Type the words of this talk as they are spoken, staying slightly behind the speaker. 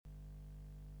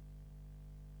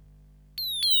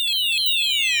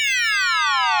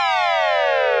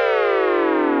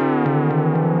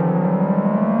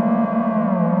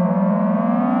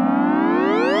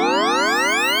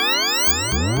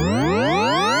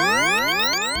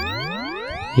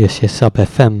Yes, yes, Sub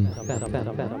FM.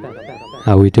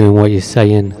 How we doing? What you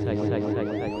saying?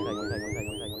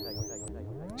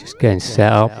 Just getting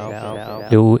set up.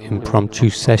 Little impromptu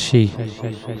session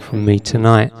from me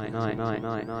tonight.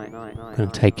 Gonna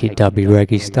take it dubby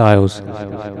reggae styles.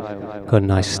 Got a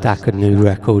nice stack of new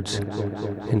records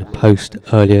in the post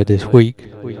earlier this week.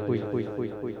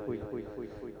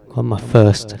 Got my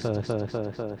first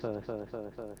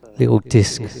little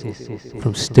disc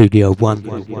from Studio One.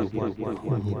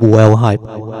 Well hype.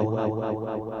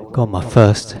 Got my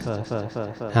first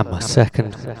and my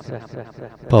second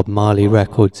Bob Marley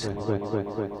records.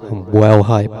 Well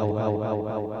hype.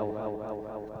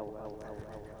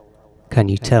 Can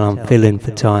you tell I'm feeling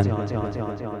for time?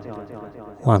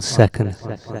 1 second.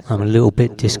 I'm a little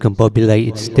bit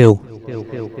discombobulated still.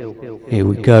 Here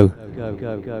we go.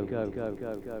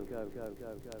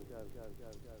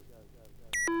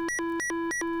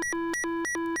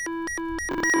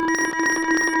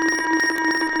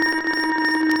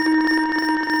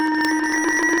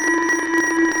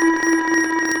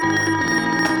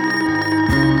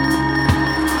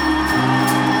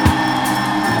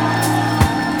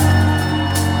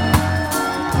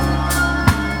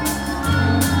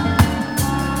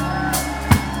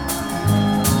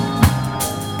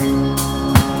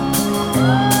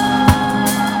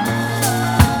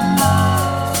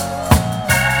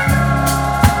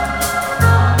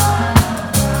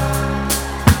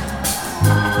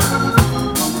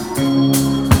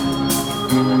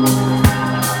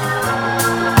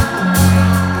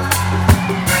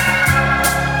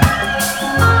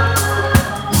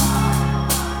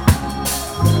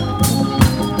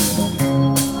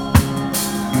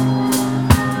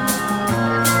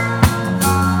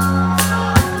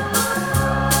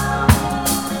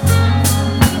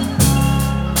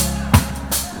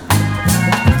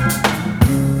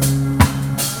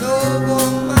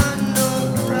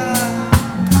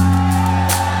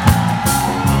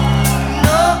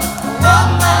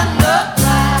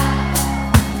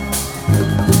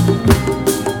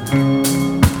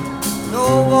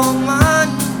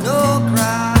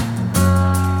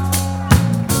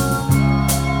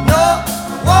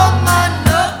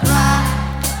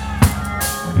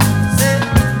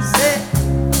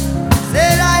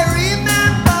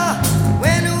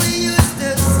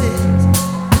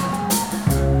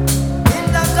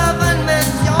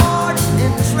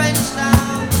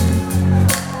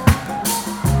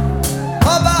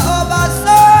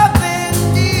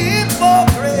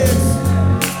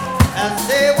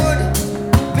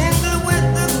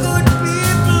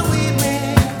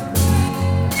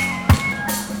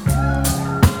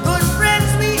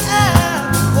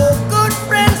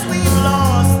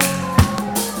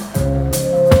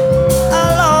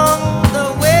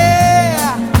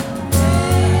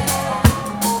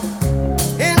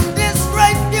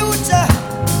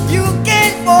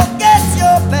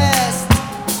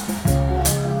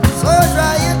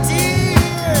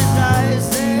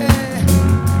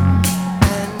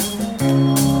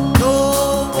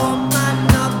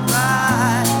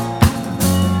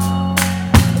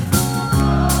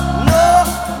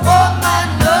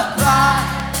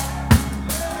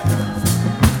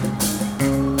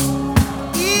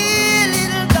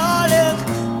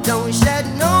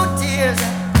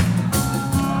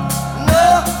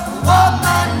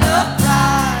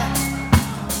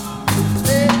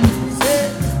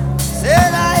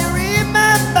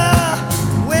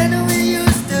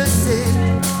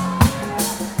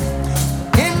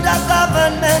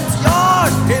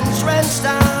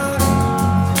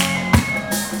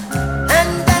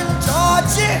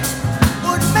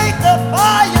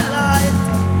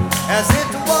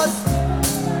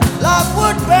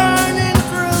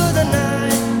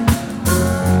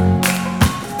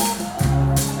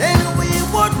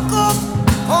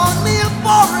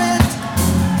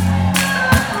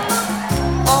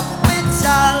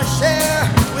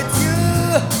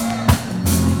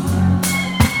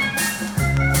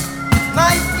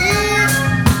 My fear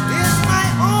is my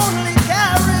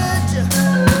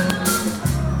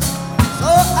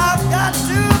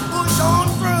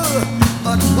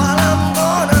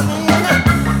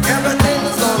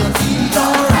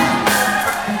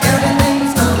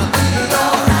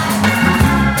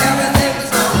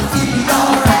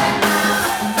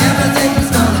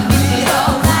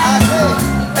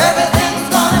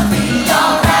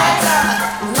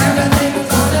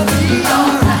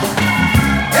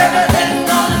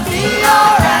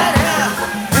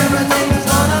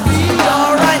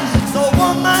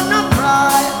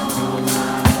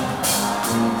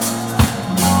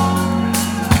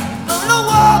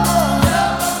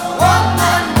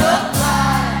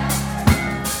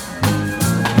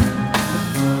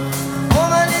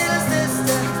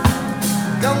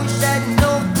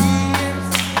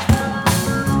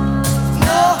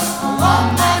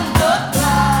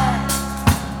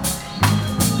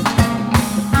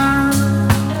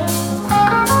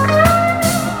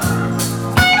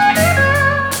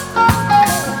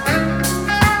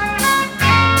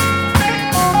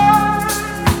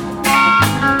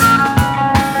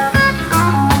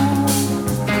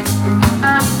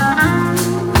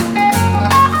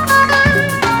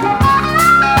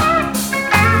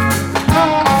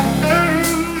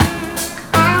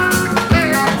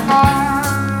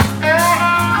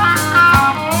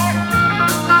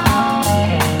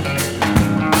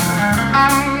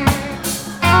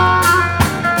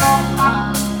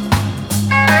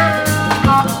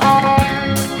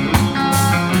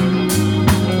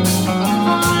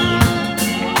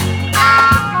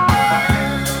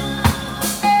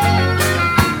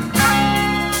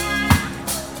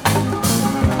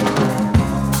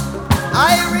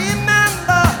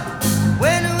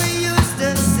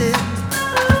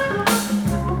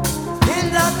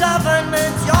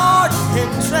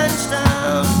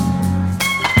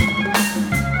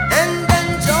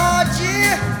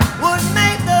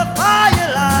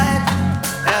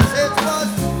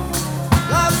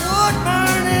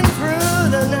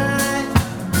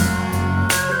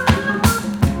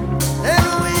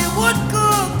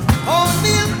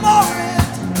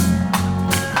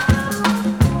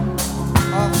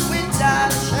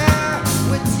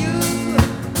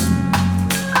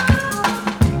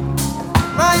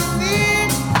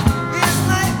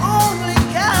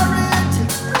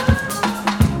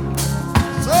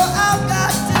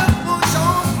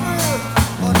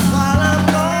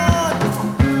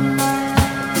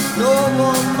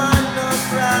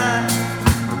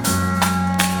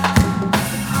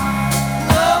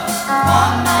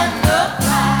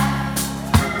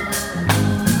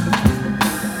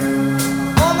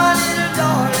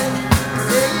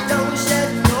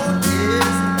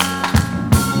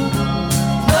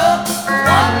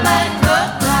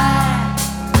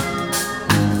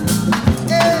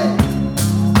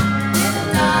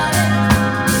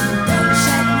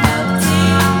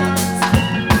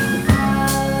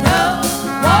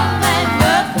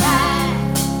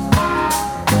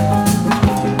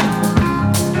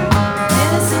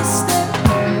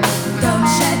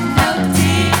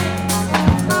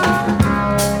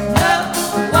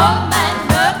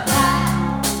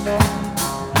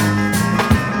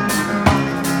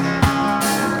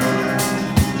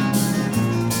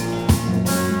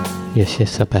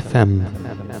Yes, Up FM.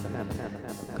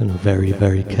 Gonna very,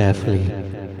 very carefully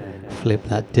flip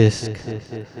that disc.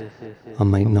 I'll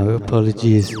make no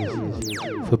apologies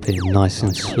for being nice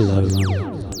and slow.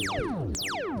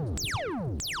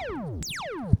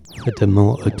 For the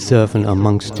more observant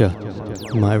amongst you,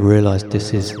 you might realise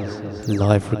this is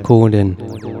live recording.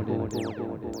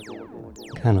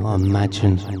 Cannot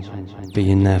imagine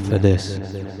being there for this.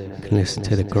 You can listen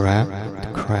to the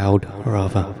crowd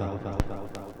rather.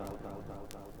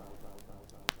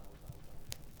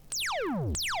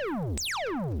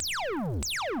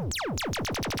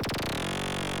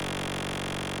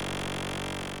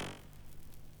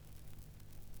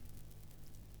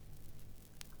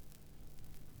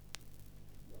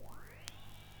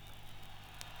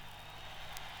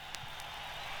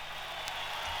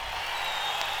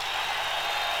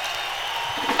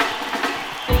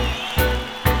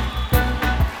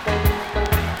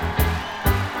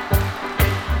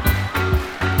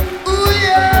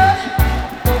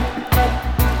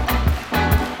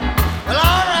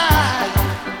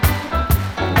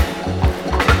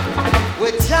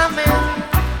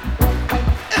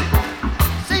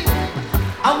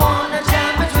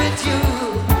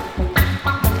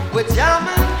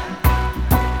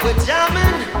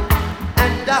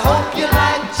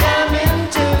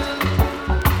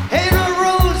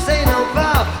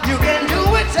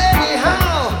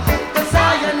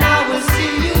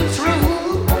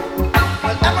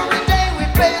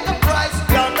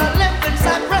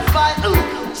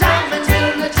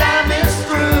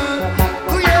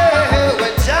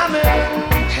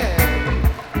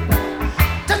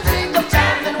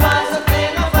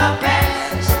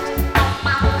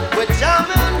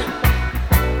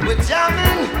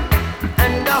 Jamming,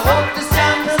 and I hope this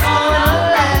jam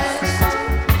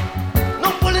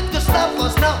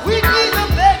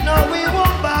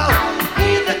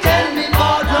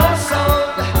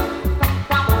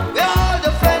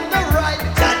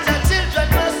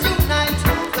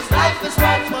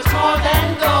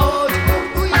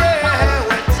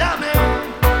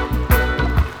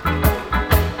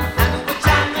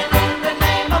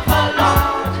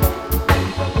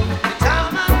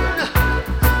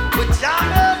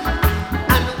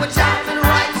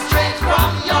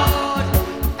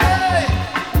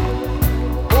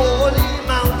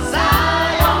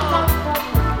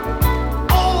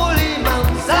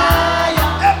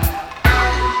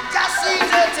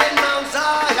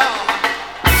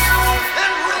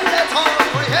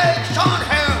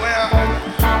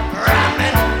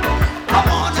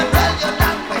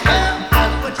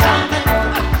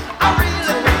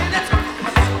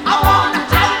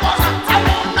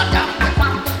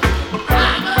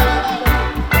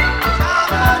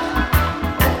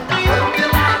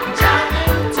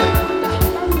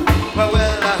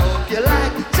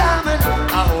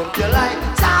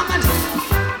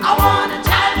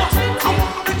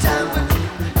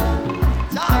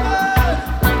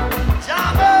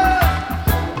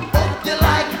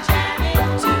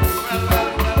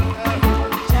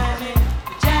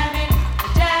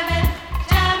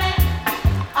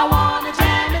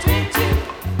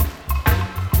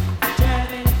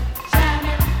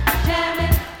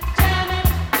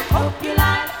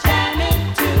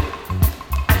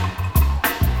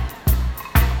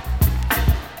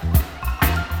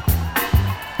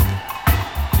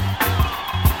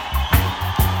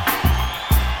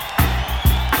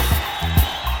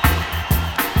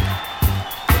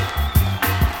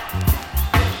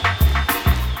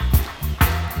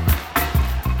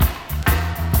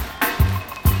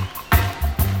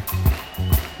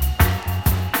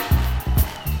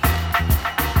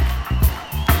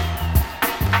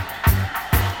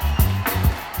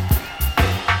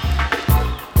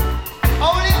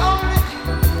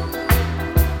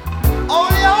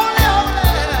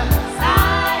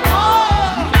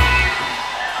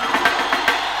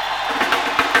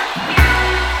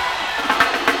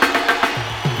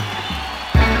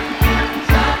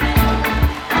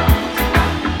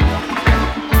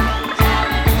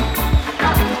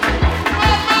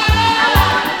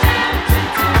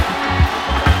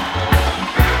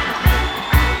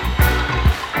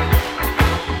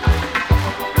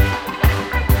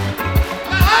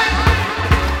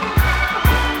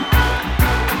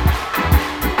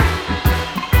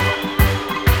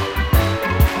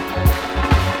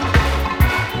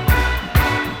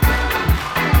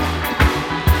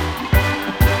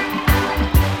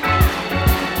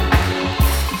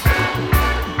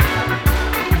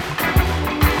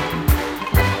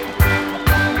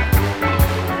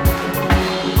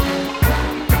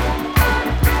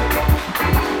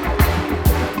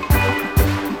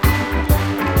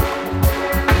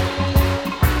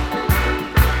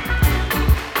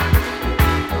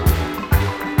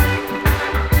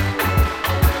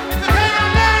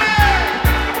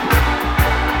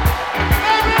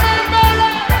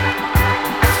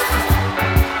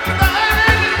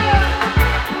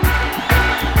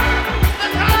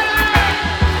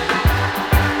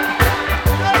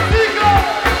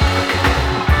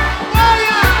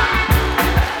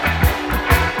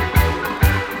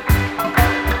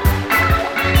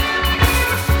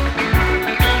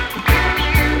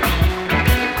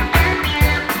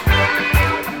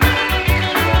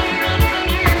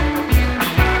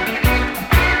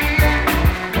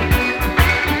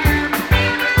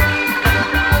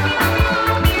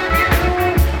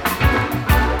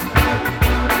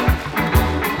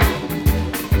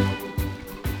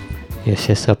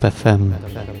Yes, Up FM.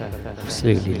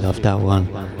 Absolutely love that one.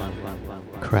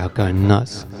 Crowd going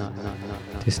nuts.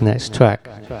 This next track,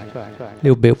 a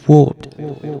little bit warped.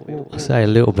 I say a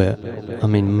little bit, I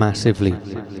mean massively.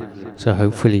 So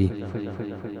hopefully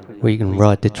we can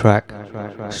ride the track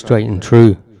straight and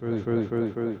true.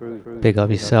 Big up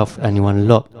yourself, anyone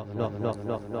locked.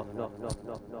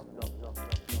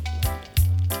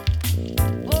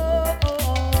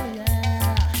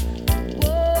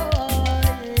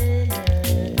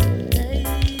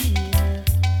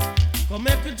 Come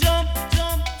make we jump,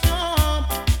 jump, jump,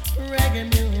 reggae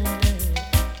music.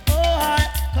 Oh, I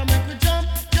come make we jump,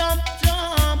 jump,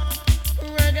 jump,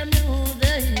 reggae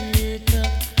music.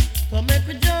 Come make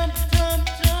we jump, jump,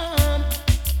 jump,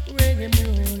 reggae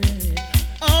music.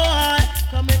 Oh, I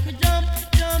come make we jump,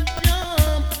 jump,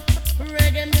 jump,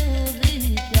 reggae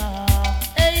music.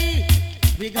 Hey,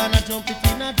 we gonna jump it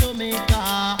in a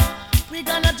Jamaica. We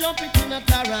gonna jump it in a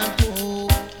Toronto.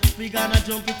 We gonna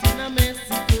jump it in a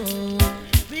Mexico.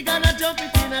 We gonna jump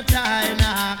it in a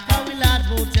China. Cause we love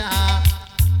Boja.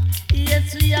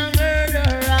 Yes, we are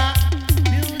murderer.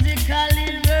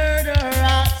 Musically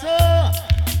murderer. So,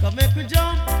 come make we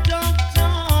jump, jump,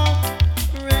 jump.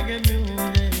 Reggae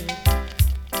music.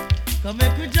 Come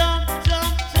make we jump,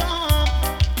 jump, jump.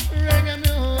 Reggae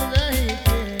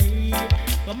music.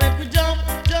 Come make we jump,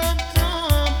 jump,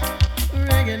 jump.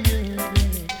 Reggae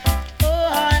music. Oh,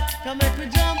 I come make we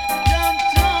jump.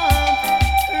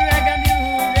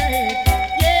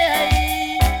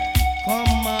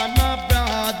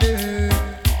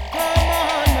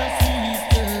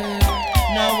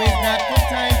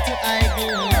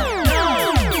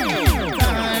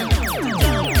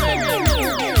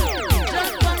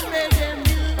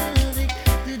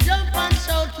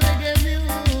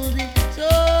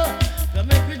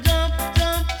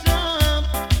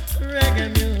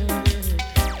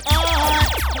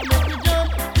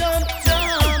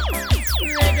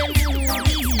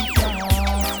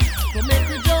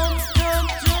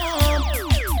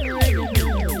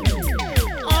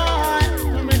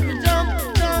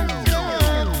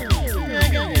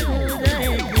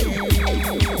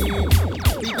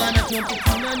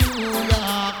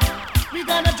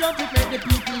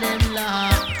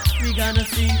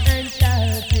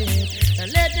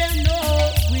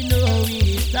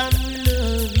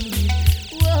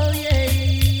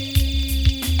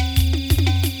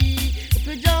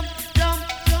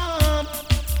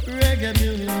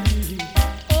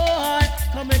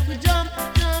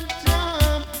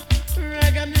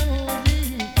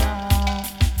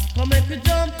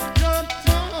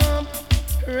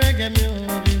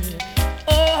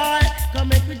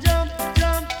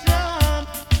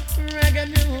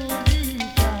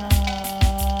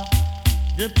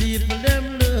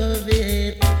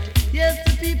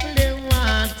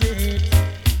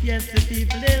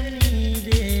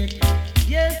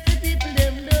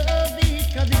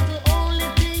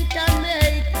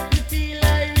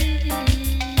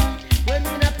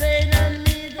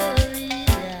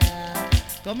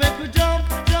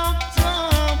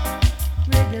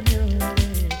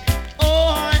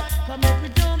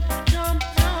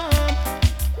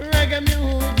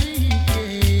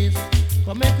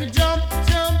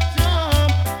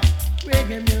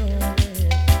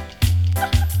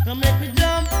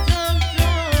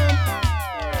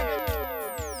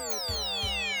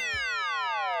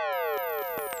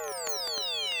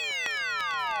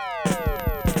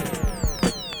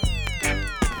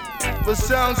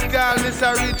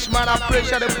 A rich man, I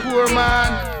pressure the poor man,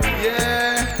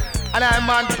 yeah. And I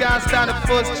man can't stand the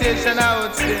frustration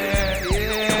out there,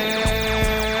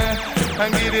 yeah.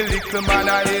 And give the little man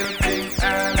a helping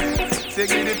hand. Say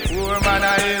give the poor man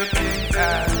a helping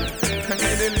hand. And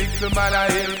give the little man a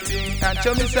helping hand.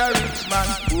 Show me a rich man,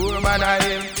 poor man a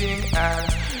helping hand.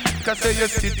 Cause say you're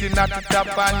sitting at the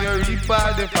top and you reap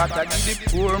all the fat. I give the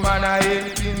poor man a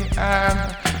helping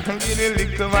hand. And give the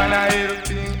little man a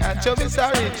helping hand. Show me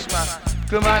a rich man.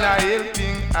 Come on, a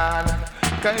helping hand.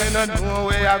 Can you not know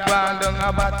where you're going down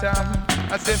a bottom?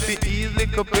 I say fi ease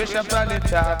little pressure from the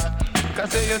top.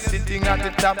 Cause say you're sitting at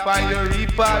the top and you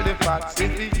reap all the fat. Say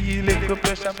fi ease little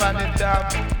pressure from the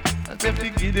top. I say fi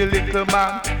give the little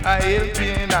man a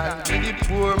helping hand. Give the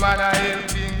poor man a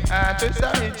helping hand. Just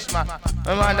a rich man,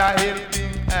 a man a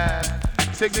helping hand.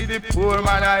 Say give the poor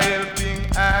man a helping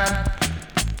hand.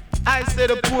 I say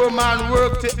the poor man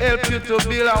work to help you to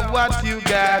build on what you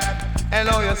got. And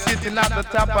now you're sitting at the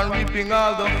top and reaping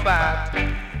all the fat.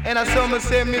 And I saw me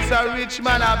say, Mr. Rich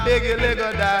Man, I beg you, let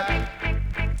go that.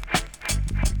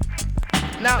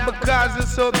 Not because you're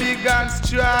so big and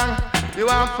strong. You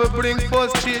want to bring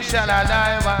frustration and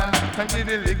I man. And give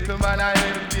the little man a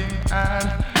helping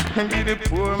hand. Give the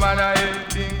poor man a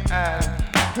helping hand.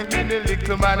 Give the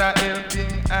little man a helping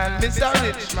hand. Mr.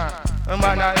 Rich man, a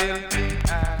man a helping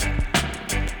hand.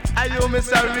 Are you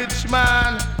Mr. Rich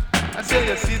man? I say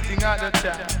you're sitting at the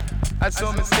chat. I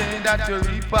saw me saying that you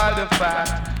reap all the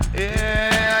fat.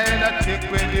 Yeah, I not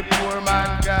take where the poor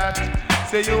man got.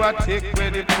 Say you a take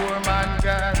where the poor man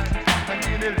got. And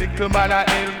give the little man a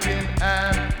helping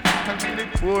hand. And give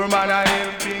the poor man a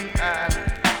helping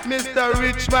hand. Mr.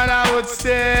 Rich man, I would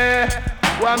say,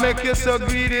 why make you so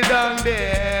greedy down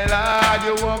there? Lord,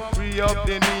 you won't free up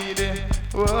the needy.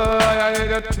 Oh,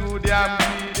 you're too damn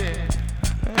greedy.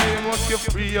 You must you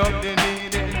free up the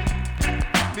needy.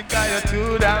 Because you're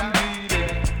too damn greedy.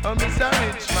 Oh, Mr.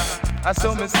 Rich man, I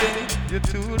saw me say, you're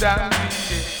too damn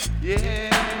greedy.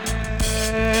 Yeah.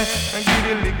 And give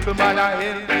the little man a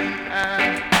helping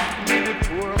hand. Give the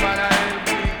poor man a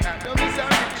helping hand. Oh, Mr.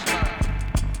 Rich man.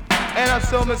 And I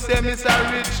saw me say, Mr.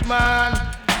 Rich man,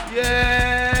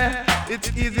 yeah, it's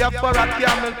easier for a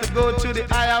camel to go to the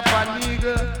eye of an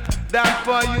eagle than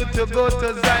for you to go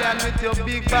to Zion with your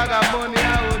big bag of money.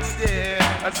 I would say,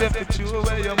 I say, for you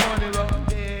away your money round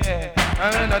there,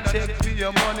 and then I take for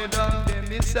your money down there,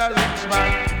 Mr. Rich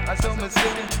man. I saw me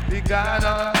say, we gone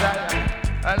on Zion,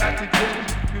 and I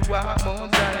tell you want more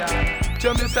Zion.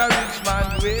 So Mr. Rich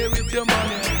man, away with your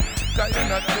money, 'cause you're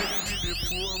not taking with the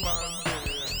poor man.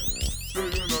 So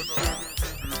you're not taking.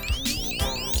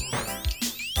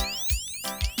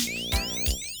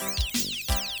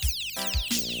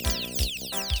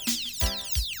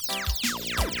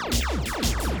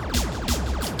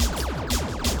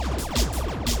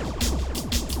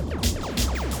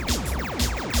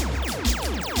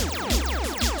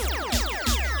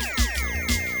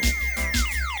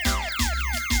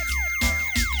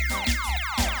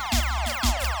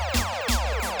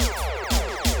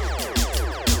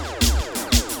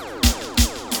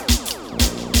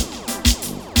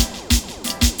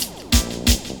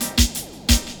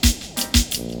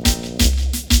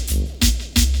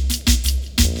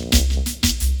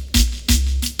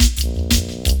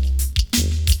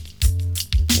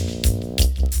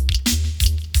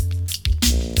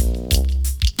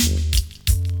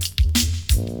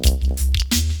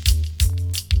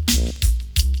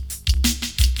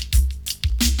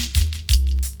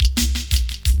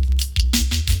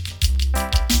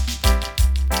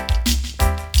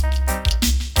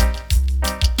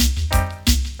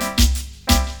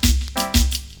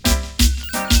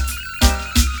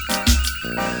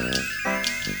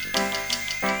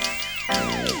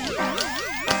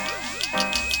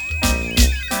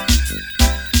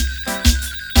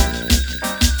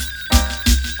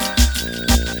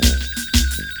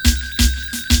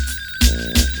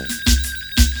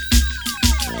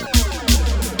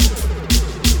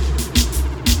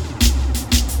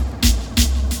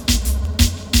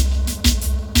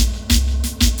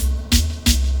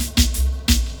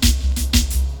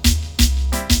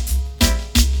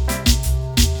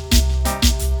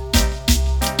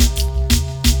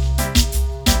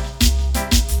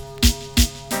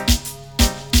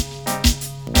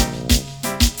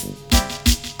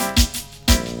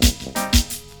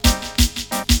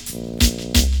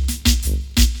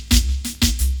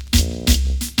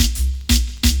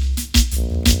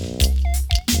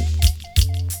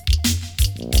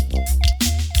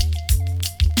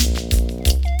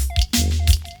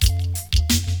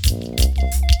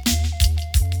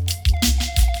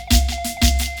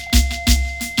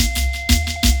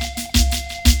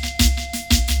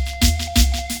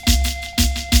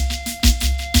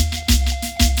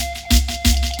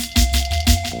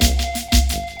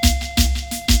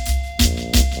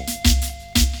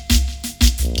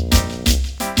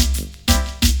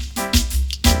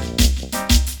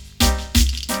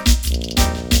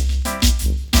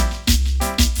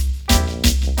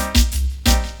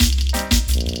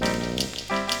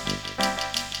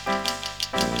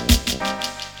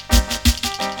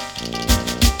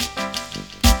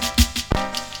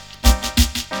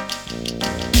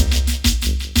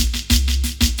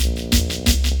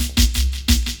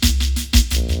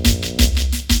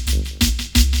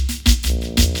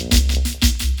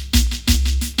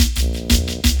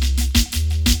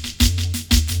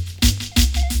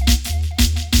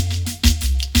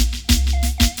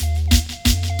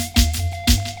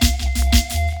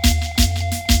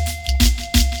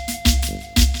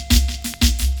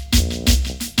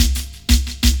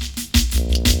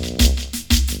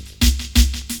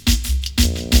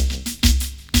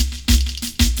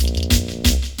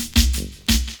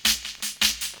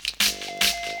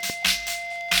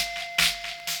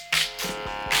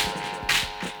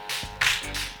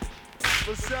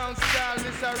 sound style,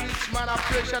 Mr. Rich Man, I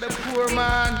pressure the poor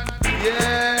man.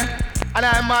 Yeah. And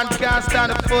I man can't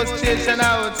stand the frustration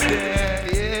out there.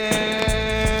 Yeah.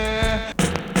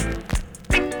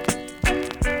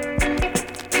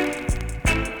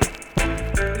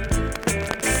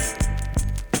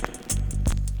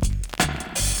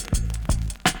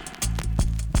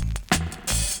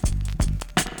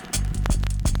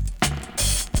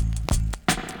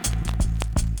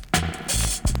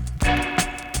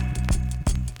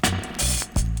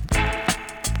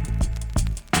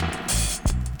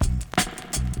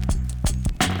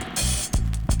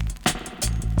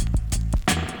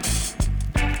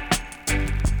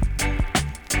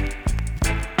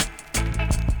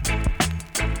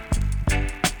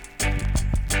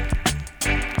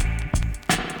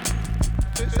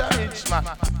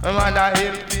 A man a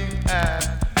helping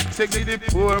hand. Take me the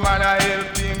poor man a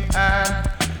helping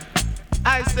hand.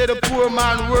 I say the poor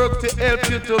man work to help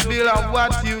you to build on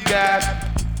what you got.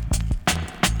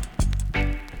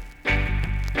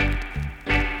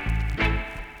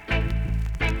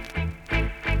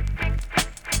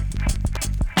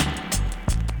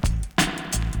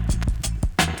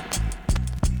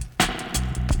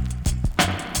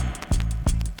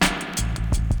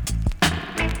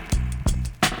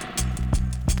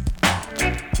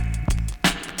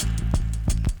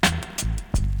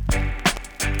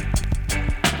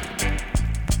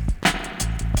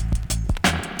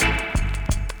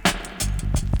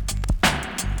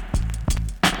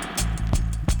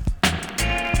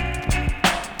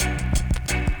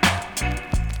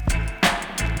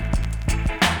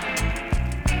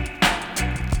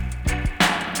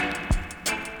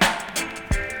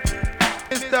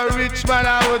 Mr. Rich Man,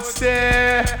 I would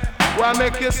say, why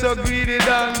make you so greedy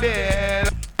down there?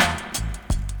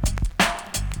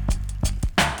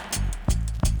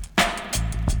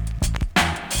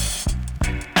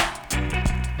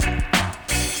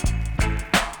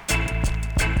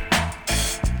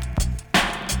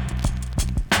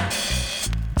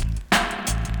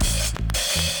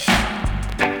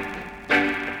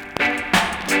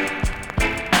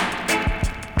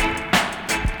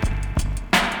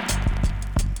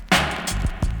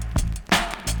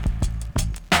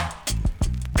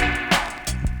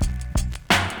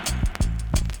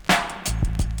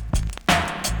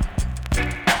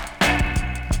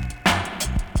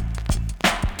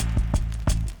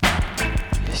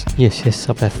 Yes,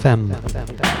 Sub FM.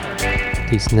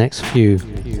 These next few,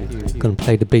 gonna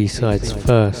play the B-sides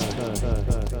first.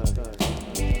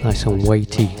 Nice and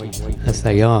weighty as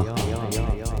they are.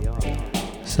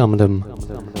 Some of them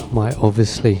might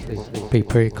obviously be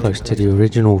pretty close to the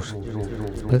originals.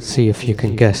 Let's see if you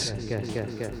can guess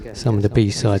some of the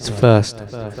B-sides first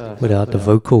without the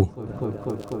vocal.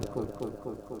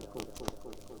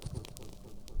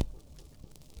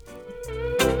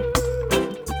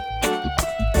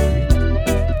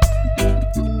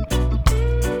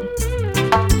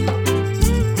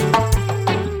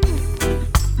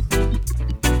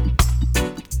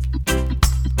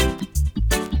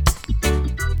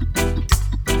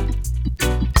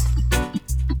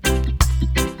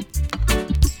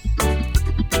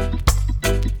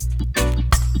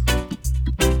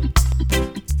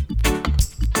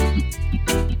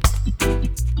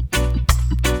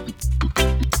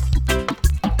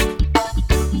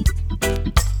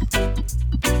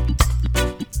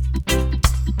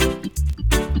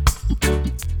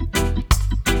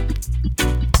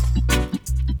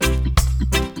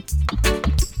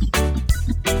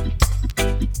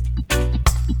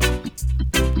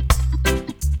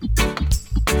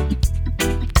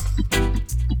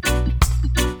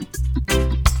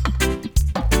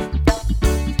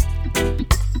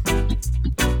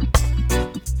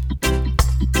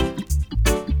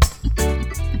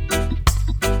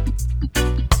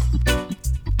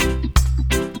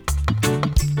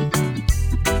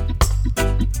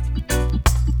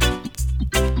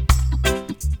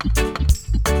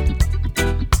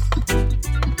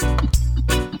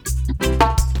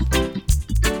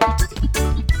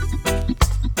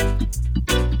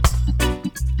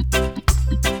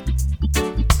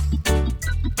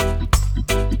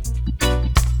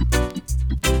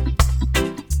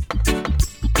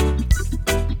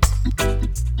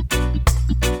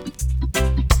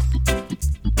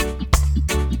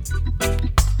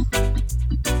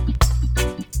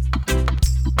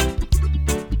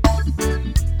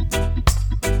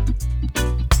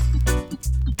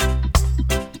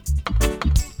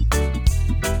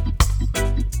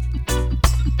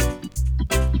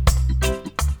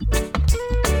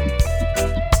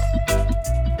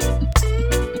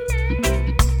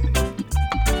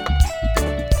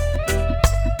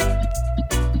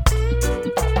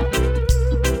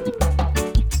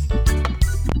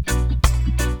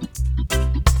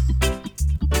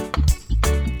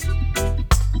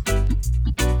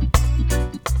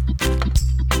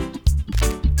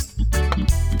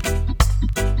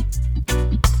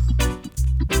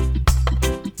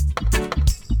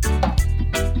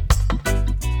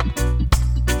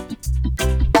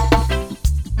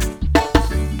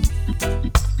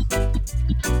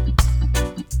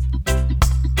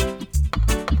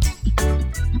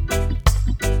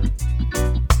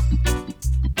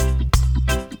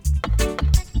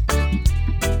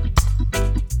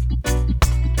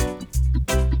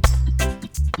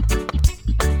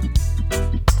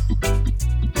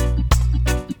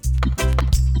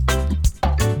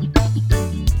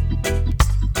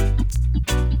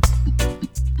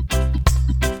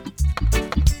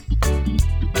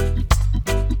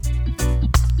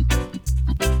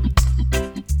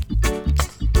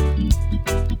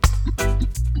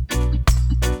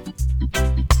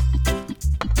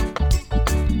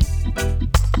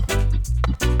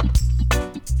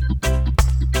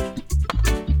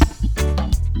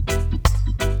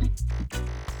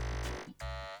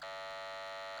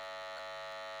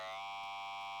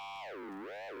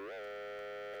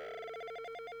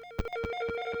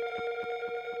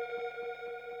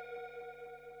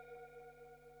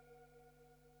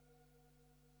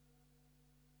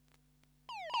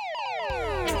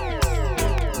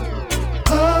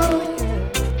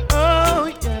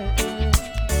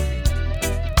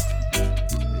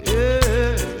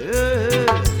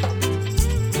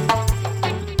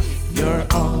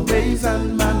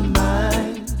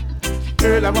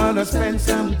 spend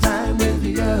some time with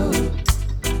you.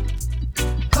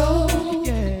 Oh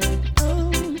yeah,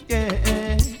 oh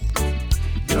yeah.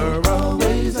 You're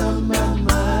always on my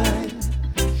mind.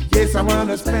 Yes, I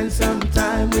wanna spend some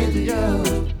time with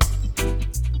you.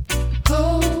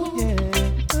 Oh yeah.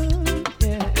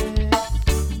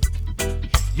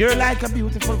 You're like a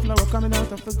beautiful flower coming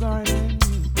out of the garden.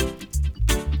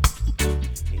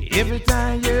 Every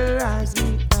time your eyes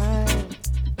meet mine,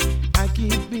 I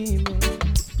keep beaming.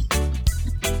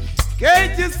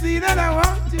 Can't you see that I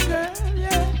want you, girl?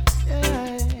 Yeah.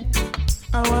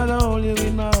 I wanna hold you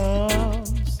in my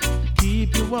arms,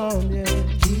 keep you warm, yeah.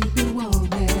 Keep you warm,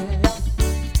 yeah.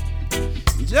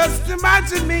 Just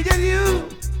imagine me and you,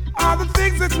 all the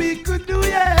things that we could do,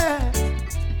 yeah.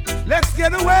 Let's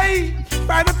get away,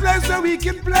 find a place where we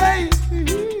can play.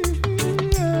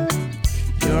 Yeah.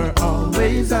 You're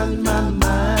always on my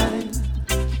mind,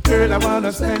 girl. I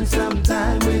wanna spend some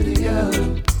time with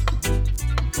you.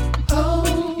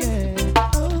 Oh yeah.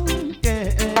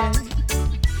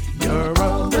 You're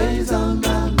always on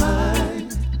my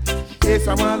mind. Yes,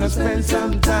 I wanna spend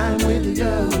some time with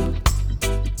you.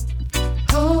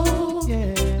 Oh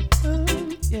yeah.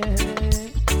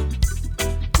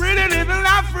 Pretty little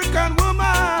African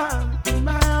woman, in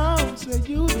my arms where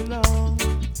you belong.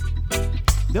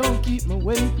 Don't keep me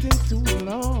waiting too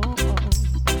long.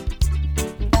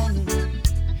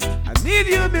 I need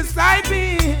you beside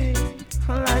me,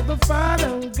 like the Father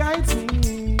who guides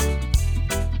me.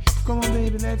 Come on,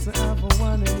 baby, let's have a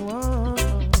one and one.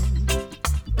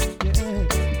 Yeah.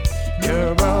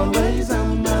 You're always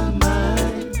on my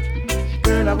mind,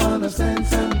 girl. I wanna spend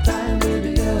some time with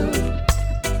you.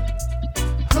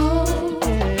 Oh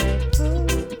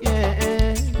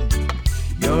yeah.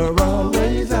 You're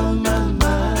always on my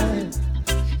mind,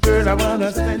 girl. I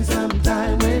wanna spend some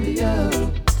time with you.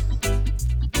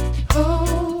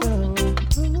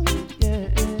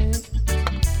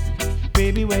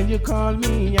 Baby, when you call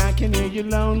me, I can hear you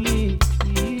lonely.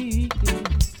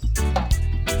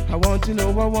 I want to know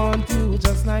I want you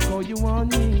just like how you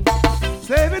want me.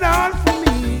 Save it all for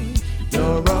me.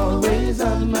 You're always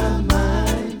on my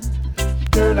mind,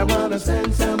 girl. I wanna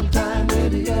spend some time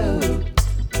with you.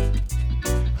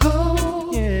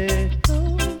 Oh yeah.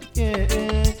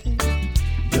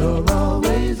 You're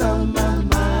always on my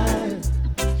mind,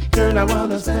 girl. I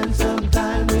wanna spend some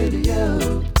time with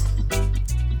you.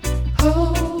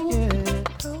 Oh yeah.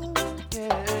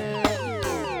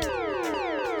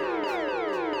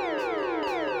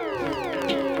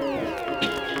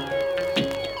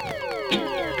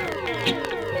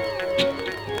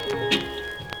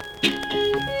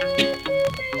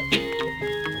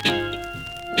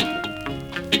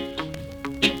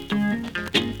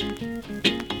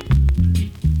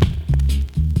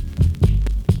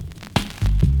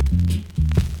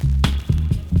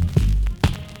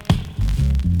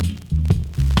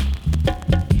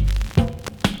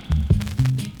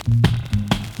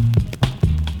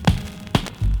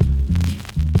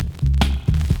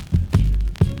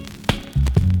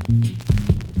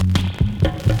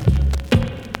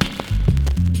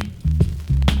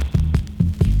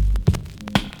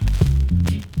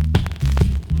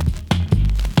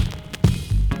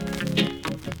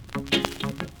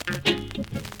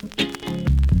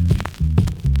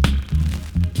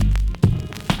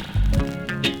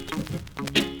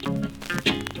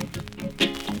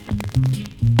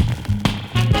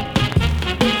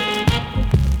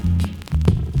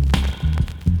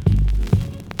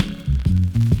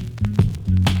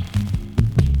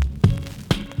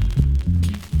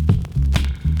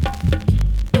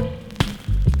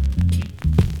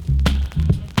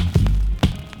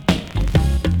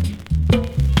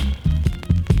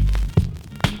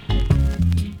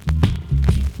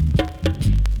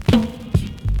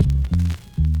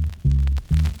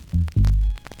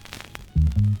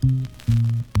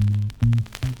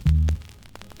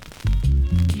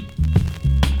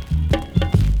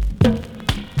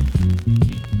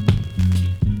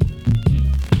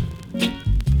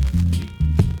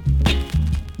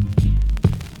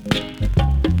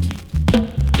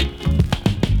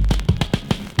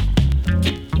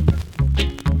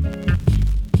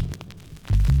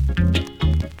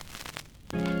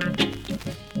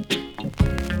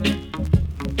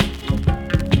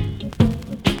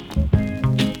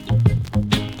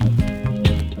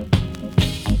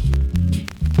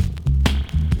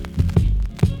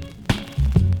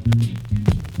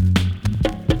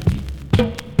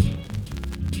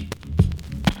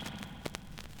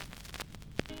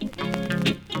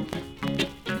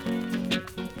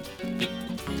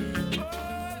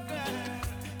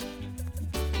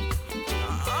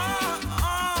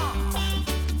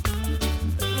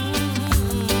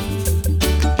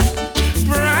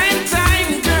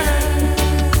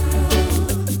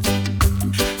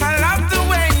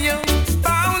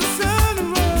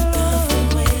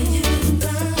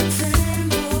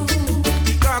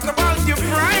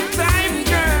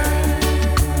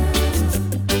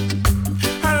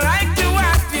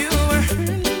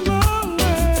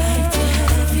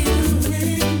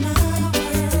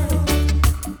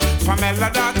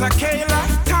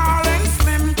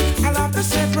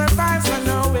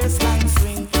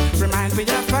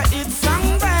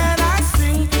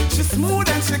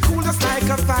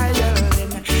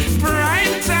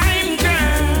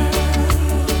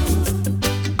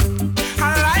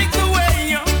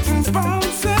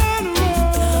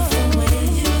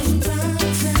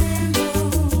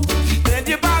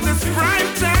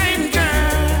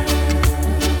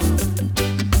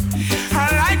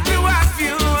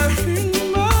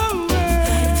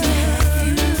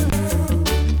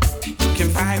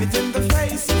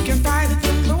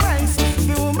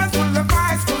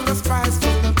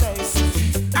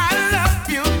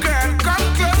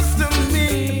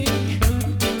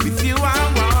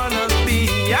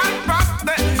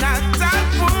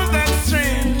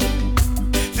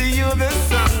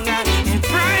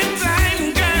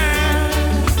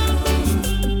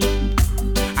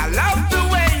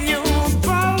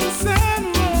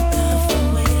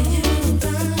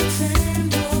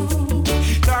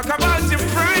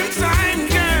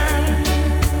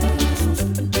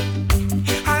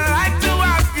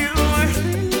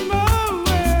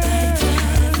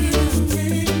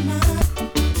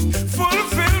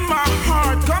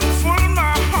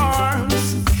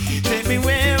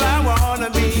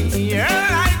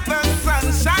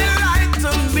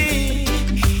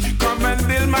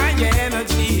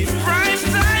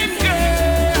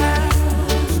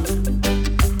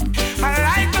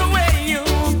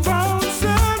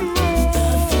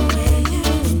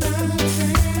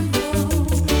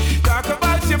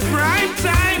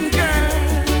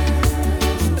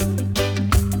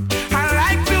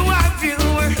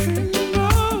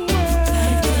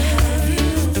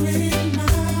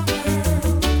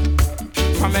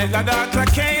 I met the daughter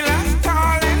Kayla,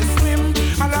 tall and slim.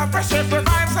 I love her shape, her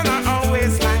vibes, and her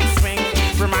waistline swing.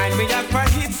 Remind me of a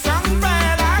hit song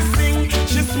while I sing.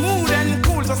 She's smooth and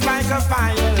cool, just like a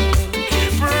violin.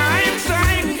 Prime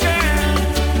time girl,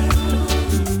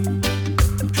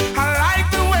 I like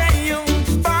the way you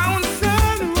bounce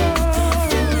and roll.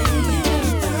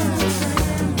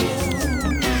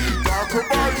 Talk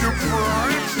about your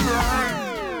prime time.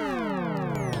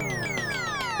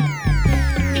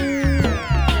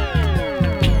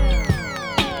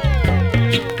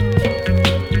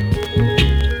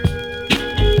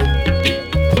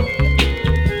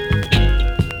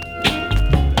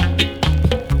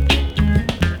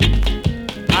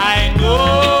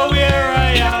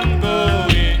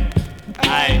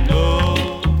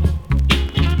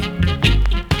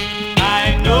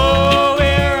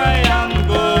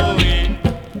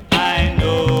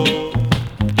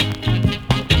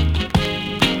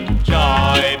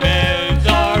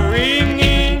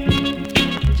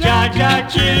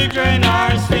 Children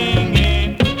are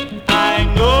singing. I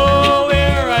know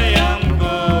where I am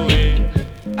going.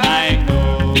 I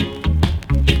know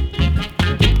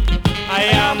I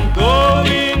am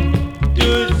going to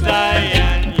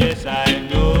Zion. Yes, I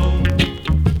know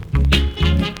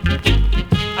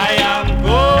I am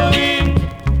going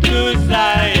to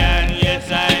Zion. Yes,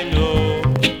 I know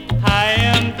I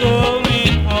am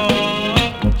going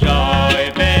home.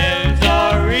 Joy bells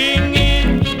are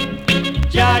ringing.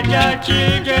 Jaja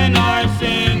children are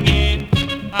singing.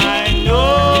 I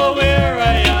know where I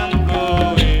am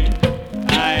going.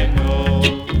 I know.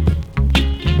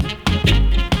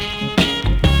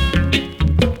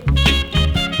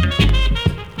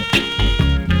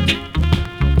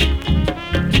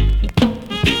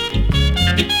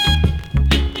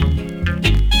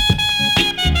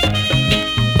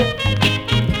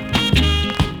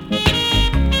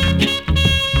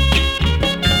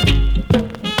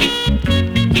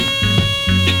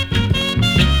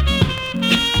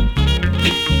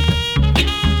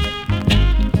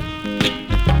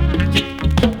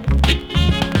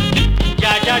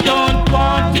 Jaja don't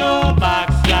want no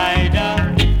backslider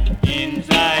in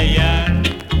Zion.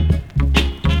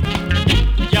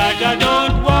 Jaja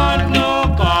don't want no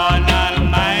carnal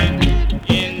mind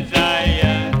in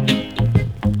Zion.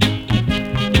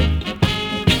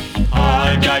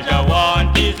 All Jaja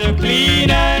want is a clean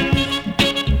and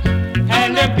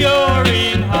a pure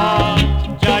in heart.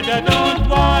 Jaja don't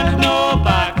want no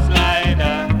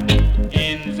backslider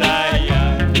in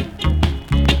Zion.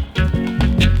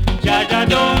 Jaja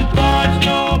don't want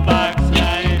no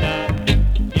backslider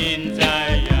in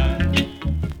Zion.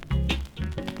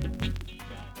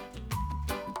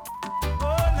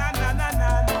 Oh na na na na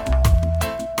na,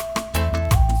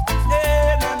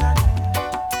 yeah na na na,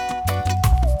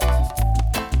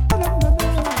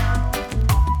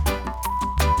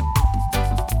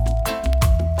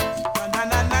 na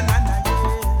na na na na,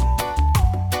 yeah.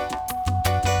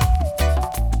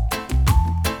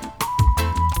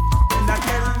 And I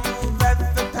tell you that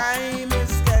the time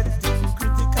is getting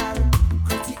critical.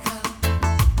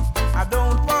 I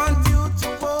don't want you to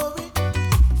worry.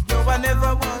 No, I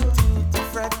never want you to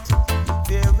fret.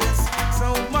 There is so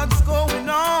much going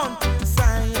on,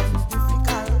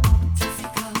 scientifical.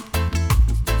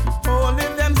 Only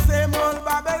them same old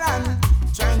Babylon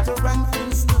trying to run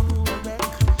things to a wreck.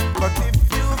 But if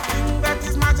you think that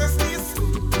His Majesty is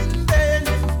sleeping, then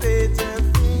you better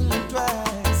think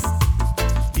twice.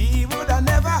 He would have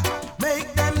never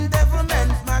make them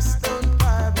devilment my stone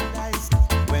paradise.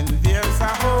 When there's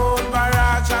a whole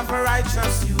barrage of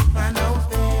righteous youth man out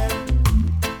there,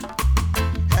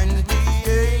 and we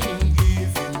ain't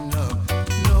giving up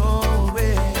no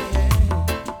way.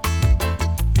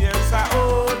 There's a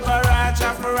whole barrage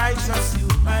of righteous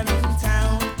youth man in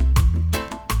town,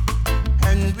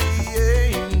 and we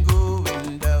ain't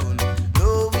going down.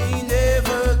 No, we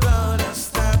never gonna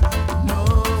stop. No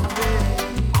way.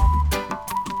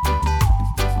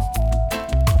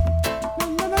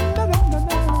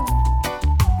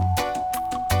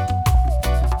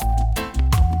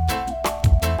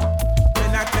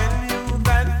 When I tell you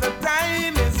that the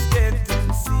time is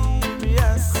getting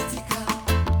serious,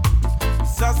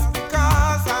 just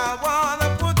because I wanna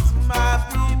put my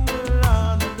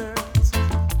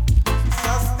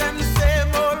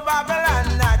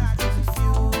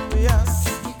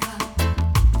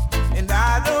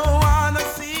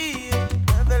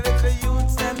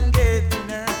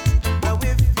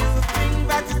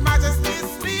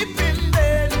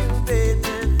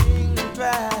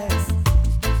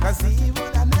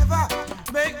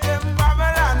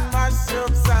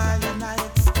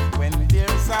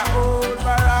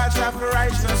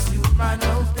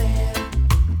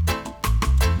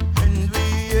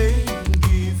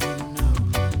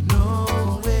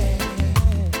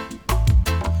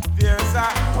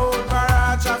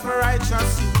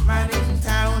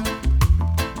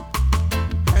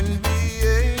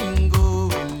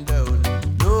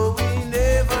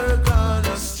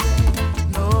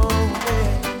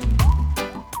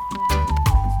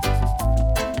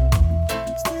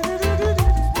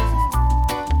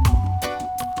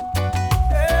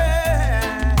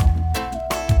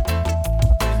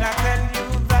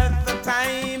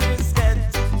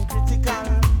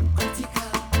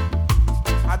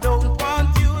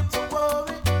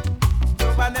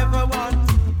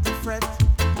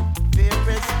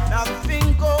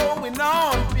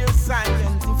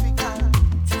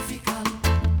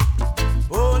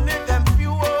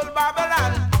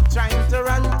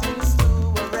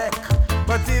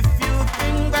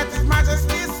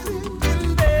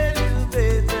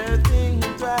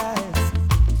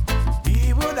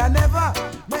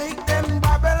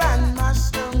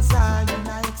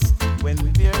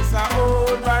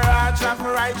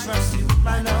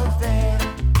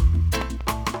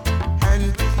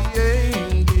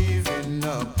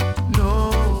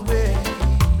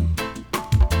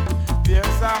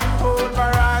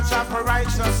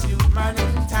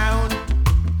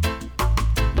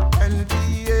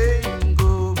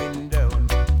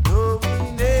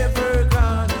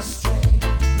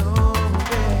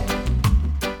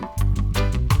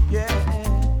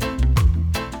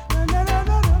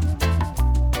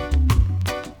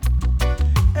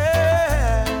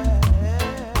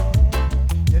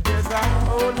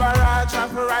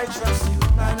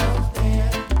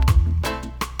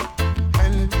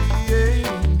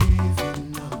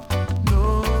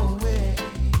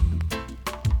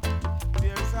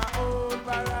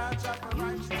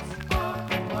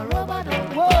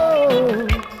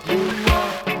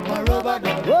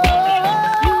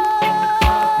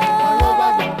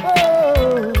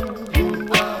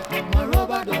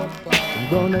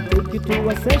to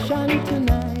a session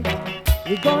tonight.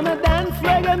 We're gonna dance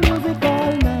reggae music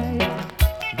all night.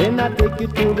 Then I'll take you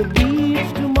to the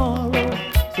beach tomorrow,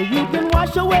 so you can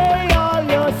wash away all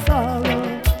your sorrow.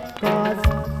 'Cause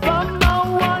from now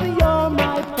on you're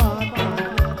my partner.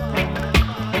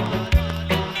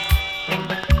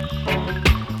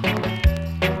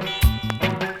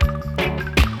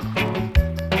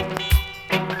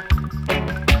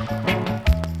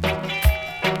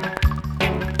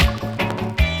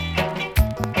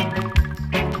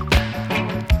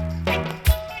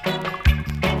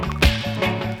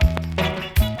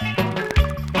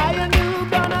 I and you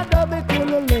gonna dub it till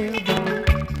the label.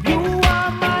 You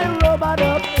are my robot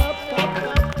up.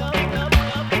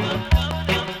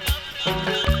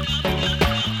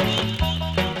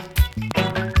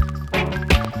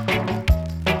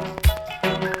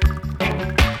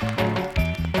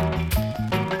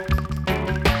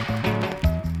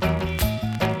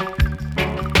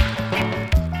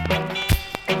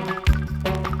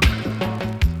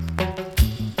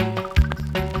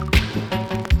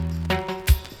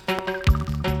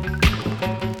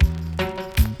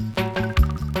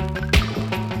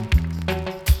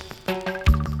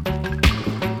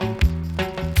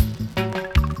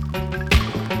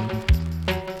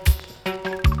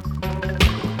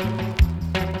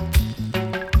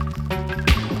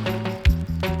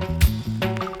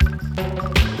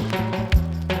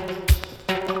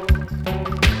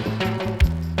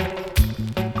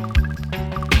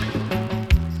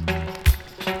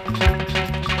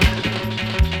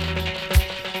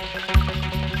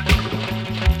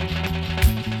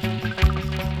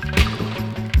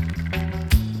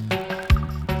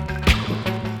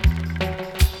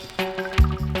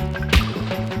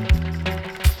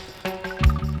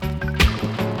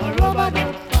 A robot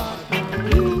up.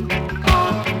 You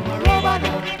are a robot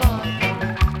up.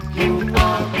 You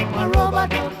are a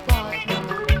robot up.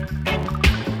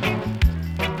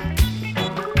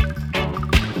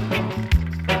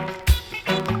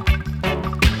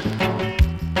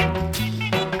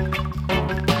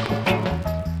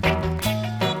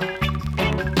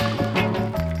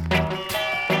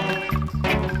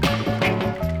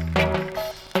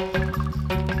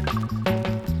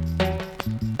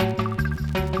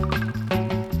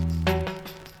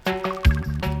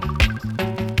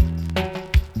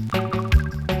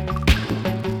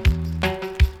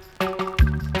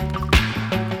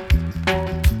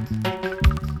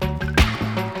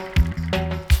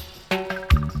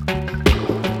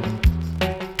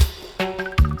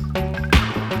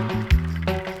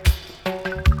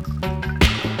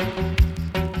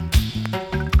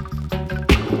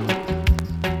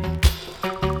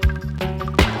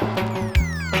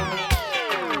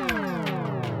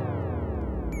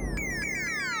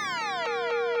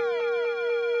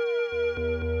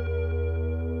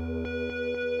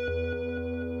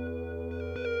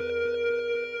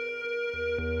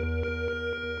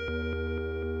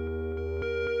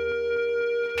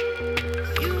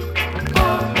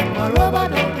 A robot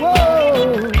dog, whoa.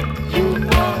 You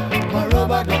are a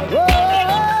robot dog, whoa.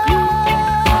 You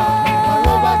are a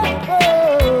robot dog,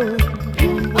 whoa.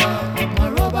 You are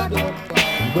a robot dog.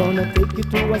 I'm gonna take you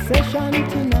to a session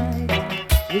tonight.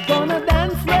 We're gonna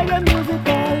dance reggae music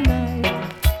all night.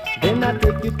 Then I'll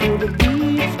take you to the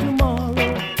beach tomorrow,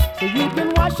 so you can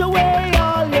wash away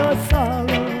all your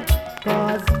sorrow.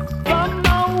 'Cause from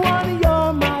now on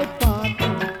you're my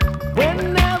partner.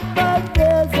 Whenever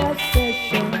there's a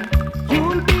session,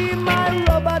 you'll be my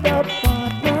rubber dub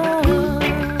partner. You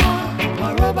are my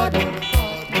rubber dub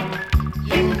partner.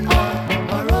 You are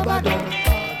my rubber dub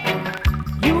partner.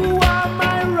 You are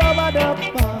my rubber dub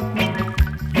partner.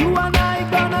 You and I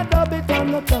gonna dub it on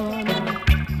the corner.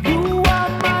 You are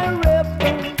my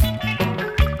rebel.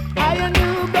 I and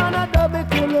you gonna dub it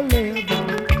till the label.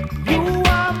 You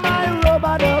are my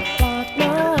rubber dub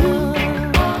partner. You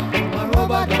are my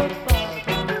rubber dub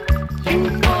partner. You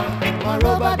are my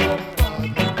rubber dub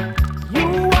partner. You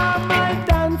are my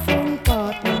dancing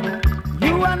partner.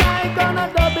 You and I gonna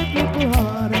dub it little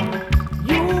harder.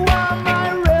 You are my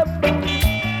rebel.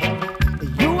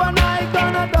 You and I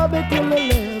gonna dub it till the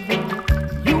level.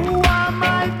 You are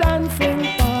my dancing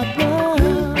partner.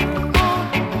 You are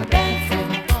my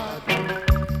dancing partner.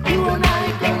 You and I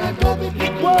gonna dub it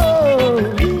little. Whoa.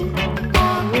 You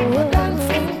are my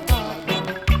dancing partner.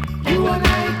 You and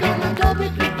I gonna dub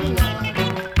it little harder.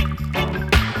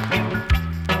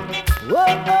 Whoa,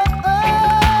 oh, oh.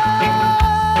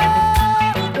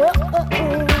 Whoa, oh,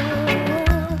 oh.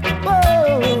 Whoa.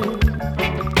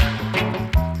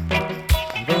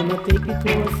 I'm gonna take you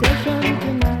to a session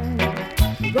tonight.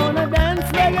 We're gonna dance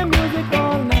reggae music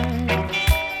all night.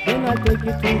 Then I'll take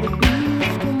you to the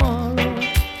beach tomorrow,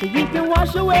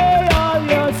 wash away all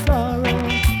your sorrow.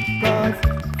 'Cause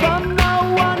from now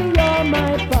on you're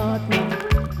my partner.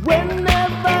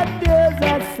 Whenever there's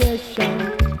a session,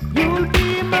 you'll be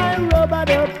my rubber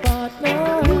partner.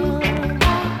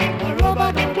 A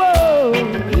rubber whoa,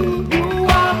 you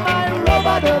are my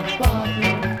rubber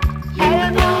partner. I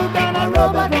and you gonna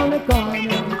rubber on the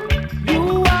corner. You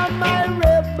are my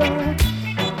rebel.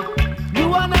 You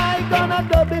and I gonna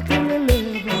dub it till we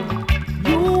live.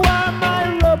 You are my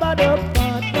rubber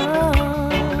partner.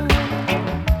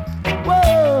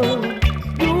 Whoa,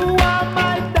 you are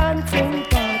my dancing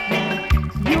partner.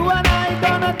 You and I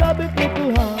gonna dub it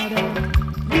little harder.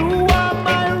 You are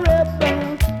my rebel.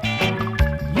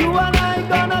 You and I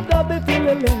gonna dub it till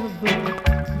we live.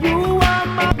 You are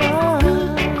my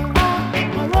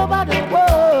rubber. Whoa,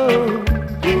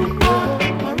 you are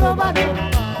my rubber.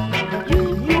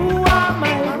 You are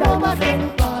my dancing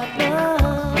partner.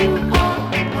 You are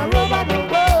my rubber.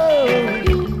 Whoa,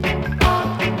 you are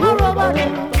my rubber.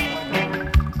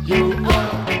 You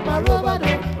are my rubber.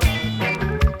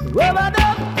 Rubber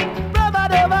dub, rubber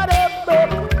dub,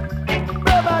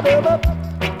 rubber dub,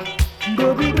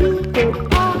 dubby doo dub.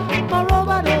 My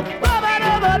rubber dub, rubber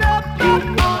dub,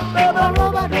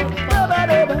 rubber dub, rubber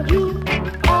dub. You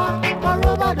are my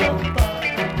rubber dub.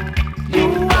 You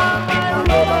are my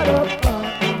rubber dub.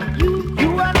 You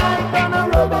and I gonna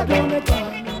rubber down the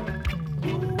corner.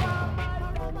 You are my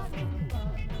rubber dub.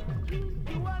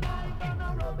 You and I gonna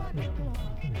rubber down the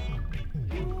corner.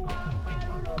 You are my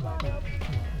rubber dub.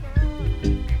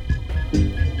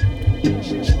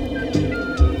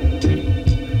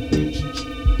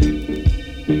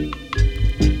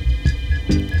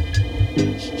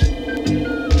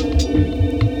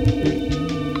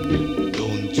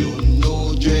 Don't you know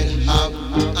dread have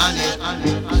an it?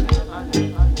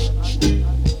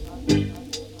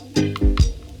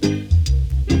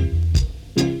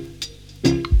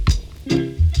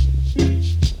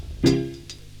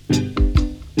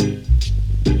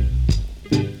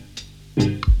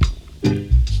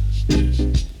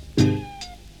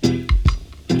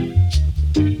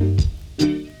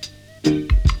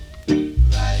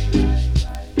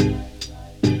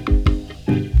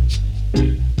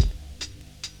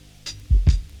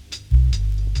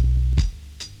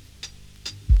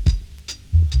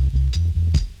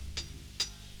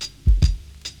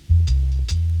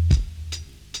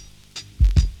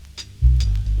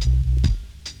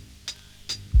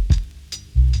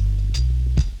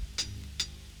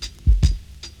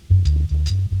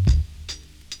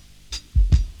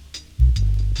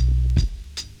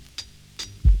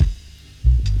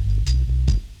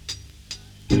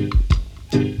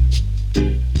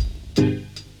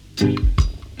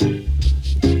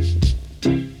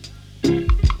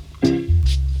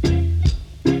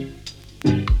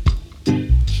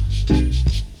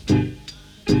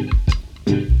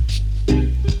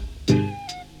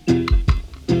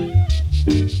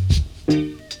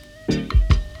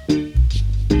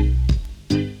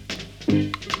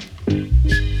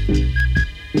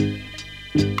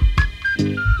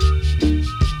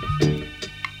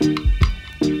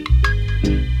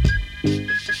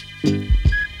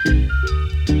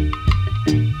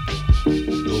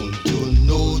 Don't you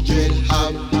know dread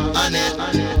have an it?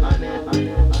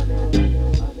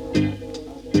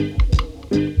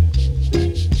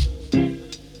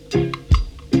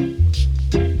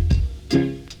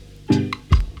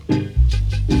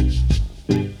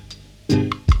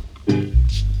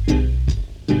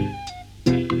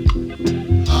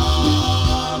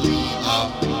 Army of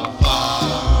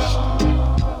fire.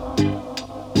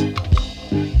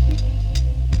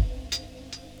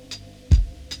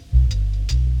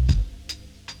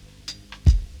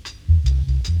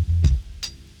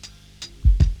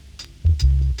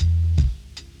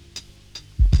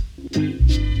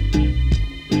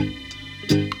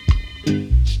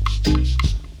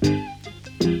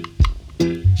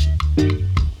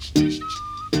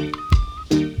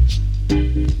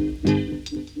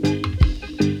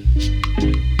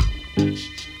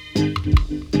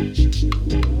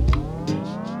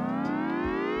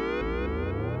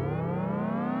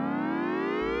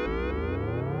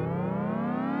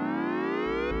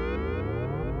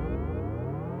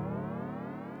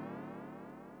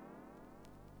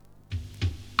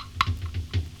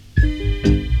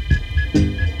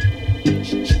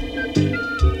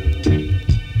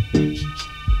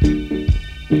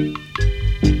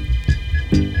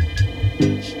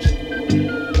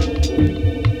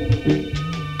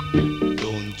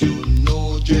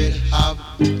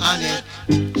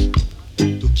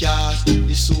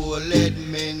 soul-led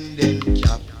men, then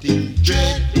Captain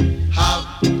Dread have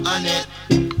a net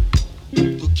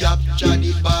to capture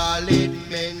the ball-head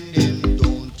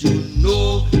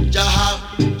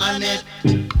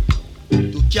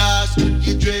just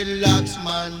the dreadlocks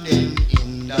man them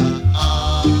in the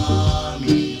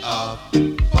army of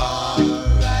far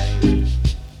right.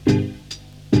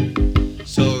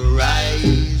 So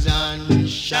rise and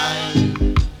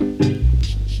shine,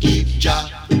 give Jah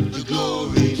the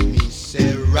glory. Me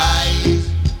say rise,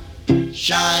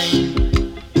 shine,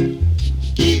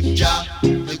 give Jah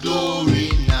the glory.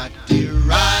 Not the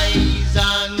rise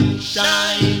and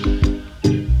shine,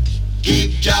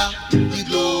 give Jah the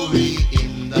glory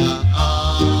in the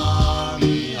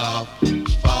army of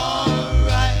far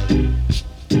right.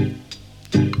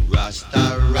 Rasta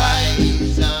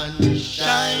rise and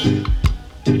shine,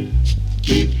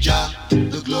 give Jah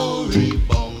the glory.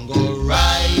 Bongo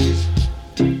rise,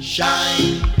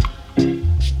 shine,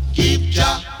 give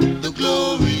Jah the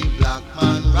glory. Black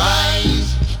man rise,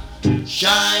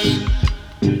 shine,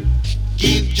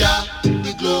 give Jah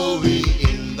the glory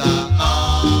in the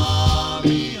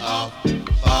army of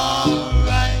far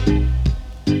right.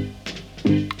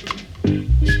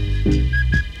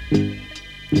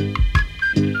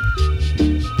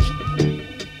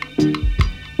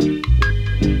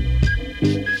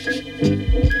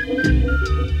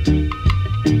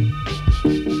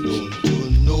 Don't you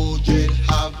know dread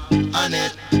have a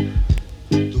net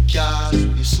to cast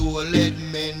the soul-led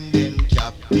men? Them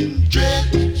Captain Dread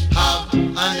have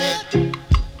a net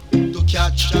to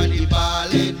catch the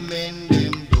ball-led men.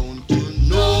 Them don't you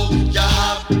know you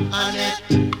have a net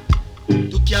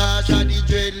to catch the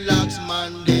dreadlocks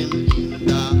man? Them in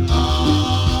the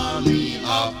army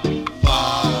of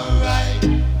far right.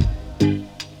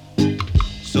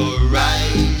 So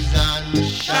rise and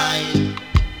shine,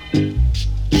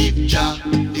 give Jah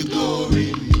the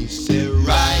glory. Me say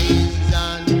rise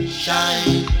and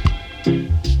shine,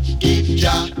 give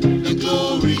Jah the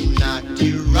glory. Not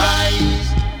the rise,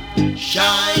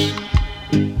 shine,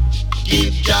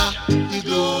 give Jah the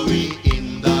glory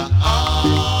in the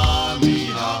army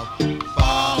of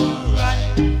far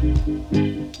right.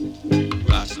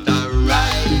 Rasta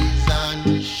rise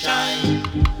and shine,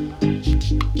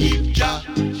 give Jah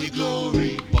the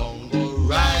glory. Bongo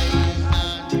rise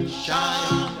and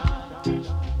shine,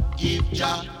 give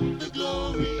Jah the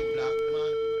glory. Black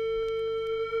man.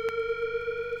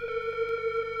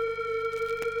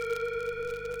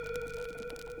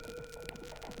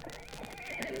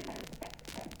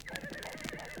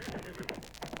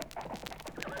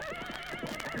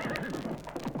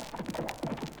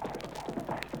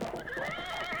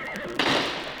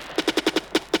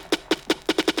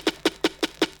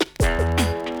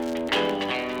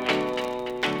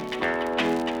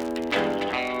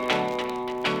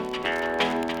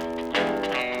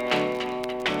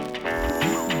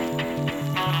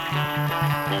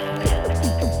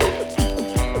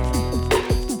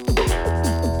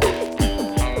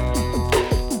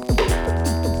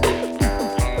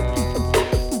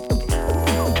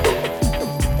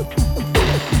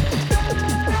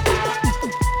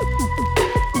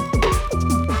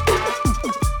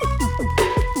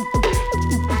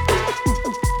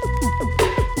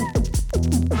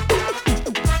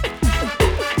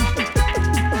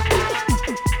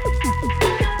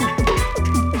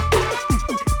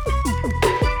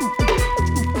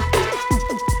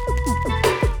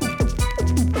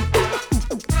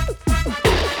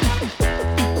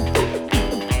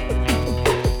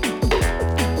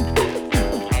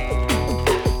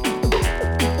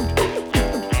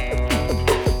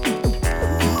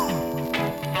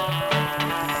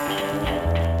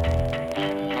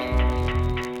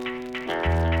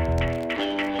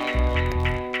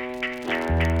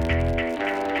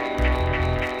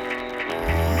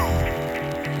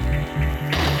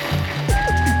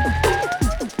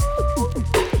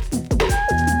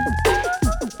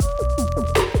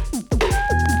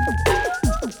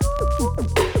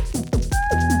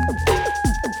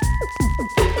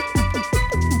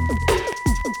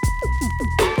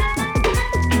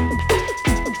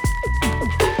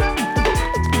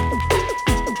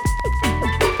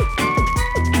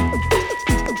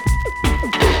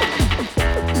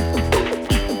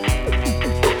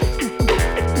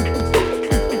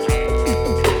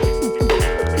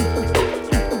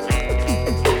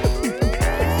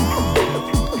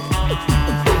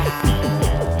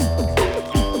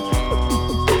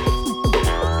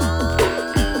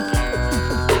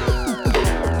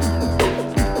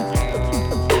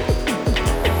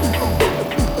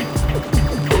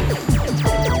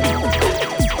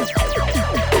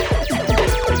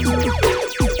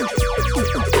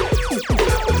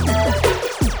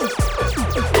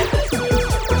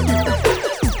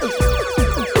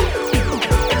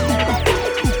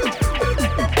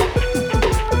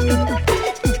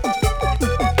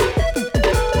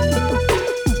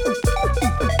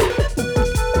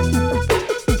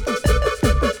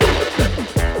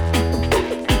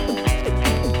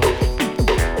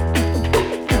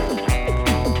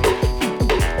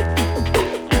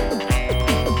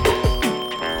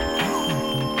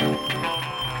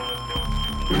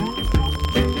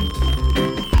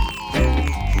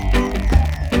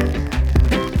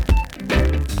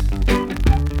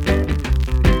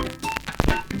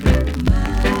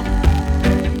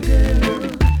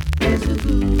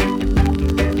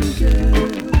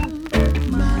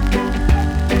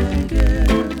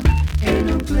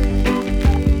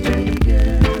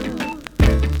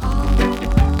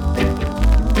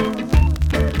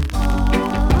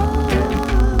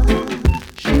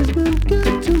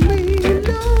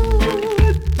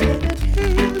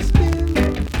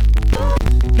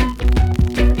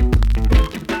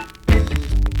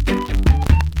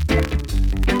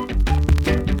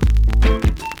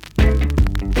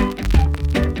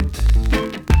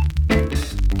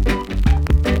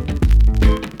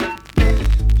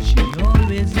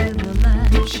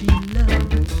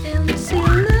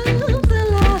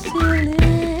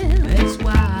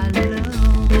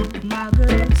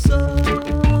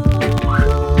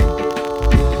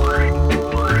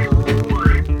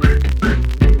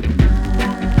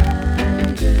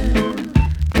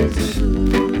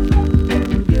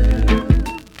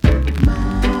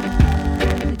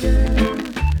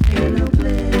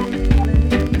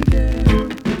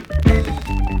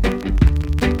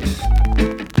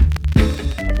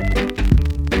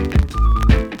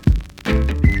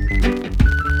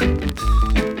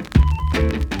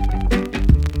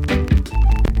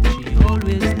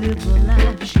 live the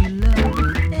life she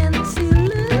loved, and she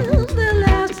lived the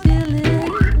life she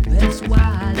lived. That's why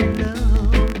I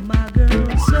love my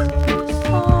girl so.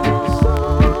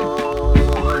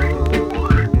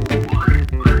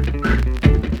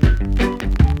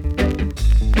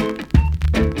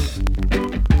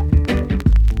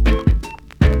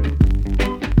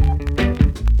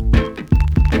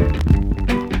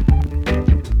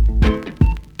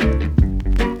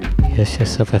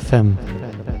 Yes, of FM.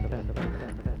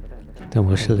 Then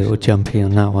watch a little jumpy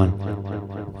on that one.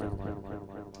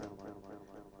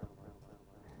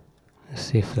 Let's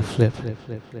see if the flip.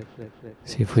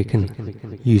 See if we can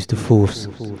use the force.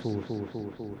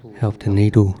 Help the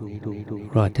needle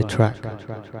ride the track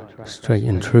straight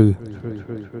and true.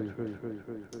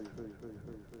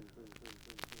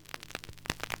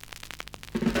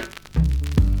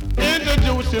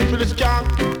 Introducing for the skank.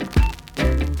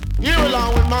 Here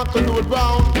along with Michael Lord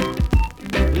Brown,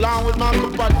 along with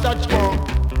Michael Pat Satchmo.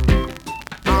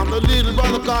 I'm the little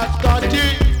brother called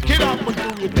Scotty. Get up and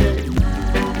do your thing.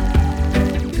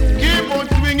 Keep on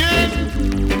swinging.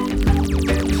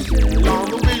 Along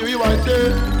the way you want to say.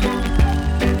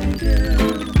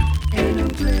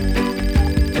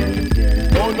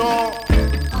 Oh no.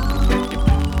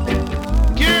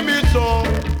 Give me some.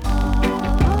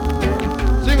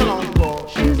 Sing along, bro.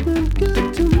 She's been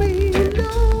good to me,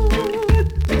 Lord,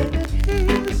 and it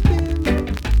has been.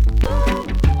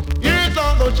 Years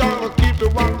on the jungle, keep the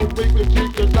one for wiggle,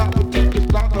 chicken, stop the chicken,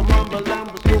 stop the mama, lamb,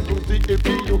 the scoop, and see if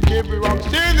you give me wrong.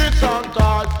 Sing this song,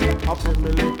 God. I feel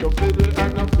me like a fiddle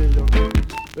and I feel you.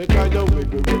 Because you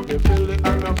wiggle with the fiddle and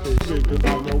I feel wiggle,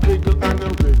 and a wiggle and a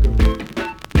wiggle.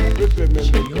 You feel me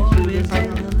like a fiddle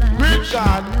and a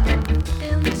Richard.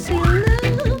 And she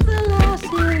lived the life she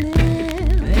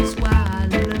lived. That's why I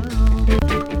love.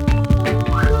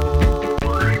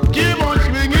 Keep on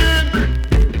swinging.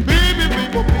 Baby,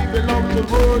 people, people love the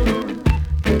road.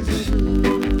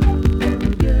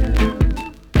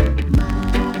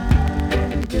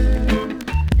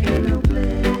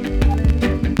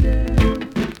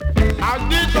 As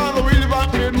this song really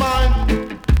want in mind.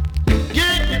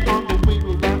 Get it on the wheel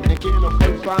that they can't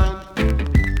afford find.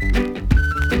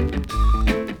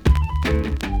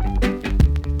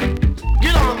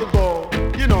 Get on the ball,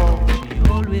 you know. She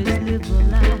always lived the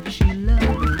life she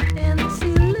loved, and she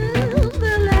lived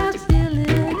the life she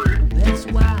lived. That's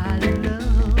why I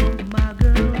love my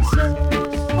girl so.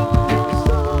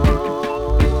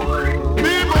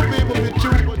 People, be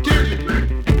true, attention.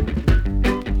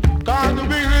 Cause the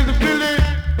wheel is the feeling.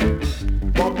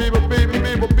 For people, baby.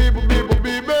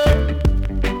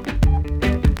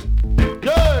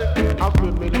 Yeah, I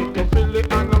feel me like a feeling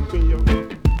and I feel you.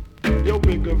 You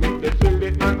wiggle with the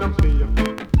feeling and I feel you.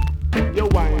 You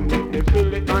whine with the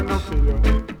feeling and I feel you.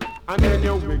 And then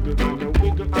you wiggle and you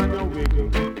wiggle and you wiggle.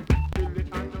 Feel it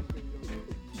and I feel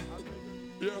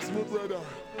you. Yes, my brother.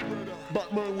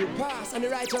 Batman will pass and the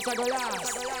righteous are gonna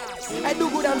last. I do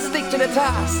good and stick to the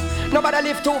task. Nobody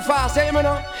live too fast, hear me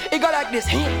now? It go like this.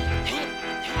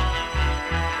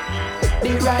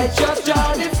 The righteous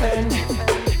shall defend,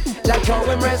 like how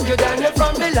him rescue Daniel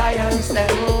from the lion's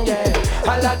den. Yeah,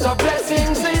 a lot of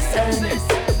blessings he send.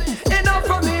 Enough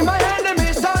for me, my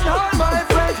enemies, and all my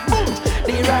friends. Boom.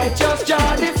 The righteous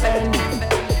shall defend,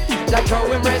 like how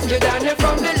him rescue Daniel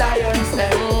from the lion's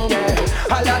den. Yeah,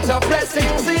 a lot of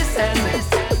blessings he send.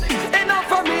 Enough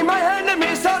for me, my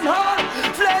enemies, and all.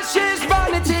 Flesh is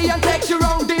vanity and takes you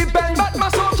round deep end, but my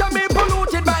soul can be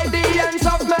polluted by the ends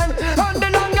of men. And the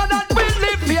longer that we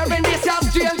live here in this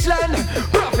strange land,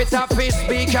 prophets of his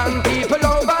speak and people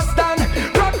overstand.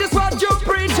 Practice what you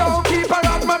preach, oh, keep her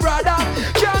out, my brother.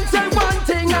 Can't say one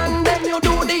thing and then you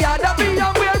do the other. Be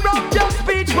aware of your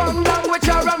speech, one language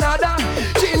or another.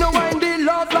 She know when the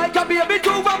love like a baby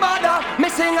to a mother. Me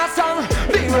sing a song,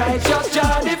 the righteous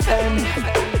shall defend,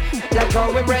 like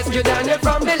how we rescue Daniel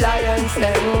from the lion's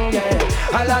den.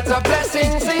 Yeah, a lot of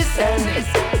blessings he send.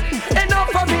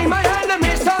 Enough for me, my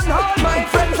enemies, and all my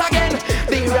friends again.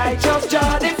 The righteous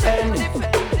shall defend,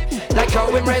 like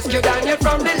how we rescue Daniel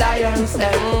from the lion's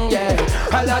den. Yeah,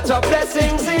 a lot of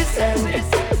blessings he send.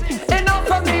 Enough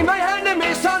for me, my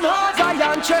enemies, and all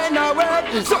Zion train our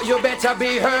word. So you better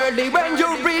be early when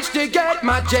you reach the gate,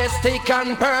 majestic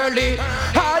and pearly.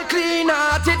 All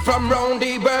clean-hearted from round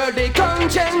the birdie.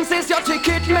 Conscience is your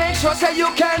ticket, make sure say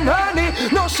you can earn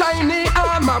it. No shiny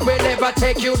armor will ever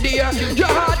take you there. Your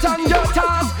heart and your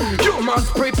task, you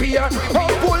must prepare. Oh,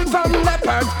 wolf and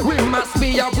leopard, we must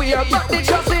be aware. But the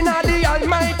trust in the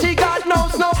Almighty God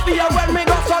knows no fear. When we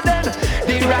go so then,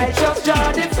 the righteous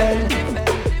shall defend,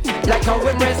 like how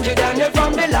we rescue Daniel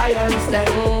from the lion's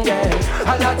den.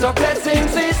 Yeah, a lot of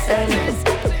blessings he sends.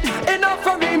 Enough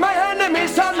for me,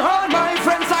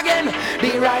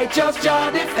 righteous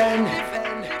Jah defend.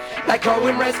 Like how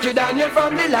him rescue Daniel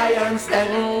from the lion's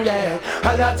den, yeah.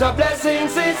 A lot of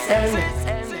blessings he send.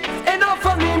 Enough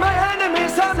for me, my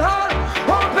enemies and all.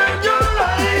 Open your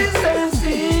eyes and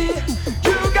see.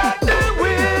 You got the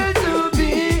will to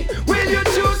be. Will you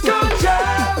choose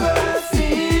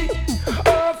controversy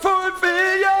or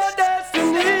fulfill your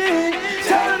destiny?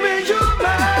 Tell me,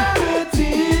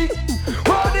 humanity,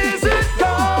 what is it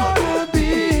gonna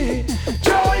be?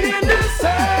 Joy in the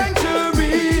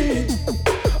sanctuary,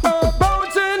 or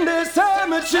bones in the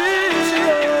cemetery.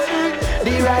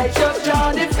 The righteous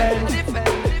Jah defend.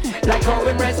 Like how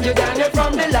we rescue Daniel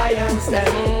from the lion's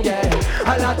den, yeah.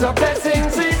 A lot of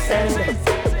blessings we send.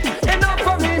 Enough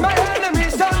for me, my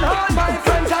enemies and all my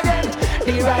friends again.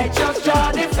 The righteous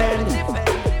Jah defend.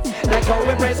 Like how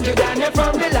we rescue Daniel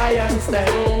from the lion's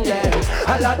den, yeah.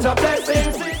 A lot of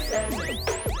blessings we send.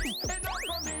 Enough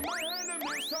for me, my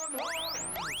enemies and all.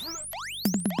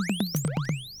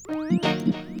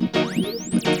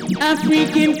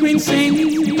 African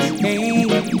princess, hey.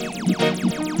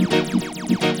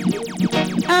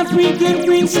 African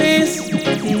princess,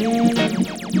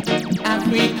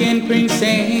 African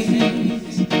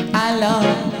princess, I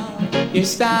love your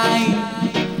style.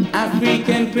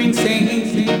 African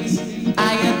princess,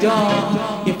 I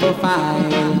adore your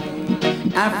profile.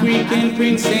 African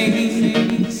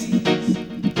princess.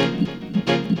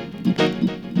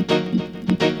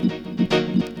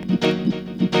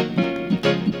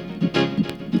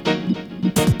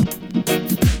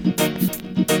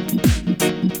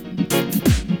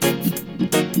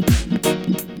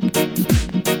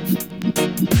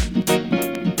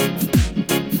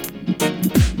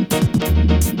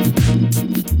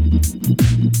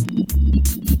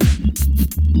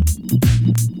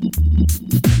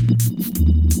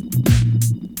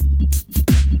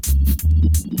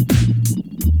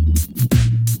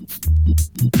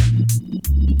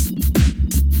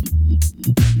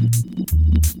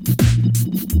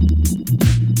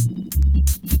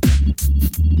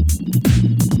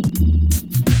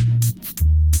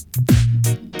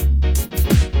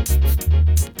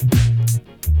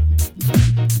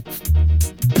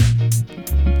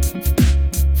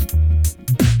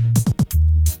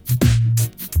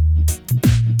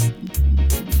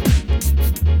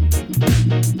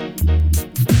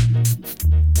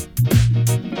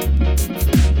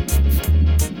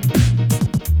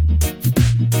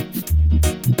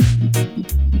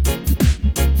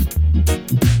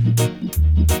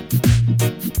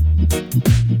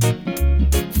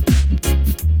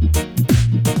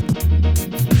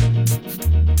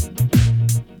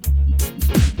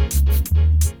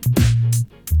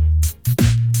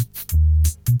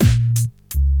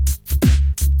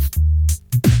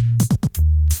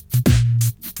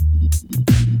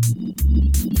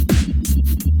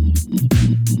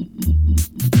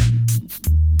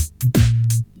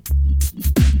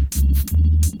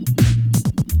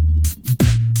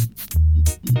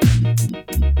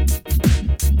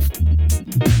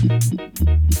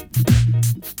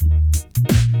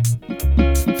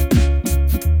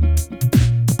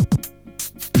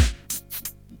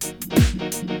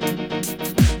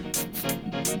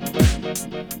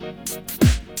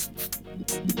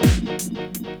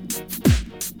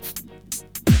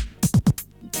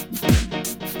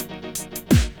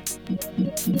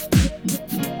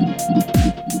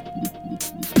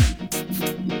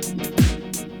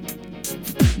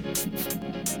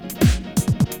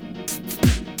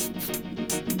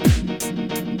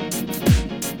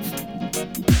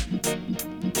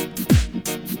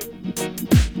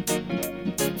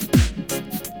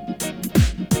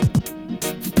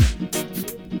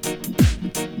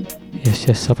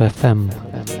 Yes, Sub FM.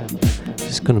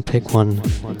 Just gonna pick one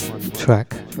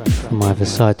track from either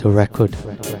side of the record.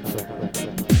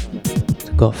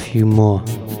 I've got a few more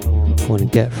I want to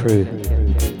get through.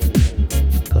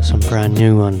 Got some brand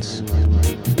new ones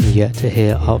yet to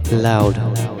hear up loud,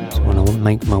 so I want to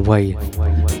make my way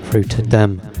through to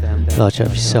them. Large up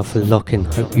yourself a lock-in.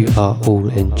 Hope you are all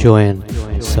enjoying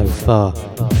so far.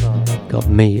 Got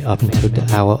me up until the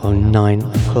hour of 9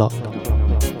 o'clock.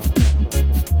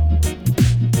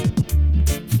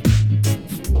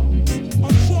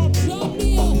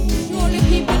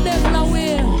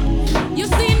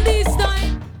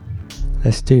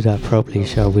 Let's do that properly,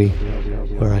 shall we?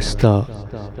 Where I start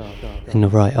in the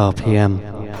right RPM.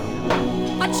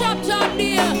 A chop chop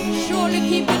there, surely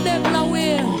keep the devil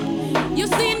away. You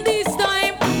seen this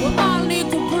time, we all need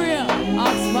to pray.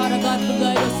 Ask Father God to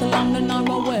guide us along the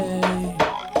narrow way.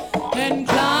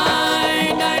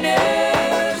 Incline thine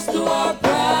ears to our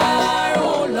prayer,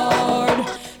 O Lord.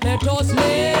 Let us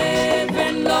live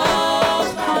in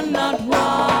love and not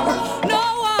war.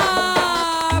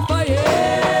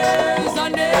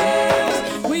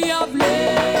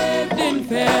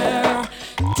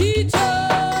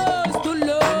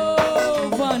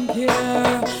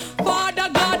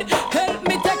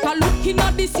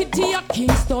 the city of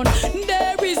Kingston.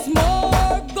 There is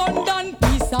more gun than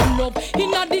peace and love.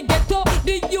 Inna the ghetto,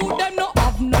 the youth them no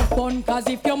have no fun. Cause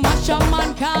if you mash a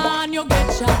man can, you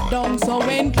get shot down. So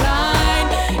incline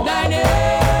thine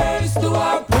ears to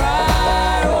our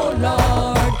prayer, oh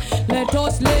Lord. Let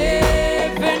us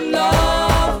live in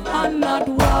love and not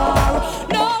war.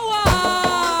 No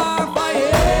war for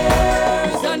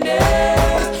years and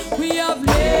years. We have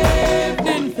lived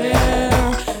in fear.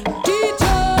 Teach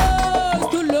us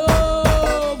to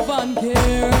love and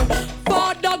care.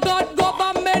 Father God,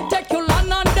 government take your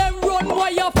land and them run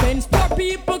where your fence. Poor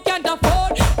people can't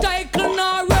afford title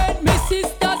nor rent. Me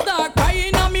sisters are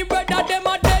crying and me brother them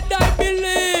are dead. I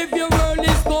believe your world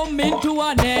is coming to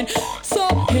an end. So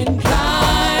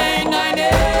incline thine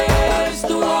ears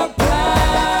to our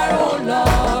prayer, oh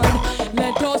Lord.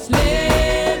 Let us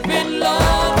live in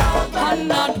love and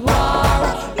not war.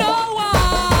 No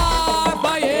war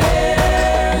for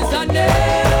years and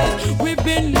years. We've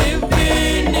been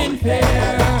living in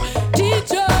fear.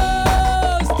 Teach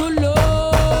us to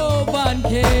love and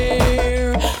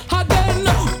care. Again,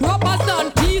 robbers and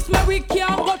thieves, where we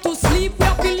can't go to sleep. We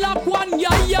have to lock one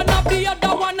eye and have the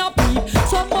other one a peep.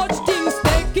 So much things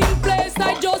taking place,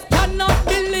 I just cannot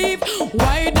believe.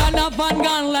 Why Donovan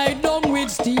gone lie down with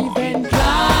Stephen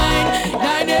Klein?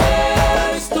 Thine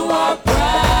ears to our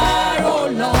prayer, oh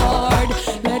Lord.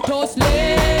 Let us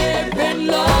live in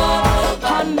love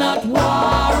and not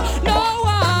war. No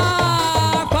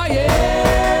war for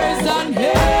years and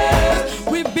years.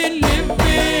 We've been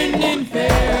living in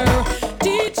fear.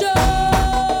 Teach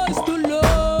us to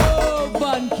love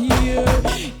and care.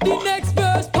 The next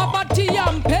verse, poverty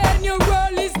and pain. Your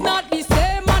world is not the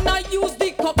same, and I use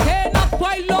the cocaine and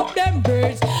pile up them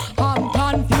birds. I'm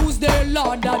confused there,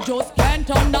 Lord. I just can't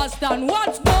understand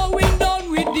what's going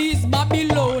on with this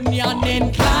Babylonian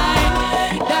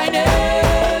incline. Thine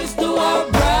ears to our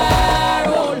prayer,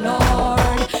 oh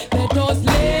Lord. Let us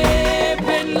live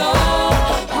in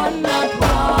love and not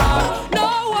war. No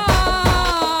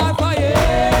war for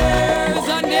years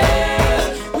and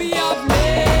years. We have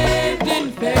lived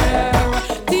in fear.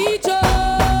 Teach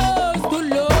us to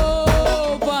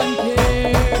love and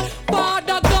care.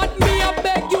 Father God, me I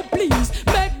beg you please,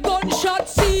 make gunshot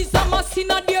cease. I'm a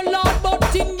sinner, dear Lord,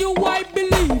 but in you I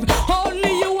believe.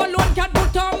 Only you alone can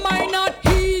put our mind at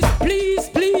ease. Please,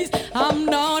 please, I'm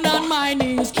down on my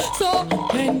knees. So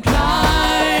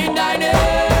incline thine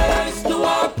ears to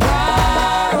our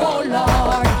prayer, oh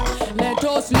Lord. Let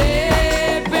us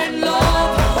live in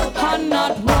love and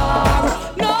not war.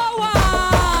 No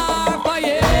war for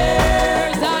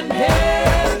years and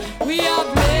years. We have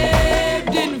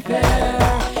lived in fear.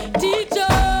 Teach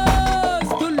us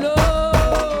to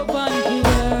love and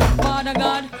care. Father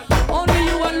God, only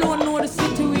you alone know the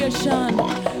situation.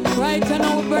 Right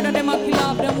now, brother, them a kill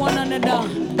off them one another.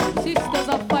 Sisters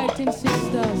are fighting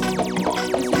sisters.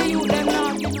 You see you them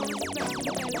now give no respect to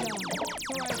the elder.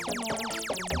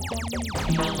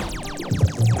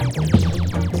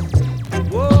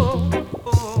 Whoa,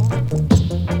 oh.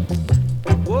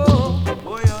 Whoa,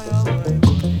 oh, yeah, yeah,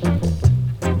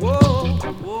 yeah. Whoa,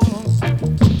 whoa.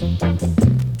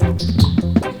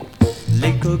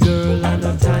 Little girl, I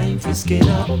no time for skin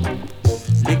up.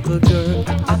 Little girl,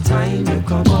 a time you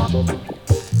come up.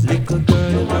 Little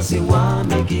girl, you must say why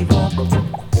me give up.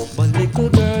 But little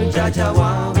girl, Jaja,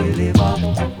 why we live up.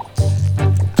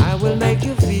 I will make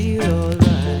you feel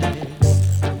alright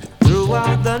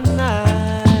throughout the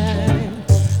night.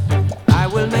 I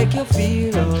will make you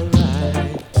feel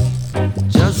alright.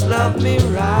 Just love me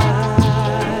right.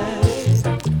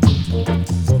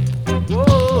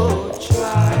 Whoa,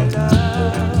 try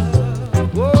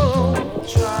love. Whoa,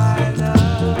 try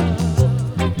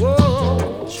love.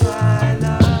 Whoa, try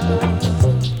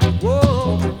love.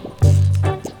 Whoa,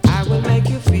 I will make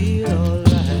you feel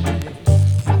alright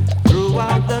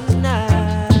throughout the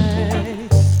night.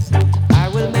 I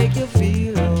will make you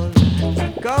feel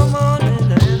alright. Come on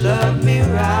and love me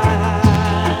right.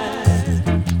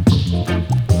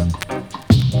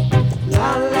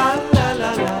 La la la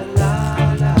la la la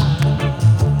la.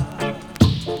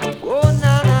 Oh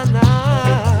na na na.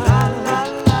 La la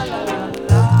la la la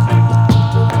la.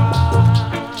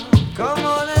 Come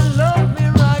on and love me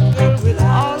right, girl, with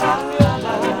all of your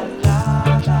la la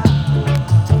la la.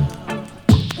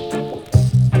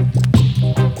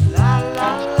 La la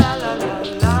la la la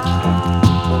la.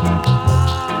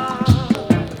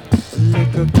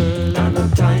 Little girl, I no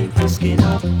time for skin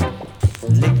up.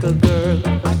 Little girl,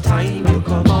 a time you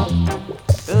come up.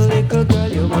 Little girl,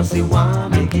 you must see why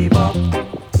me give up.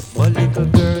 But little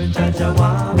girl, Jaja,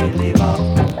 why me live up.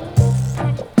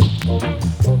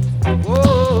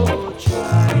 Whoa,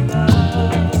 try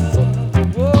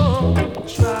love.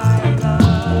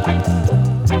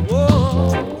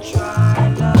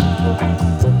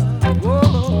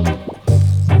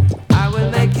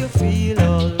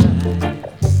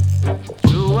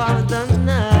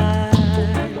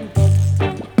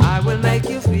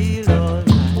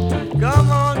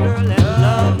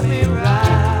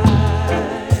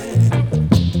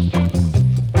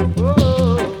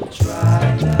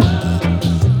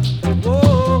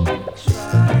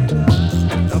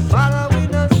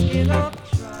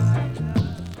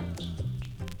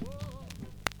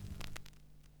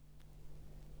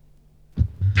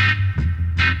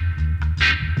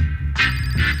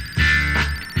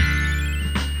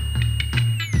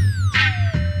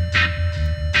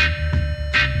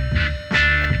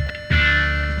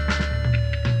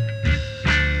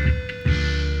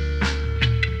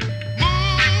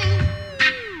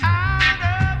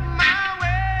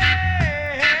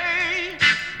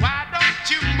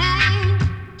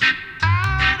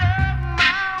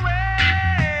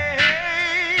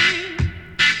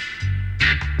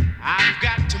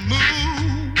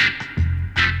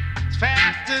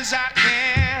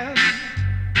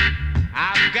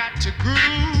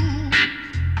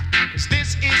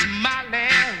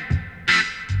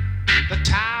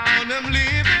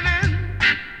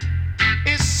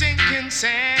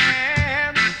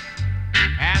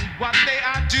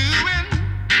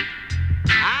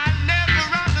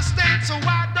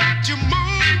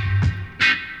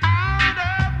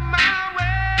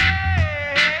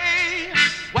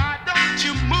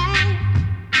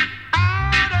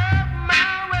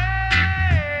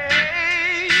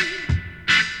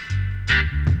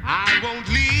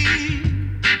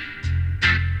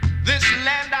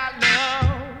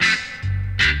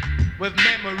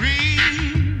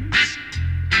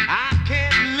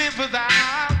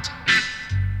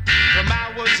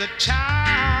 a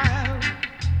child,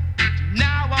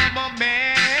 now I'm a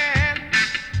man.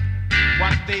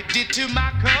 What they did to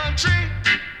my country,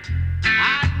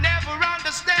 I never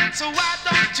understand. So why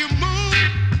don't you move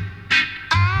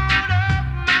out of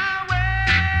my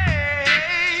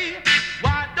way?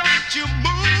 Why don't you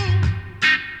move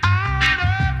out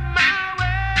of my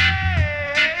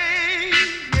way?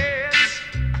 Yes.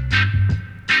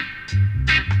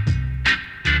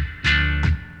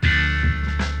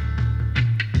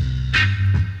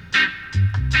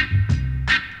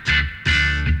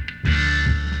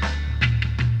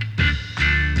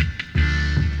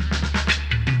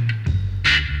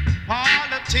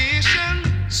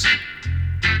 Politicians,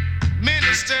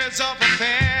 ministers of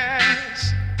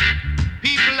affairs,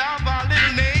 people of our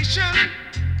little nation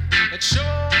that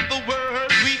show the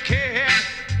world we care,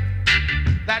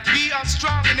 that we are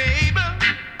strong and able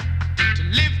to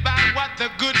live by what the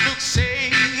good book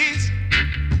says.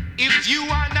 If you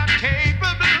are not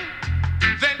capable,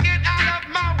 then get out of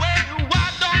my way. Why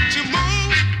don't you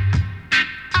move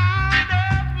out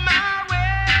of my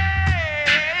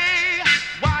way?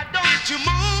 Why don't you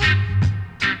move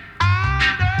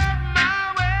out of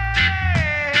my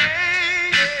way?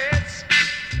 Yes.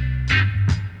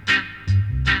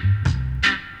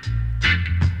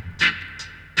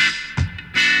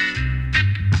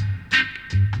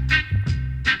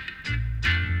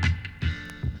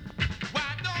 Why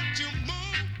don't you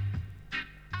move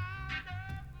out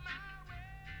of my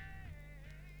way?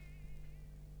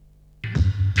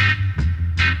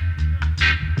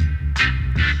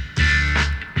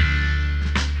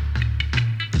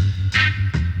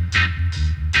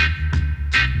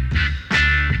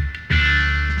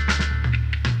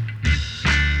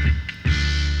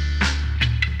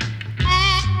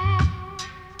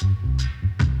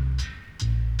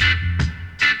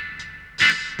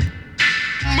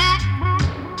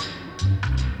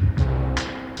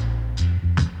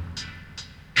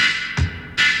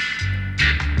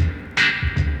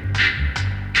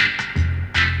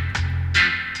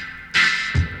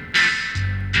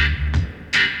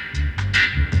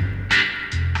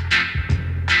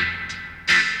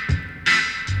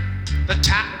 The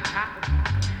top.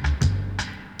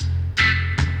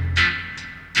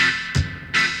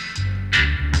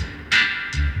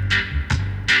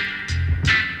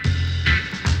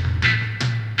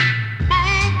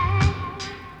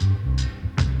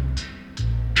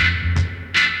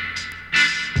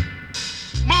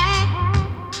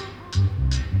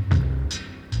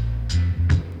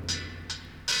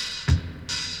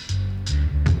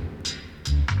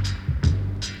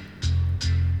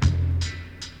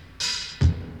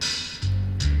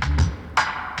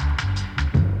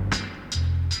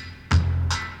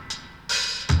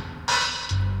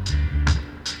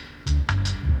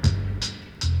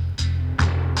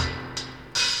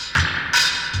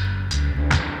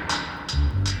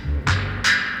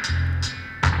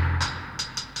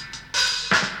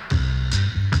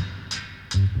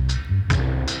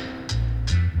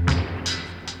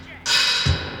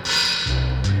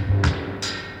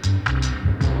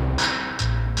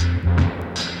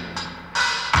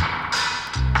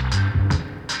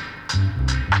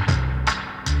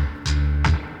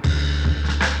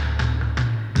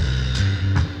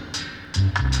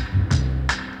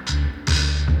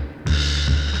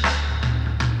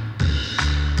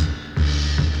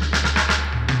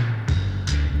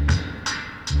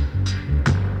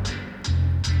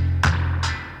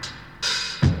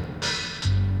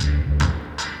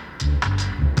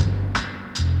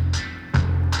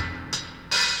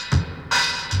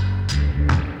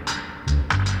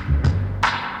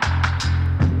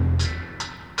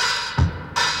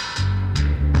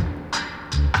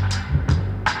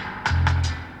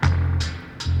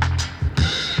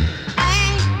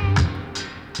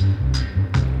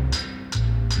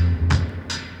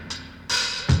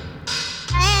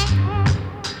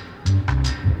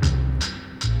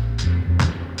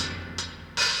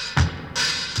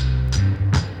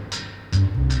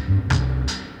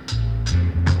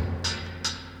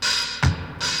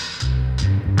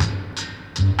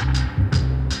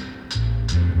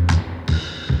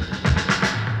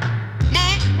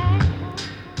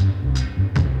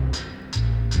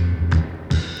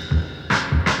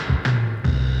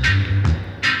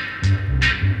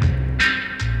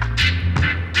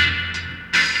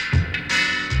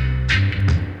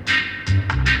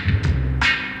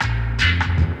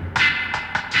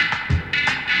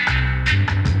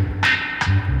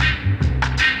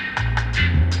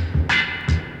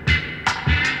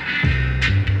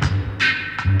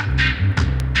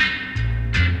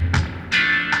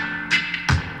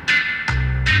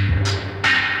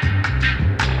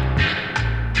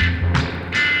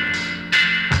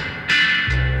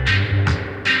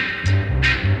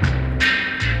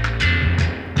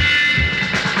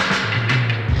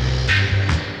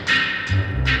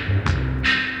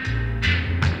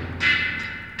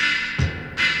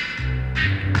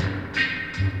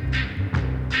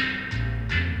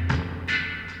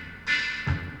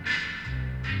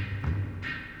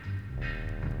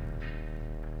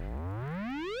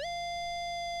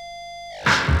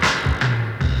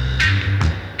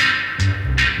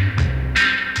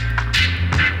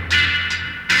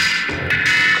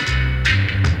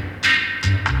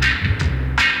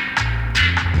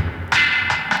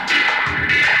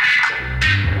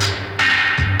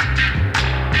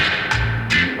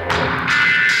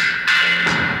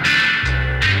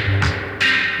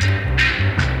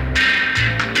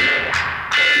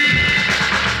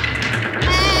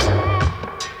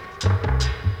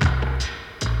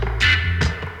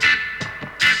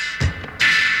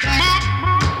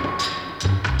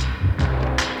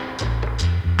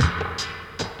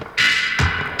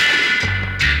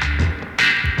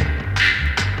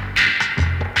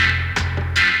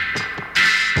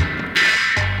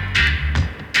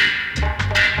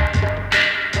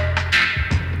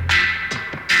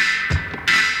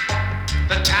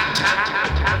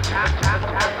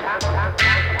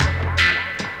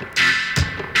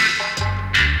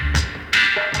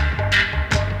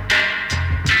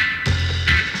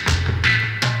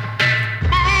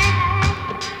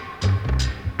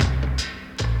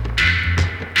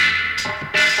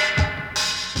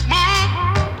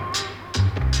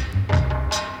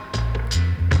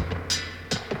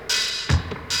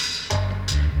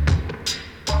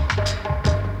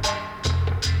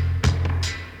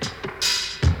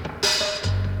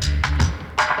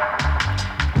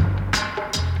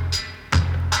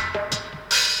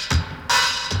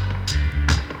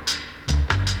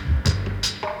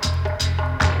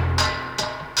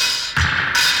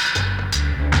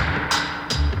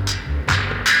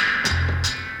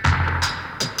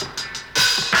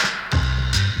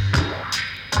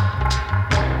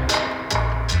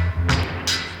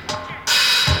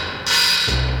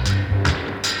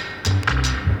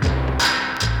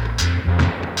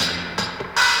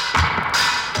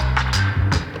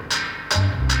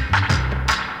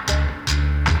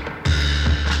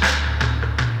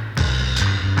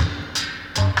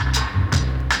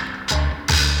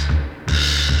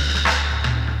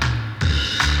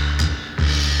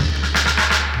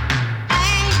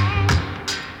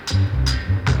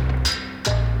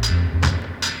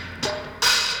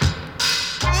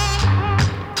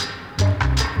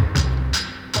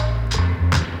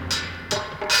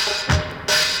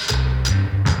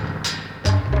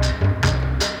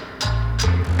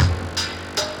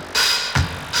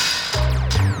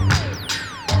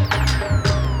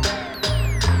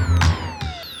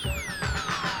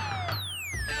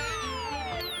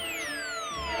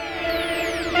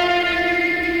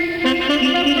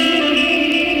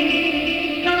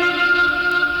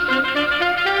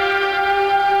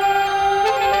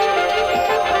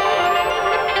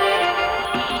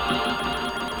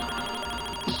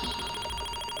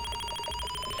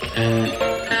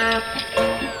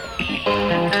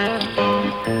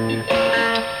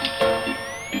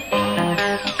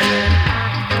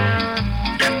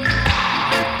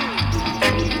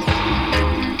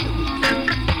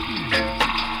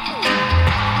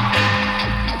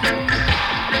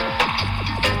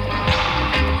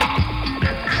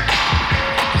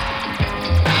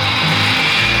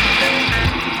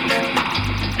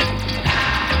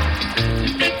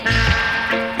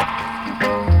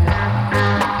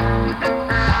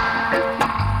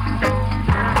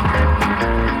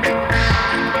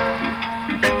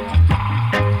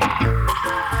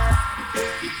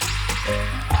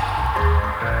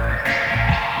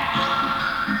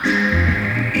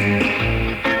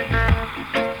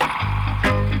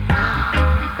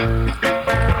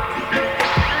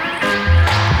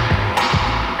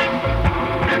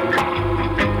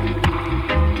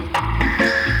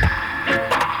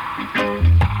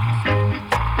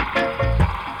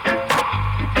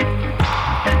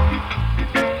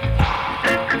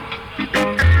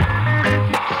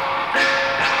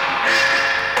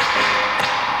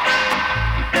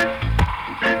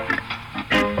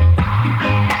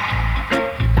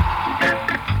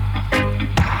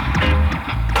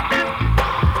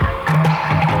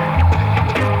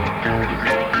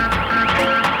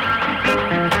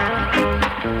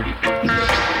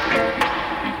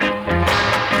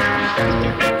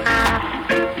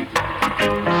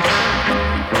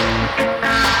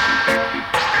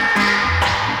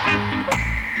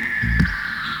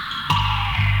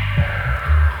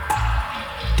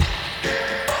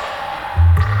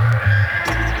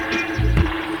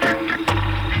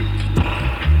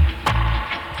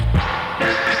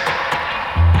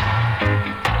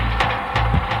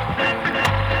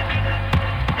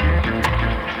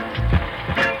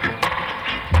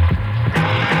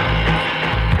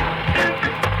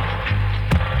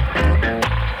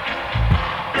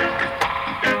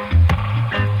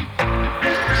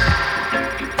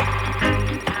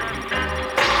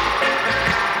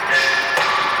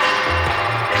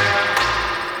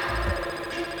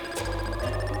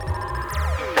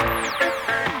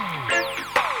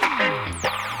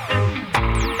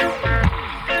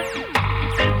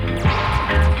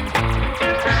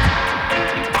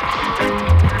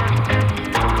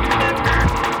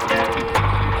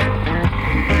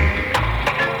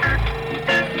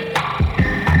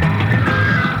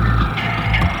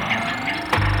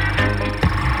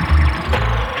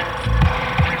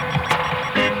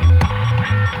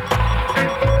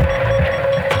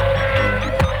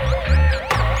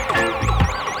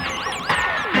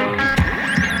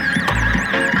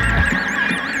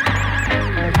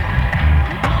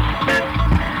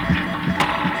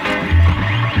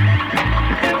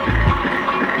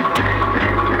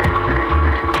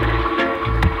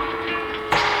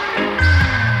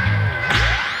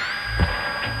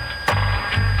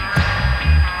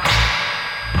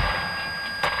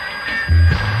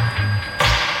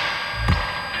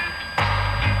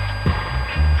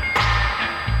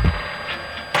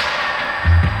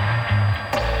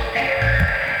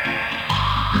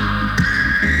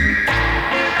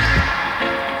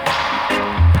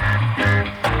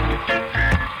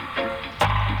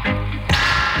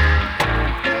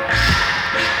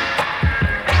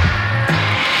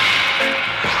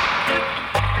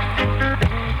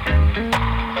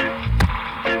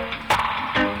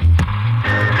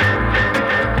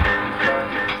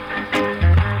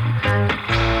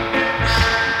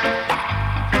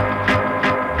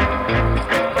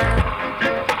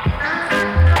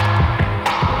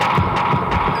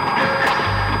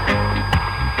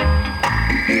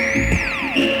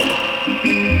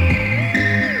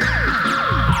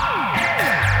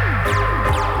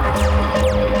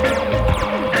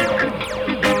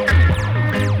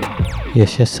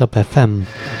 Yes, Sub FM.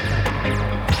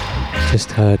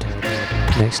 Just heard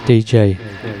next DJ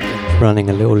running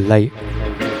a little late.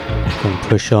 Gonna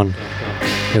push on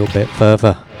a little bit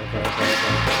further.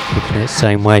 Keeping it the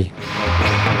same way.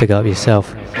 Big up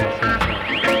yourself.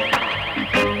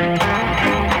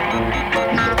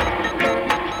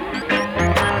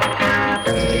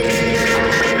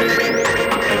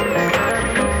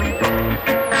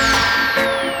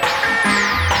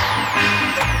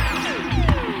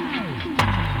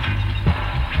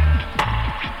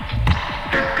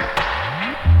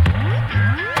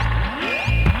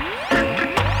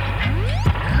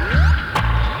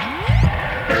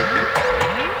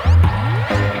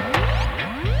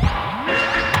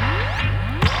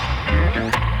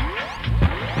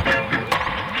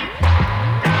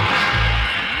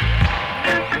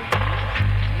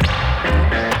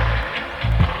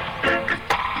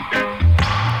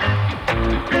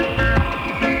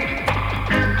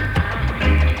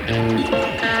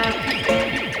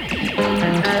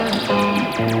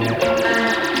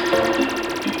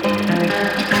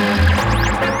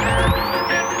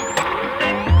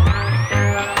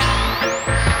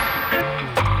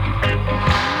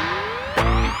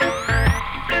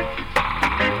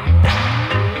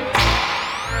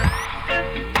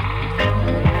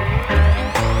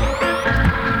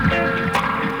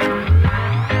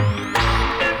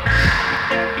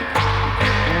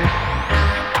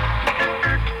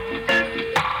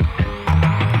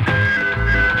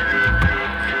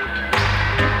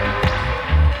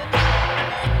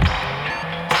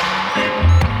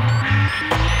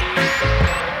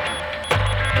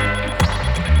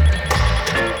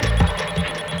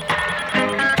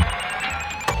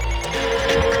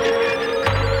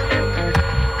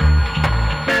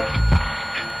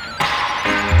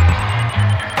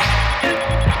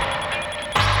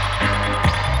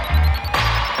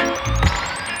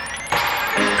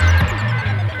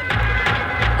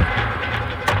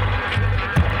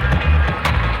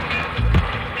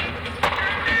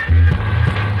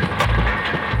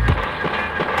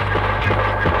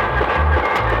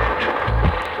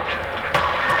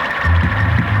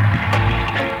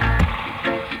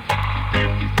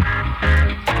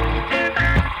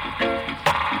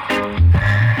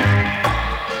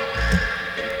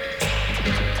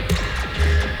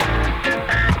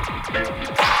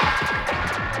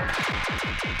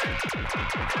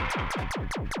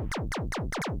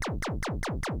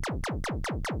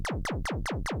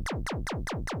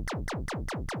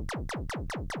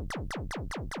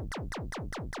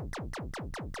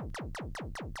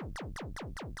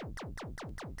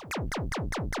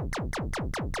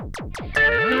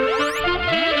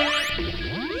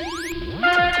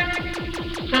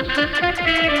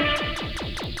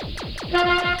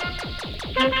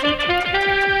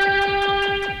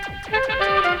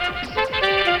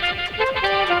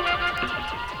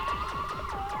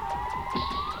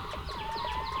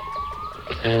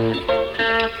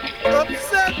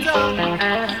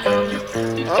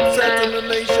 Upsetting the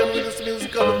nation with this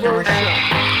musical version.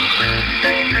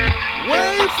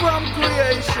 Way from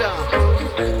creation.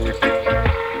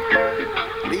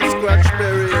 Lee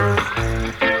Scratchberry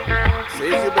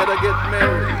says you better get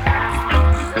married.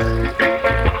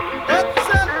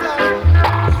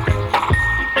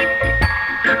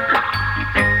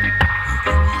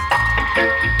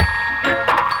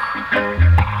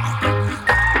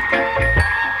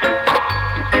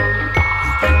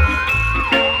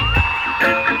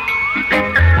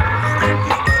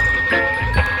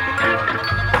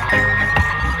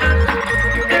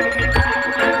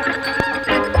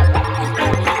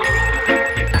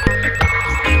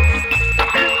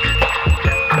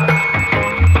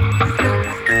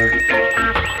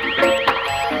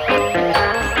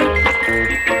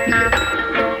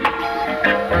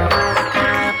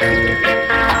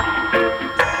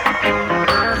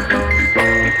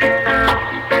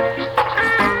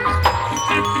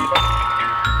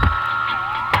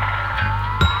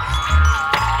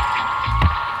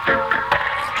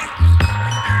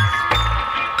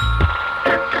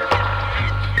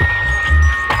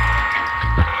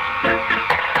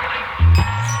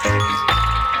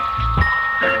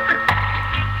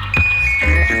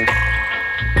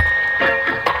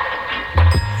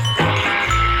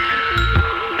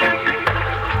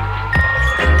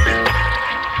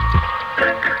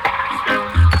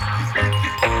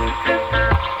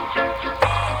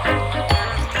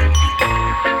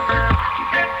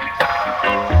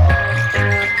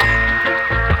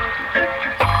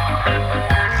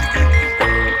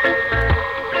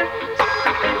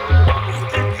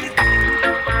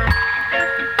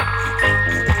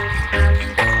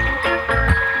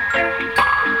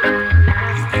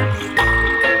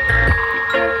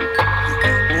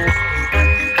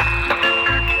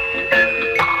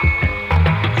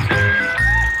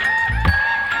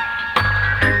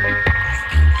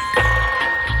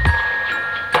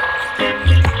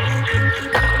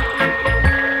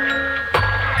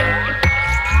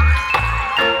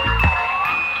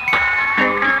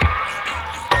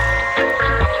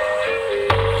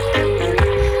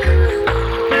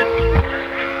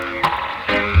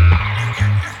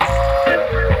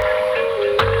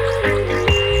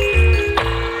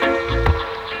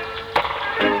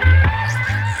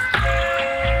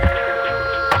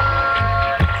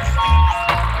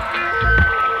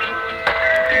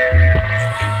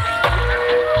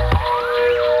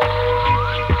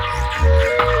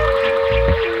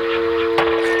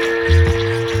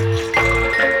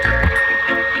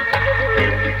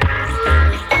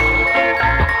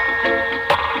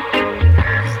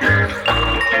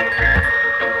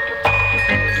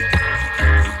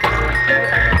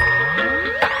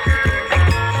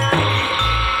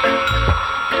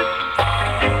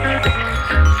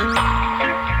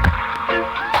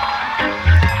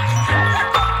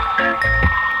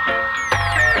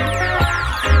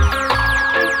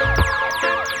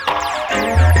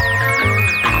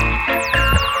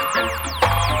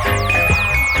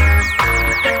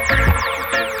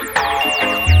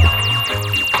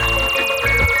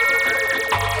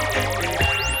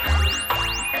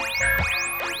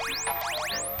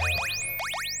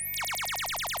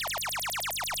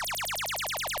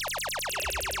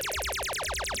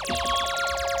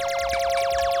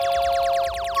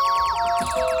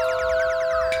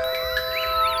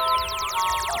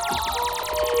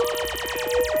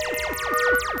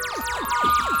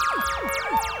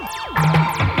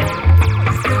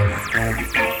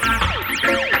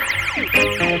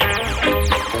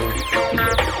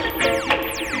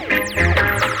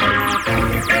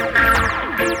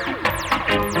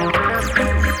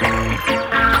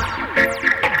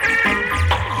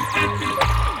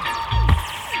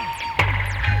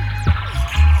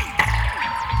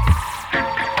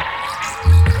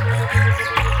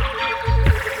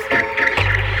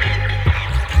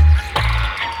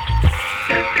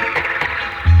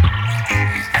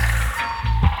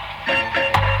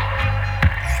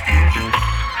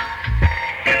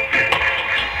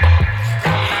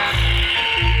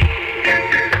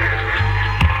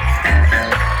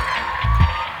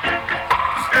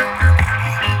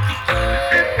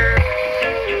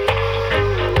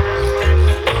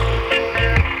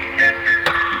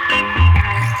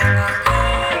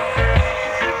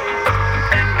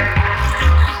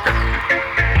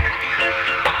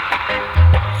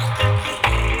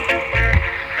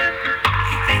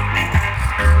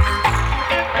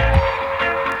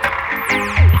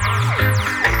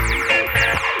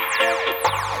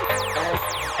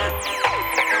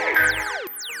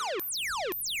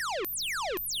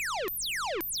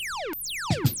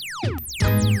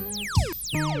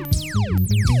 Lord,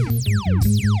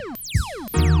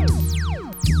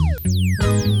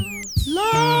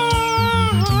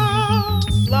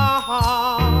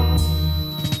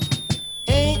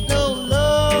 ain't no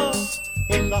love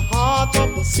in the heart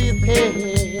of the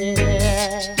city.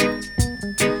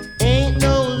 Ain't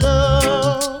no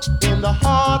love in the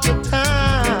heart of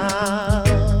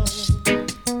town.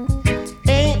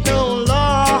 Ain't no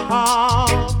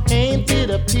love, ain't it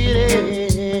a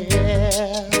pity?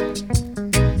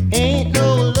 Ain't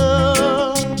no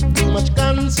love, too much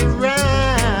guns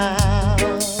around.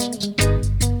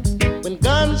 When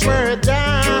guns were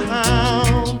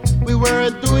down, we were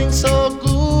doing so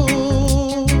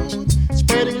good,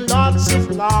 spreading lots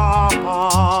of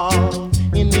love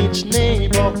in each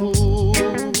neighborhood.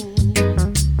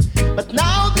 But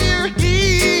now they're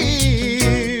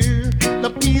here, the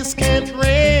peace can't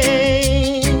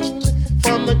reign.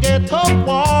 From the ghetto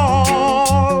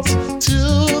walls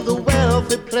to the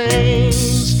wealthy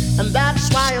plains. And that's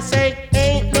why I say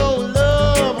ain't no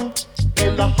love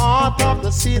in the heart of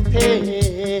the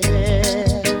city.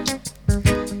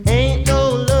 Ain't no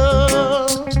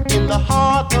love in the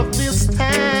heart of this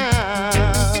town.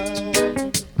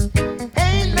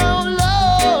 Ain't no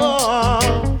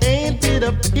love, ain't it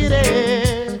a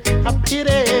pity, a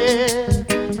pity.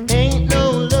 Ain't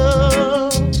no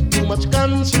love, too much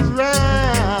guns around.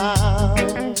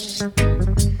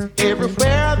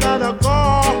 Everywhere that I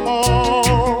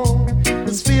go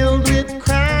is filled with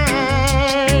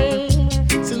crime.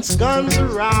 Since guns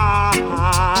arrived,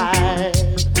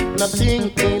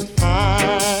 nothing ain't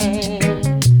fine.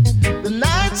 The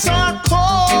nights are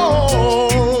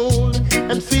cold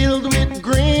and filled with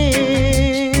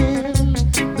green.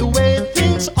 The way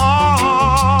things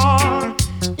are,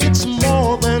 it's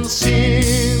more than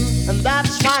sin. And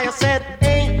that's why I said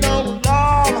ain't no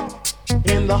love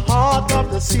in the heart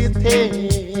of the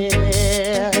city.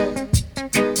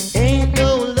 Ain't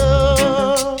no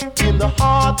love in the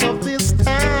heart of this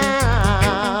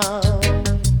town.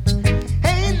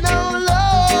 Ain't no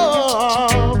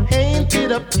love, ain't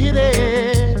it a pity?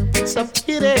 It's a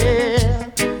pity.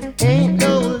 Ain't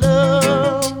no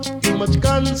love, too much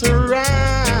guns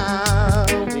around.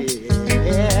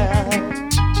 Yeah.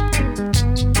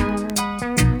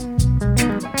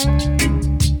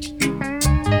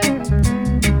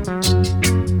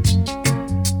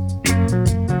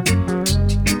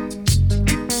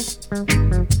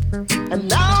 And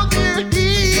now they're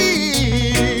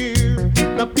here,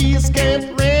 the peace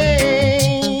can't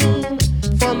reign.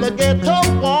 From the ghetto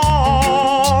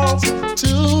walls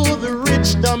to the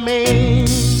rich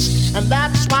domains. And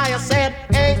that's why I said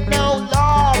ain't no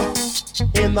love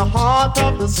in the heart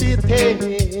of the city.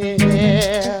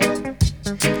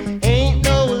 Ain't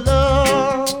no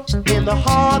love in the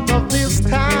heart of this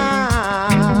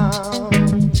town.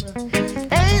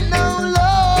 Ain't no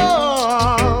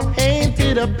love, ain't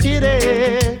it a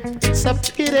pity? It's a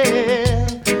pity.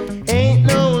 Ain't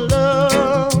no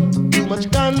love, too much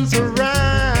guns around.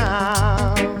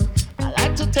 I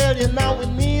like to tell you now we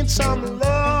need some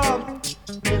love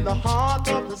in the heart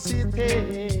of the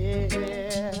city.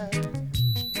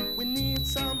 We need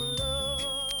some love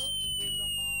in the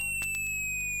heart.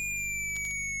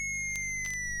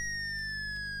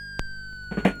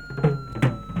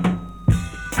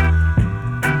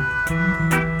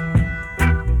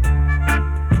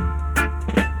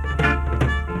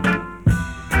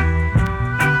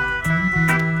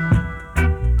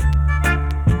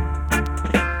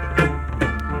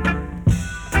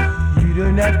 You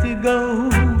don't have to go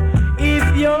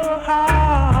if your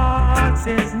heart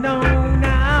says no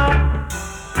now.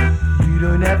 You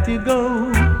don't have to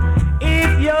go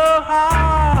if your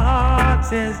heart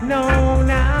says no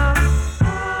now.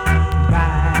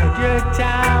 Bide your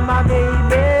time, my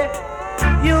baby,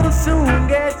 you'll soon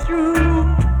get through.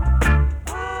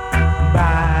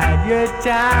 Bide your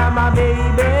time, my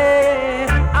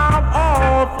baby, I'm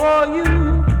all for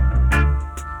you.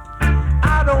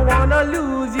 I don't wanna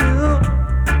lose you.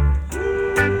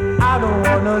 I don't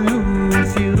wanna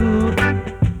lose you.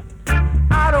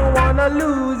 I don't wanna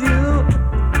lose you.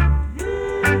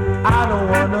 I don't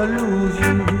wanna lose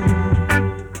you.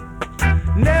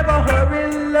 Never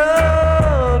hurry,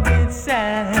 love, it's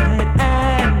sad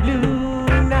and blue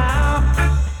now.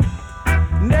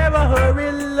 Never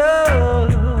hurry,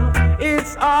 love,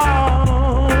 it's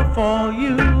all for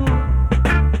you.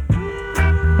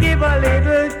 Give a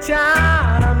little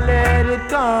time, let it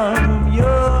come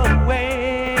your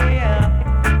way.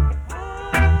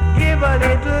 Give a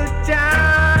little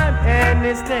time and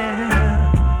it's there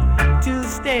to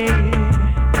stay.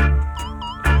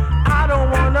 I don't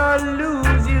wanna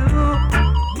lose you.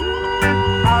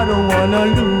 I don't wanna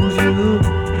lose you.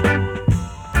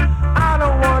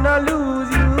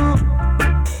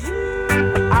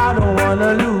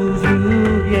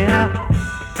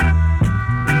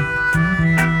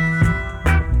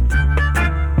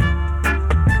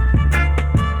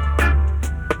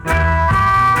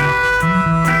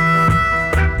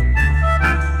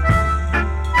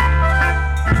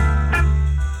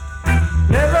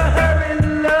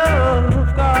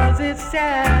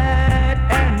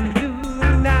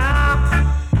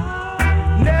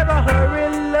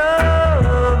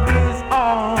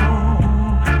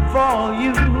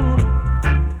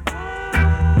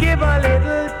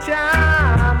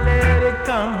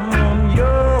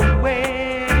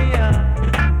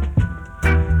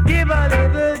 Give a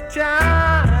little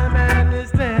time and it's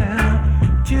there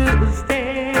to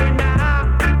stay now.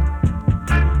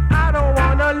 I don't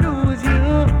wanna lose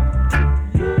you.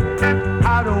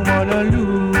 I don't wanna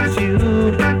lose you.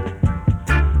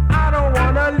 I don't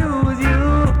wanna lose you.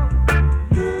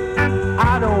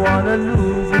 I don't wanna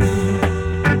lose you.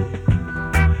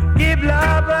 Give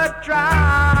love a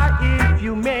try if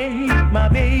you make my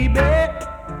baby.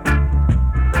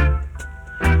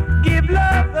 Give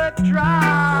love a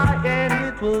try and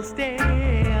it will stay.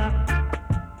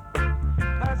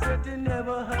 I said to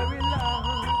never hurry love.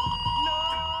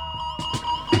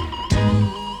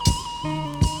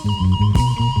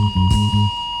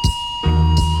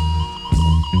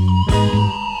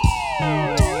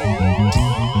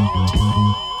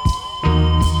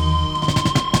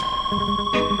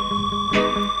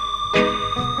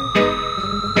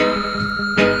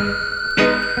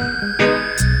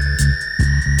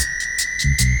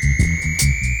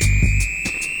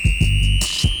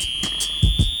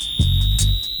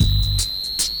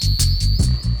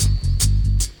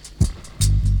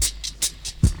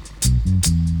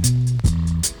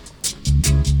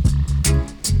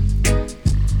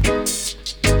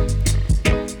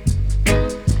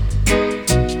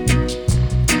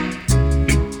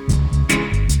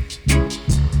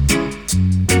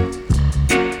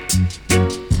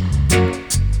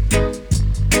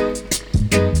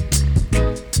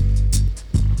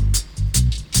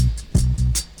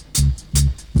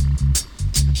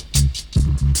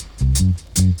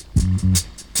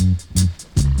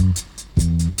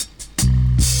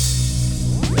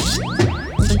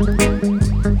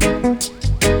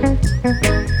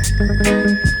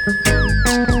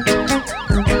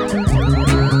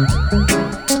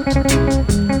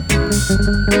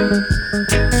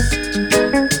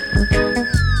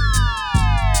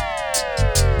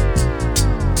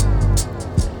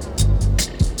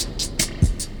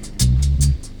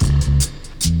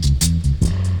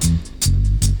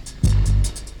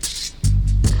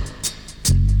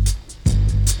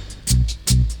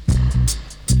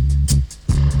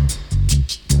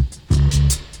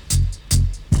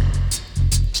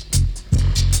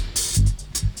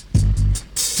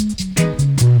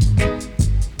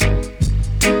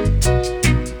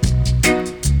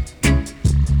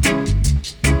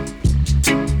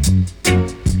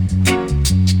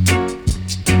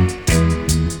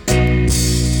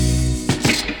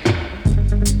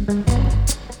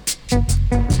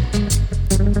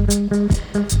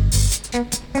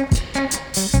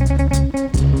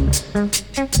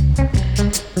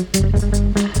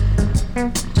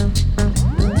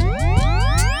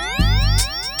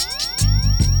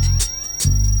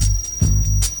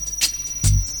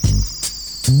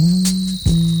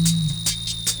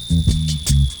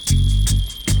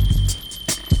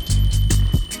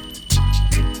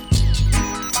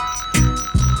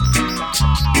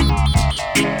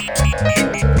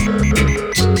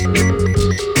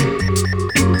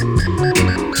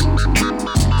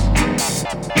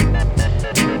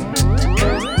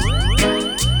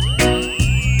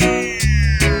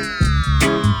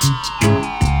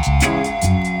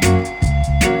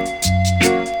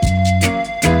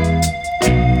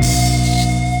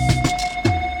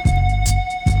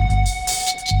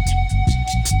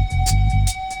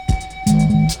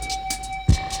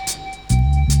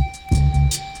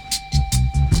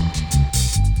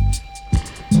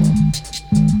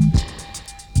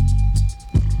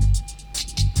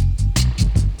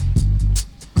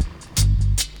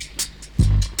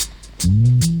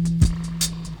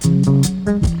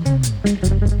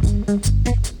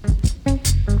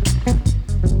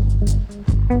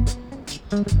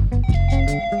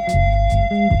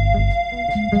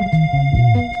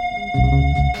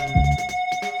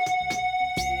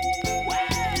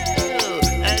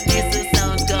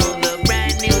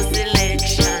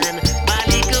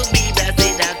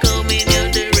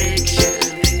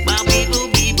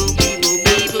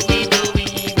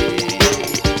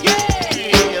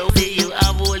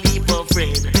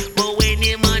 But when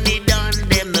your money done,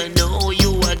 them no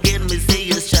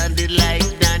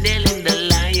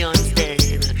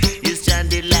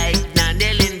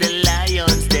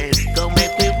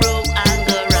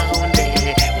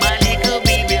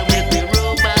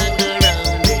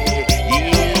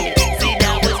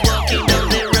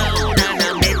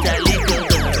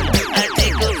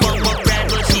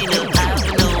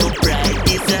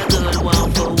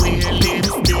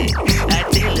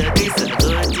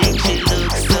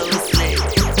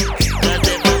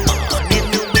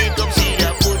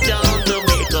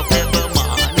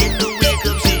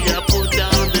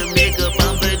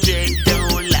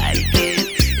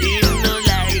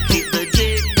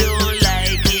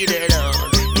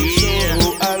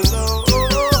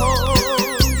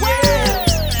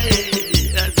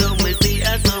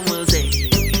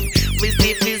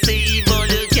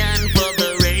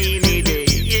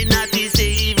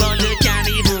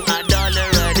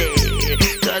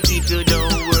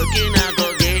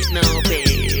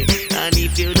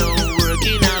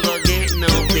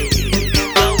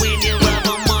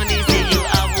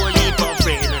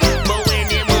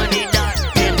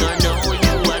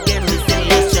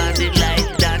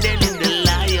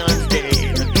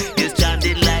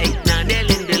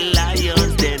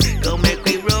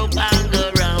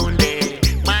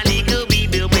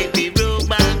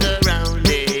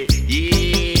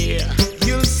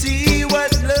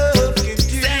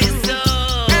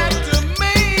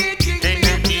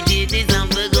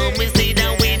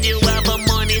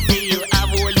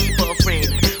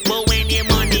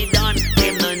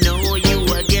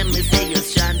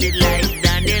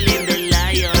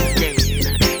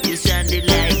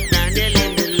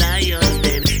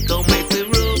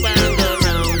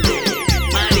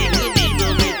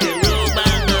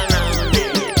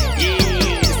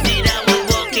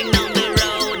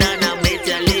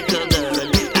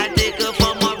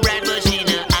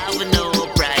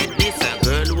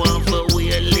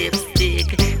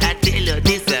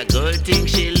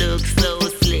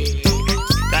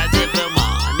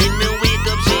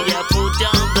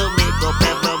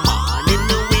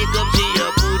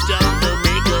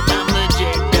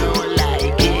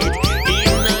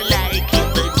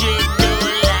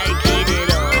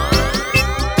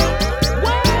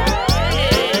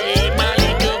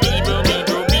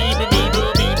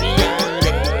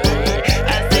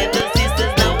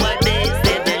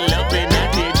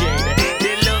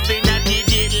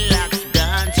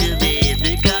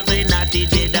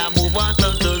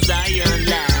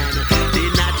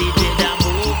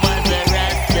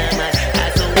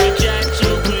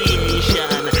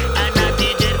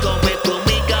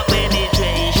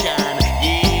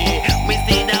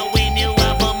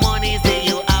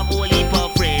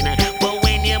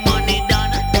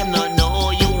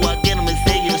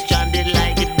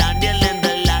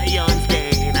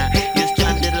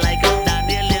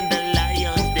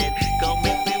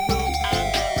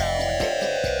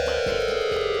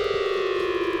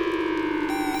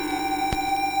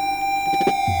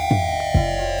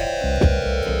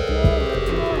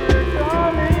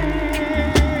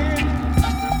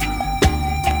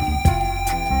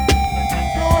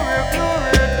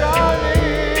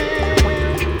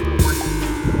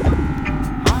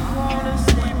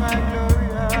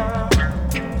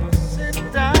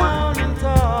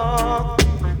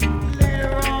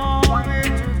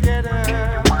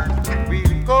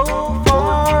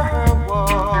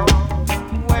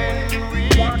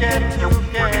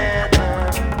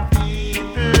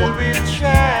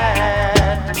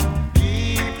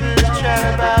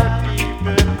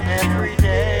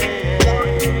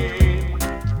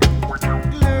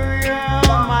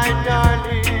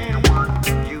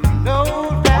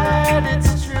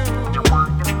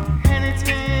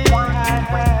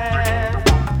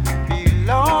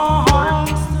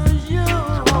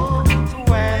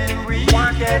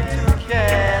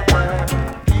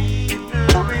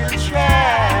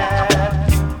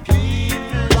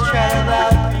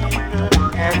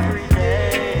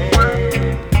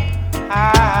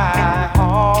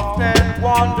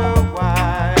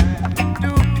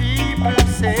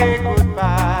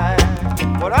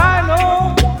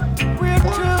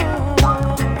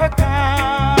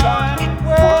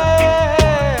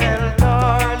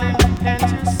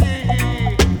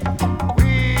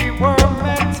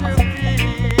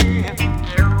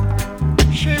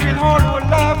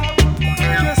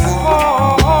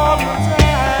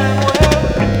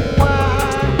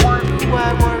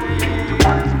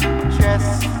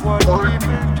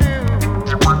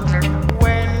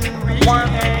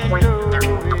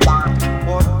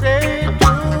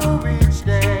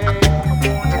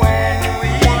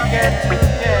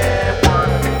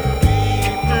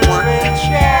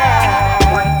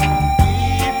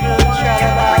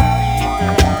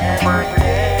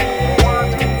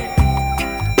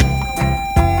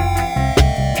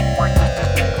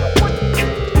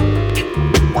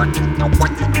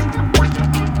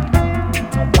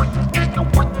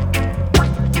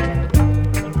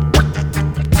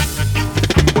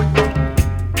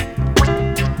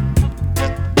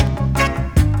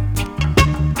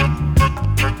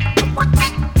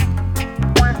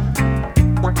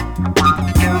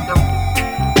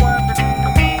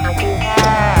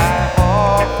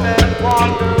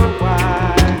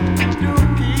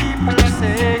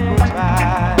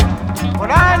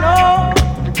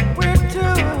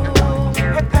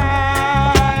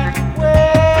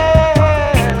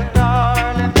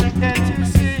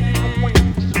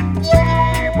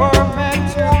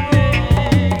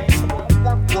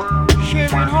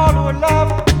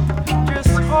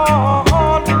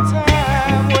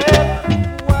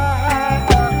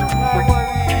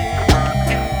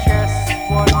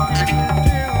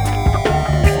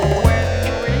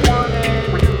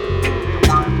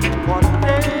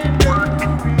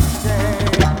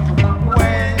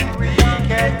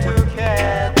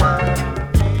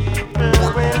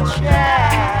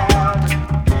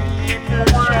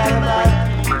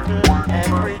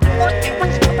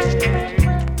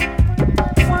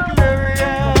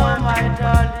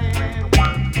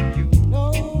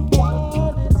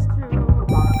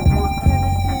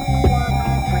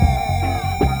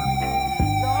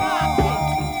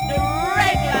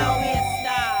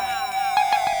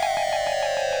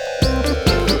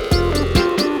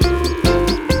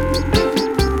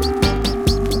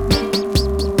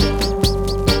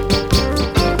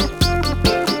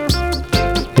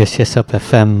Yes Up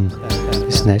FM.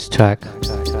 This next track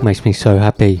makes me so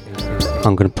happy.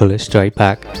 I'm gonna pull it straight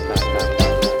back.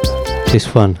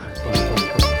 This one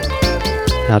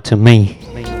out to me,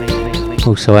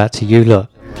 also out to you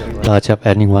lot. Large up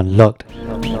anyone locked.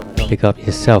 Pick up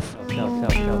yourself.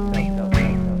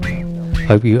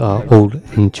 Hope you are all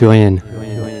enjoying.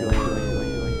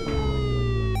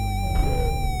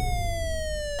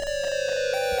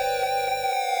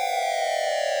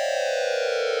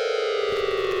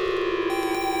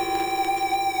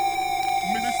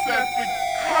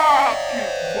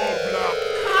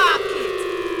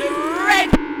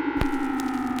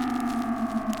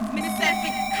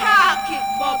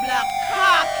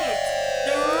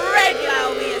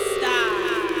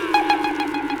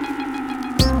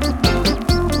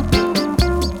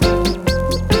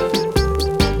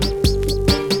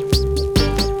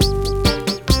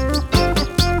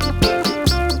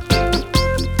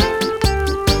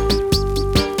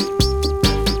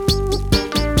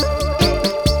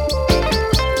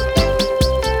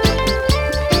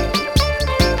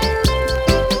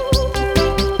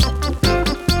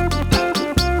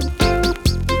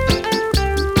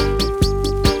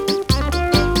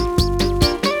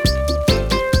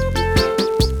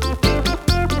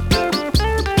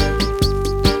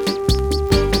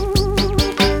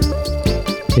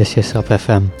 Yes Up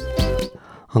FM.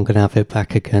 I'm gonna have it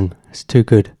back again. It's too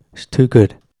good. It's too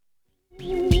good.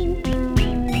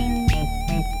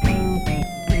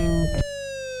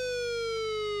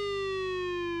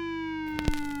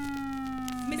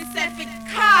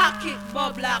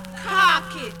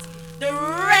 The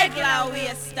regular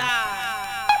way style.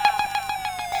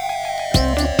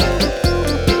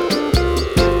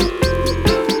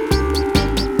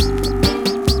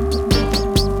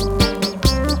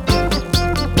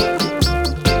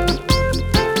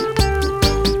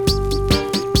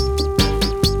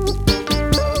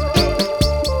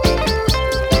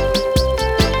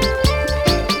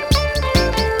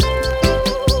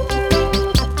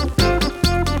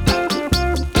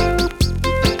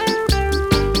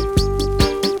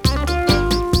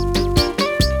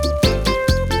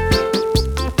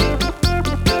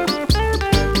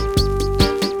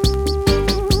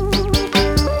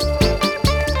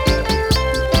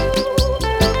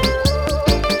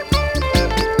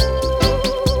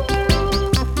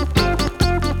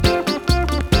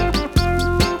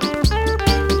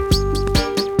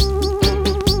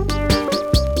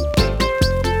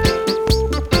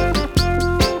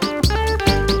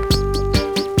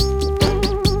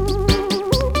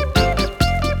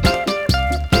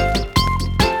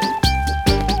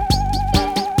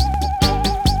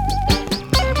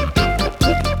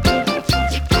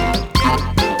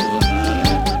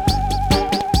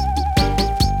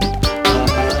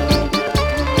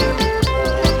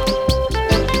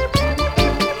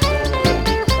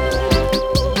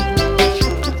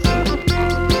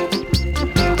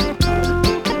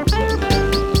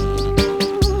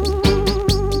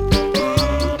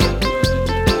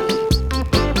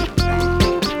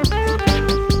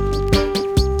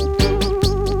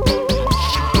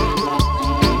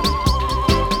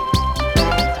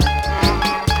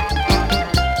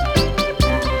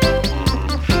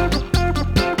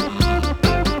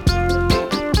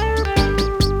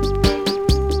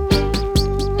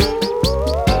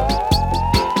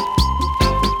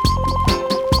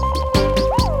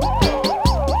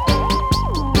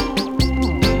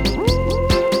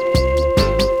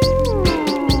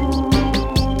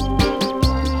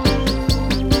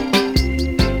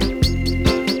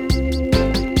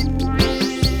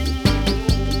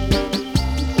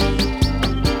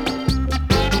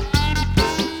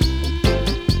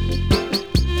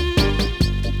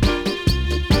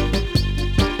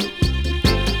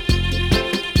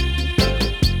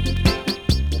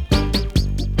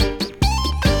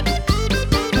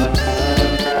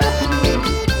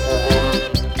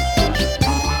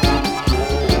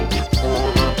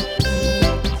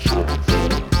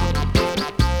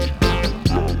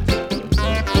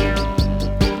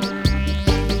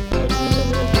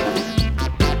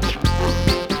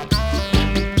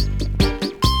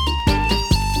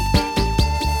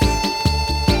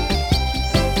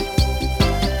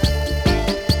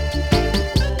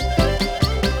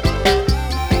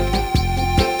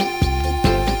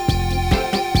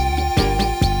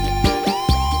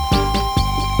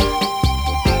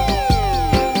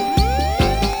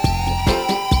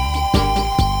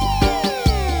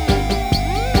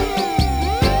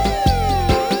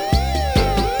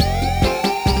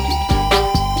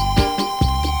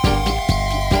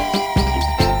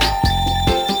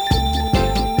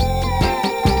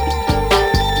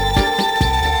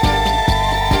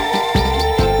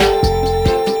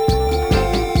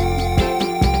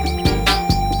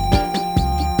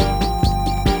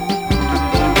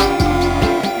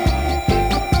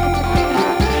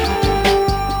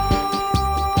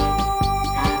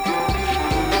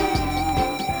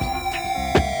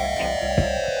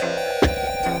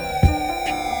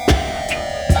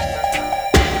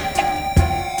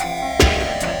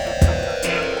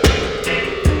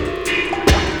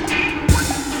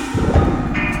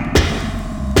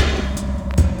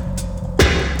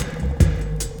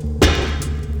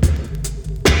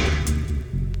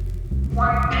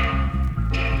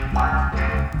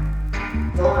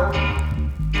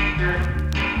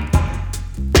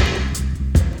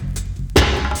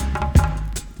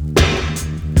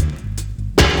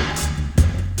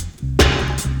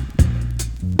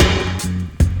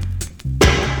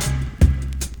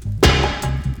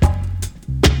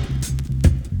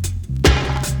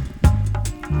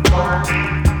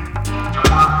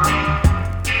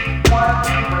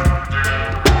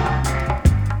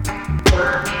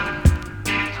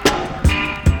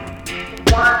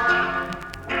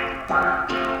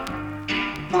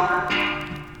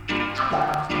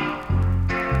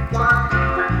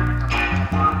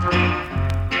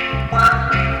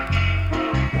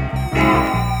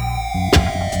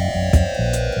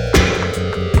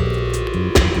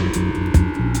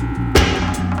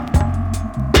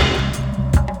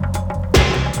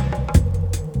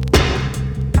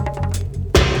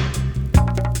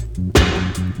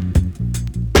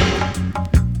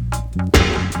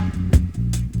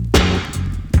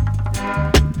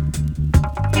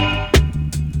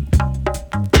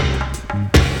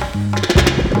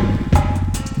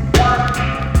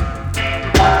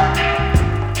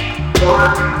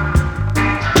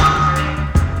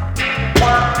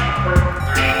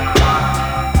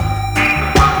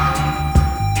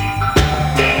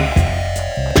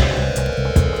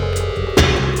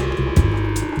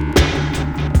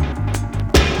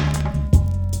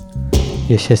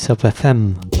 Yes, of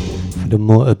FM. For the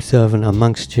more observant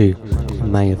amongst you, you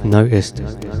may have noticed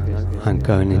I'm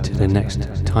going into the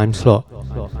next time slot.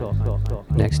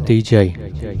 Next DJ,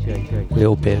 a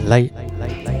little bit late.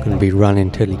 Gonna be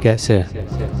running till he gets here.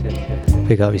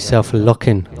 Pick up yourself a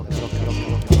lock-in.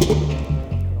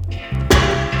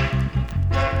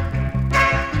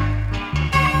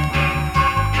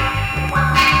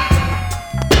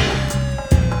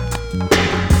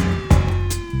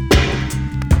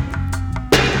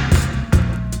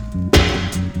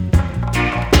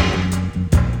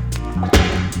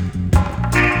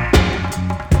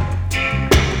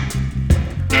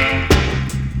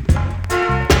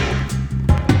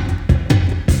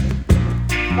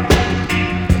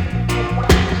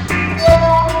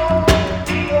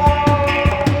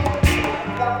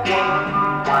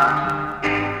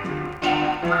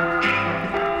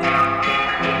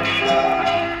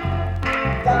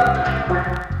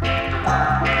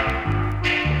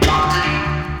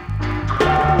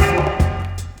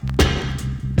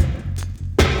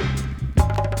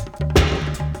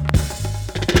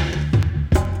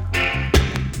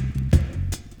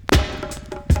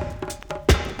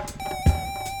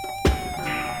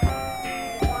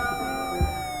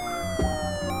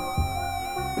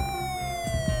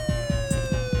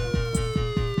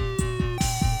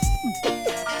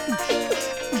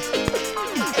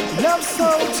 Love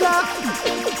soldier,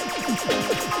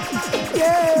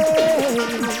 yeah.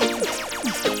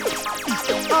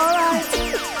 Alright,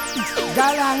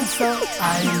 Galanso,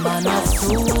 I'm on a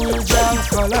soldier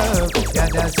for love. Yeah,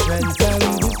 the strength and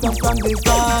wisdom from the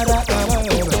Father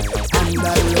above. And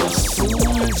I love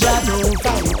soldier, don't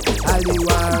fight. All the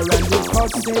war and the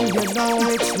cussing, you know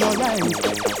it's no right.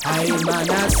 I'm on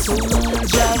a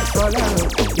soldier for love.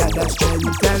 Yeah, the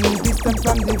strength and wisdom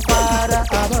from the Father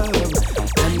above.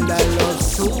 And I love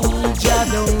soldier,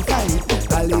 don't fight.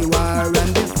 All the war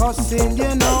and the fussing,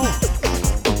 you know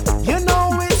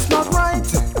it's not right.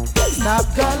 Stop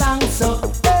galang so,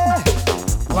 eh.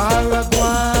 War a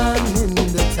gone in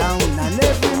the town, and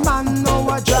every man know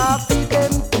a drop in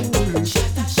them foolish.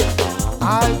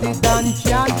 All the done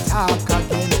can't talk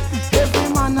again. Every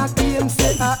man a claim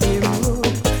say a him rude.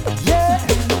 Yeah,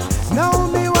 now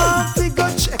me want to go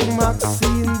check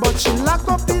Maxine, but she lock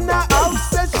up in a house,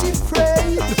 said she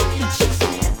afraid.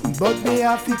 But me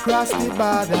have to cross the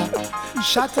border.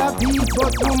 Shut a beat,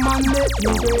 but woman make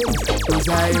me wait. Cause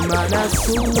I'm on a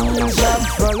soldier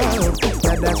for love.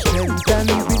 Yeah, the strength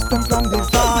and wisdom from the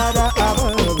Father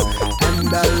above. And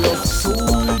I love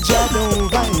soldier, don't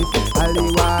fight. All the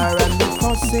war and the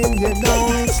fussing, you know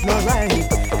it's not right.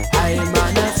 I'm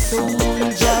on a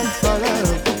soldier for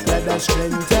love. Yeah, the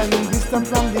strength and wisdom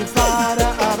from the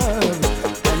Father above.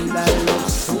 And I love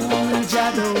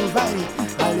soldier, don't fight.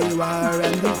 All the war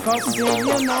and the fussing,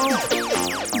 you know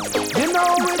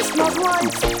it's not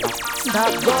right.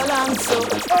 Stop going so,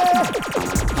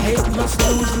 hate must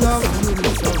lose, love will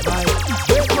survive.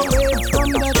 Break away from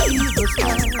that evil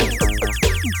sky.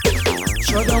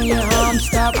 Shut down your arms,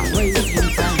 stop wasting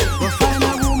time. Go find a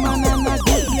woman and a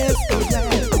good place to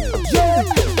die. Yeah,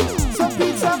 so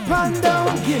Peter Pan down,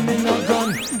 give me no gun.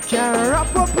 Can't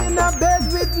wrap up in a bed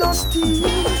with no steel.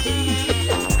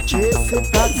 Tracy,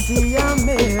 Patsy and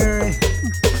Mary.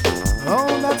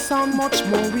 Oh, that sound much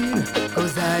more real.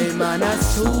 Cause I'm on a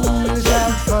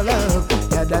soldier for love.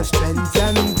 Yeah, the strength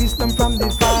and wisdom from the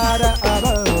Father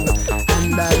above.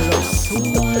 And I love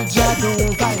soldier,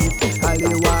 don't fight. All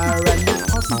the war and the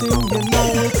fussing, you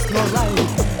know it's not right.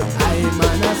 I'm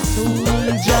on a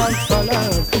soldier for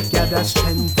love. Yeah, the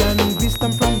strength and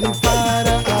wisdom from the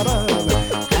Father above.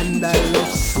 And I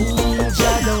love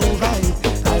soldier, don't fight.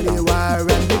 All the war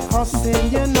and the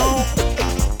fussing, you know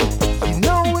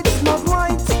it's not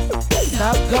right.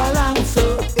 Stop galang so,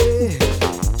 eh.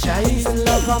 Chase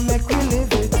love and make we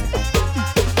live it.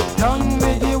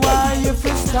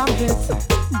 sense of it.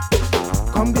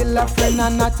 Come be a friend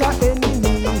and not a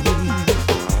enemy.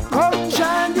 Come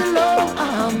join the love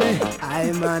army.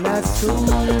 I'm an a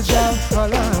soldier for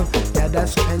love. Gather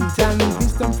strength and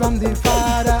wisdom from the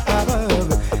Father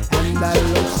above. And I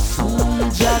love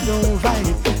soldier don't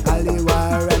fight. All the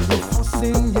war and the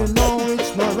fussing, you know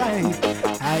it's not right.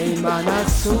 I'm an a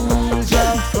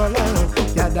soldier for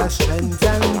love. Gather strength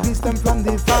and wisdom from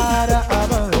the Father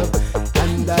above.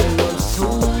 And I love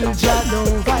soldier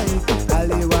don't fight. All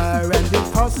the war and the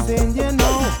fussing, you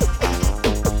know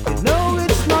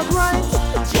it's not right.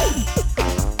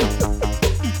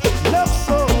 Love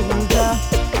soldier,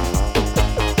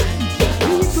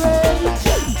 be brave.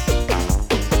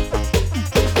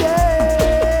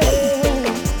 Yeah.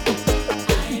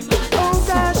 Oh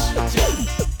gosh.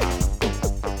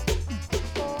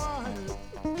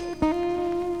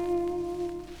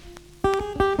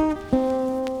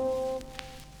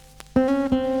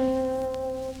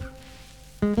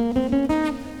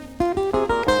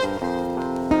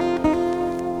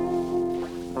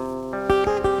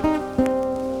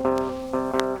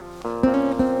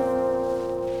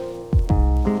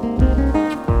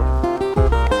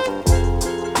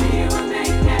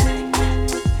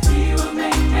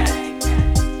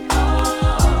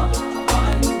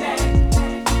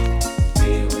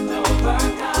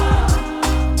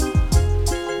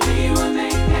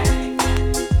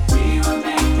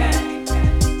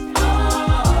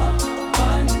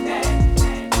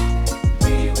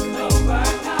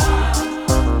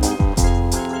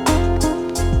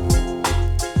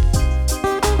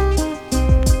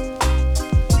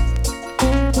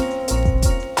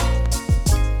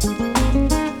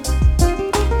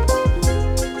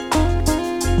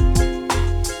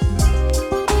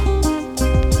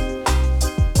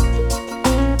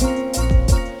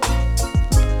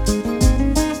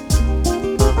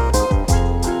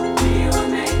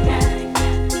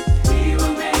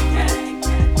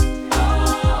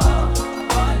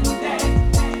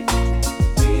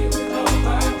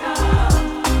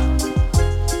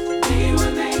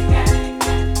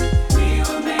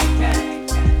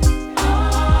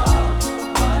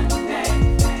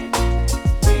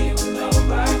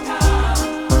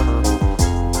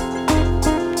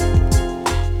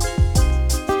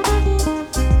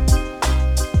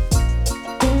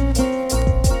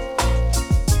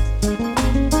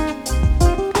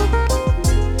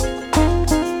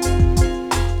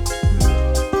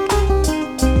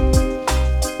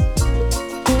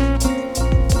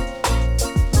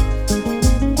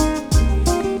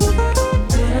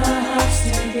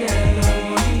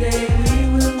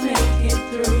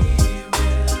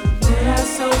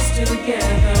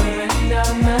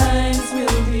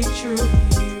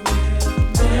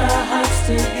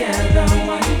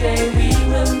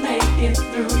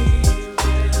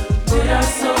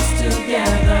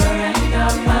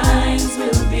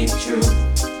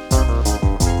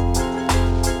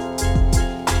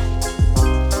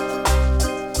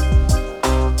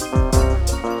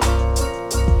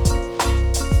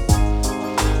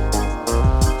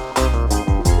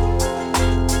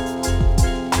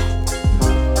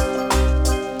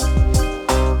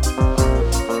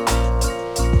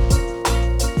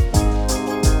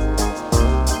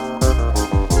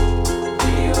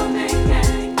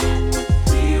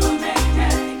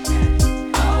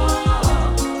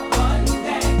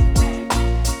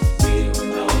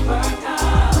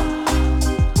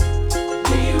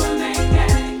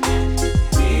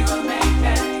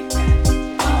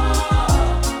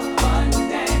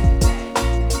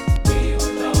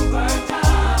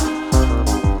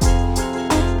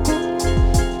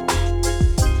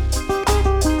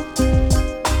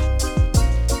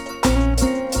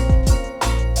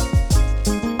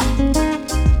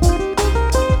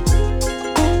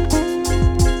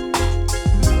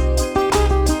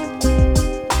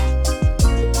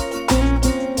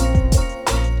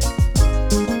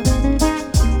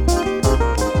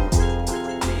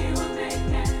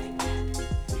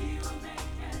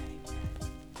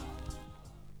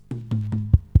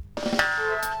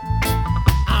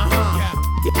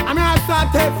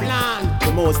 Teflon.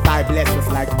 The most I bless us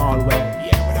like all well.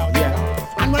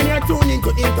 Yeah. And when you're tuning to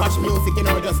In Touch Music, you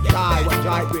know, just try what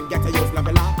joy bring, get a use, love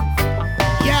your life.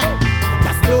 Yeah.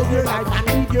 Just live your life and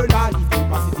live your life. Be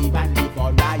positive and live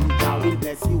alright. God will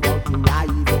bless you all to rise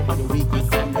over the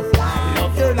weakness and the right.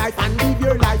 Love your life and live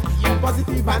your life. Be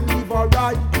positive and live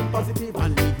alright. Be positive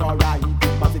and live alright. Be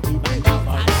positive and live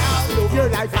alright. Love your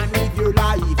life and live your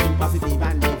life. Be positive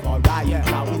and live alright.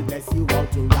 God will bless you all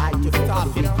to rise over the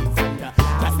weakness and the right.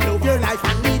 Just live your life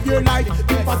and live your life.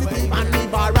 Be positive and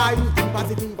live alright. Be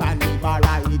positive and live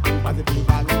alright. Be positive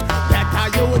and live. Better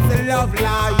use the love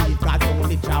life.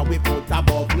 put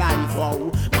above life.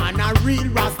 Oh, man a real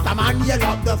Rasta man, you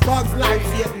love the thugs life,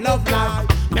 yet love life.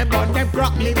 Me bun them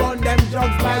crack, me bun them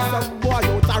drugs like some boy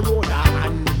out a road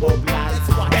and bug life.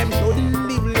 Them shouldn't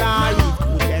live life,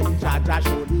 who them Jaja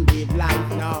shouldn't live life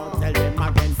now. Tell them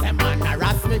against them man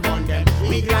harass me, bun them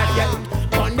big life, yeah.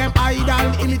 Bun them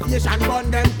idol imitation,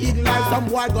 bun them big life. Some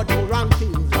boy got do wrong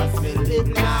things, just will live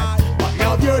life. But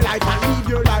love your life and live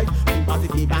your life. Be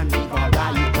positive and live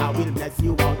alright. God will bless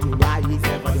you all to rise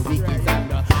for the wicked and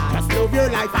the. Just love your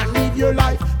life and live your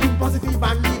life. Be positive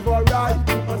and live alright.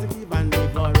 Be positive and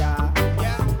live alright.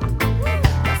 Yeah.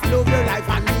 Just love your life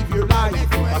and live your life.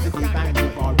 Be positive and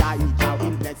live alright. God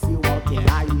will bless you all to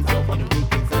rise for the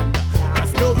wicked and the.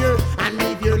 Just love your and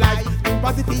live your life. Be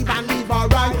positive and live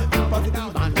alright. Be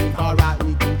positive and live alright.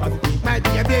 Be positive. My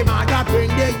dear, they mother bring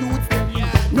the youth.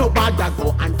 No bother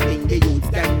go and fling the youth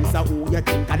them. So who you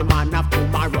think are the man of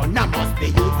tomorrow? Now must the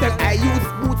youth them. I use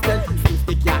boots them. Since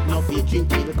the cat no fit drink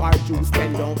milk or juice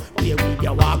them. Don't play with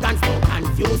your organs, don't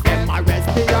confuse them.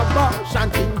 Arrest the abortion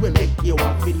thing will make you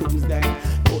have to lose them.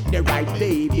 Put the right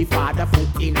baby father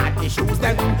foot in at the shoes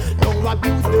them. Don't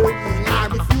abuse them, or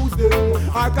refuse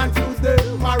them, or confuse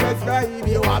them. Arrest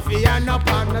baby you have to end up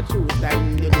on the truth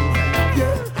them. You lose them,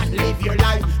 yeah. And live your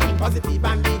life, be positive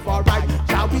and live alright.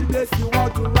 Jah will bless you all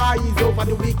to rise over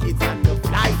the wicked and the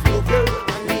flies. Love you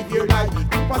and live your life,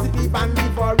 be positive and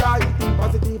live alright. Be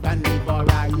positive and live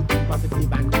alright. Be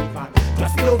positive and live alright.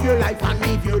 Just love your life and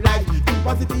live your life. Be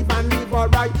positive and live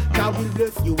alright. Jah will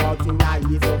bless you all to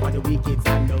rise over the wicked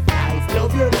and the flies.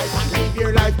 Love your life and live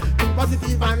your life. Be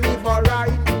positive and live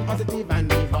alright. Be positive and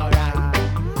live alright.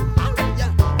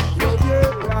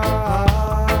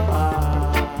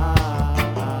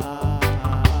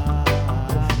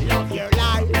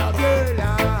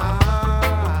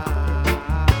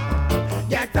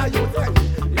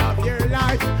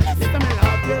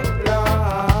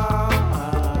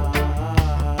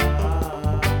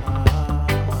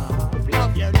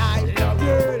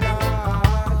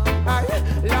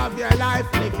 Love your life.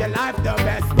 Live your life the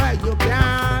best way you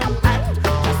can.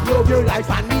 Just love your life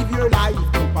and live your life.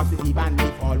 Be positive and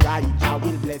live alright. I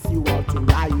will bless you all to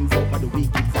rise over the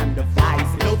wicked and the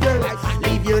vice. Love your life and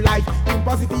live your life. Be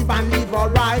positive and live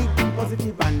alright. Be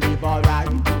positive and live alright.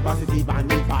 Be positive and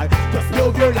live alright. Just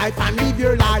love your life and live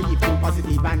your life. Be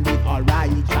positive and live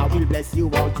alright. I will bless you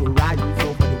all to rise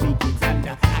over the wicked and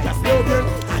the vice. Just love your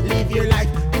life and live your life.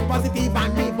 Be positive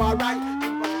and live alright.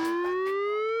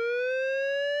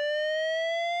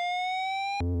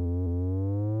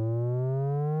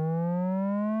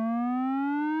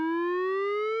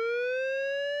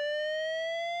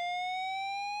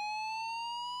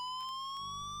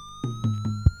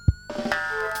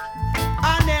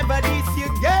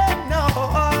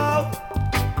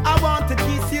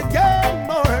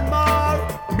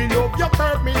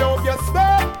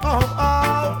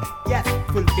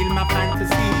 Fulfill my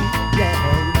fantasy, yeah.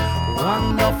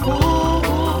 Wonderful,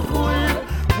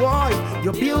 boy,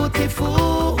 you're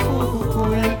beautiful,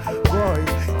 boy,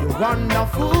 you're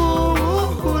wonderful,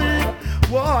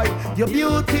 boy, you're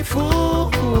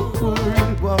beautiful,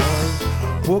 boy.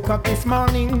 Woke up this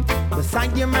morning,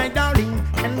 beside you, my darling,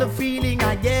 and the feeling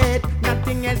I get,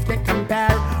 nothing else can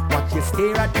compare. Watch you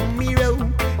stare at the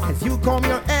mirror as you comb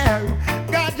your hair.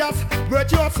 God just brought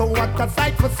you so what a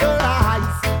sight for sore eyes.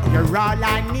 You're all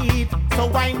I need, so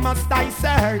why must I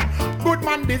serve? Good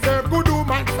man deserve good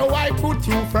woman, so I put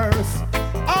you first.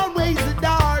 Always the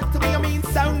dark to me, I mean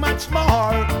so much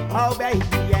more. Oh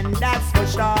baby, and that's for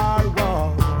sure.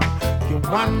 Whoa. You're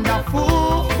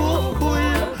wonderful,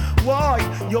 boy,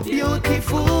 you're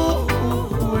beautiful,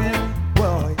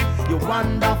 boy, you're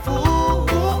wonderful,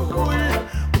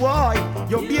 boy,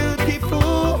 you're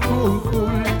beautiful.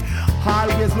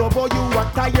 Always love how you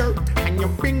attire, and you're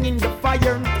bringing the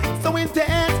fire. So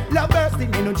intense, love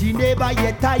bursting, energy never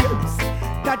yet tires.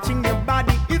 Touching your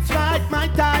body, it's right, my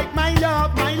type, my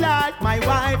love, my life, my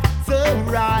wife, so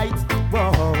right.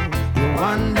 Whoa, you're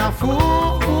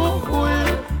wonderful,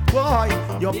 boy,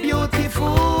 you're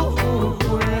beautiful,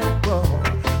 boy,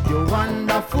 you're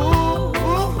wonderful,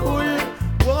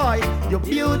 boy, you're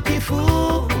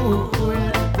beautiful, boy.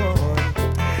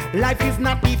 Life is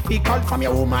not difficult from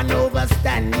your woman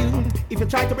overstand you. If you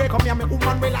try to break up me, I'm a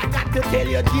woman, well I got to tell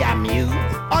you, damn you.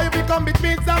 Or you become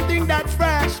between something that's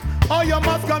fresh, or you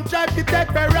must come try to take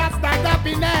the rasta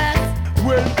happiness.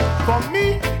 Well, for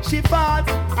me, she falls,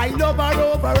 I love her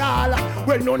overall.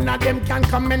 Well, none of them can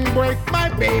come and break my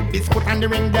baby's foot and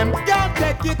ring them. Can't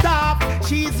take it off,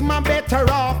 she's my better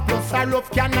off. Plus her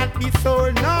love cannot be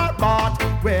sold nor bought.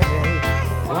 Well,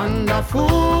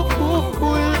 wonderful,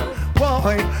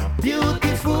 boy,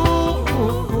 beautiful,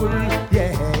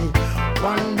 yeah,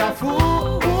 wonderful.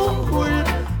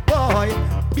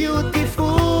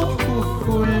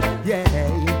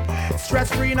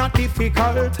 very not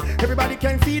difficult. Everybody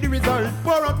can see the result.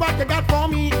 Pour out what you got for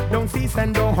me. Don't cease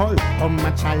and don't halt. How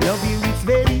much I love you, it's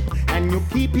very, and you're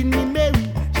keeping me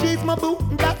merry. She's my boo,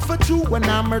 that's for true when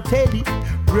I'm her teddy.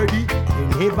 Ready,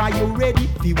 whenever you ready.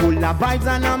 The whole of vibes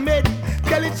and I'm ready.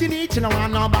 Tell it she needs, you know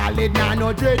I'm no ballad, nah,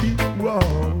 no dready. Whoa,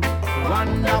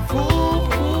 wonderful,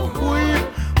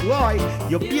 boy,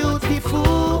 you're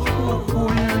beautiful,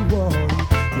 boy,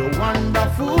 you're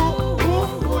wonderful,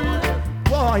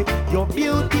 boy, you're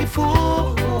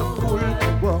beautiful, boy,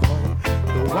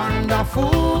 you're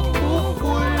wonderful,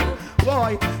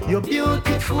 boy, you're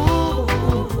beautiful,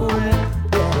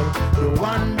 yeah, you're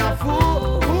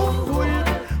wonderful,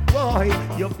 boy,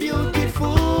 you're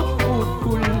beautiful,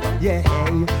 yeah.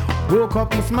 Woke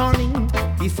up this morning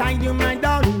beside you, my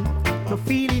darling. The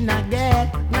feeling I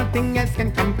get, nothing else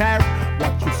can compare.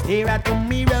 What you stare at the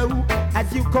mirror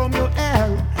as you comb your hair.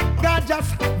 God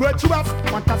just virtuous,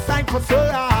 what a sight for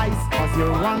your eyes. Cause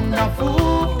you're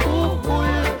wonderful,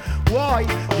 boy,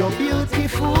 you're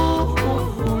beautiful,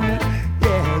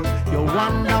 yeah, you're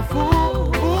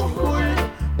wonderful,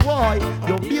 boy,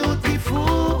 you're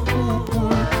beautiful,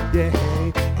 yeah,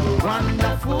 you're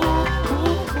wonderful,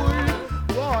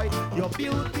 boy, you're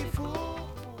beautiful.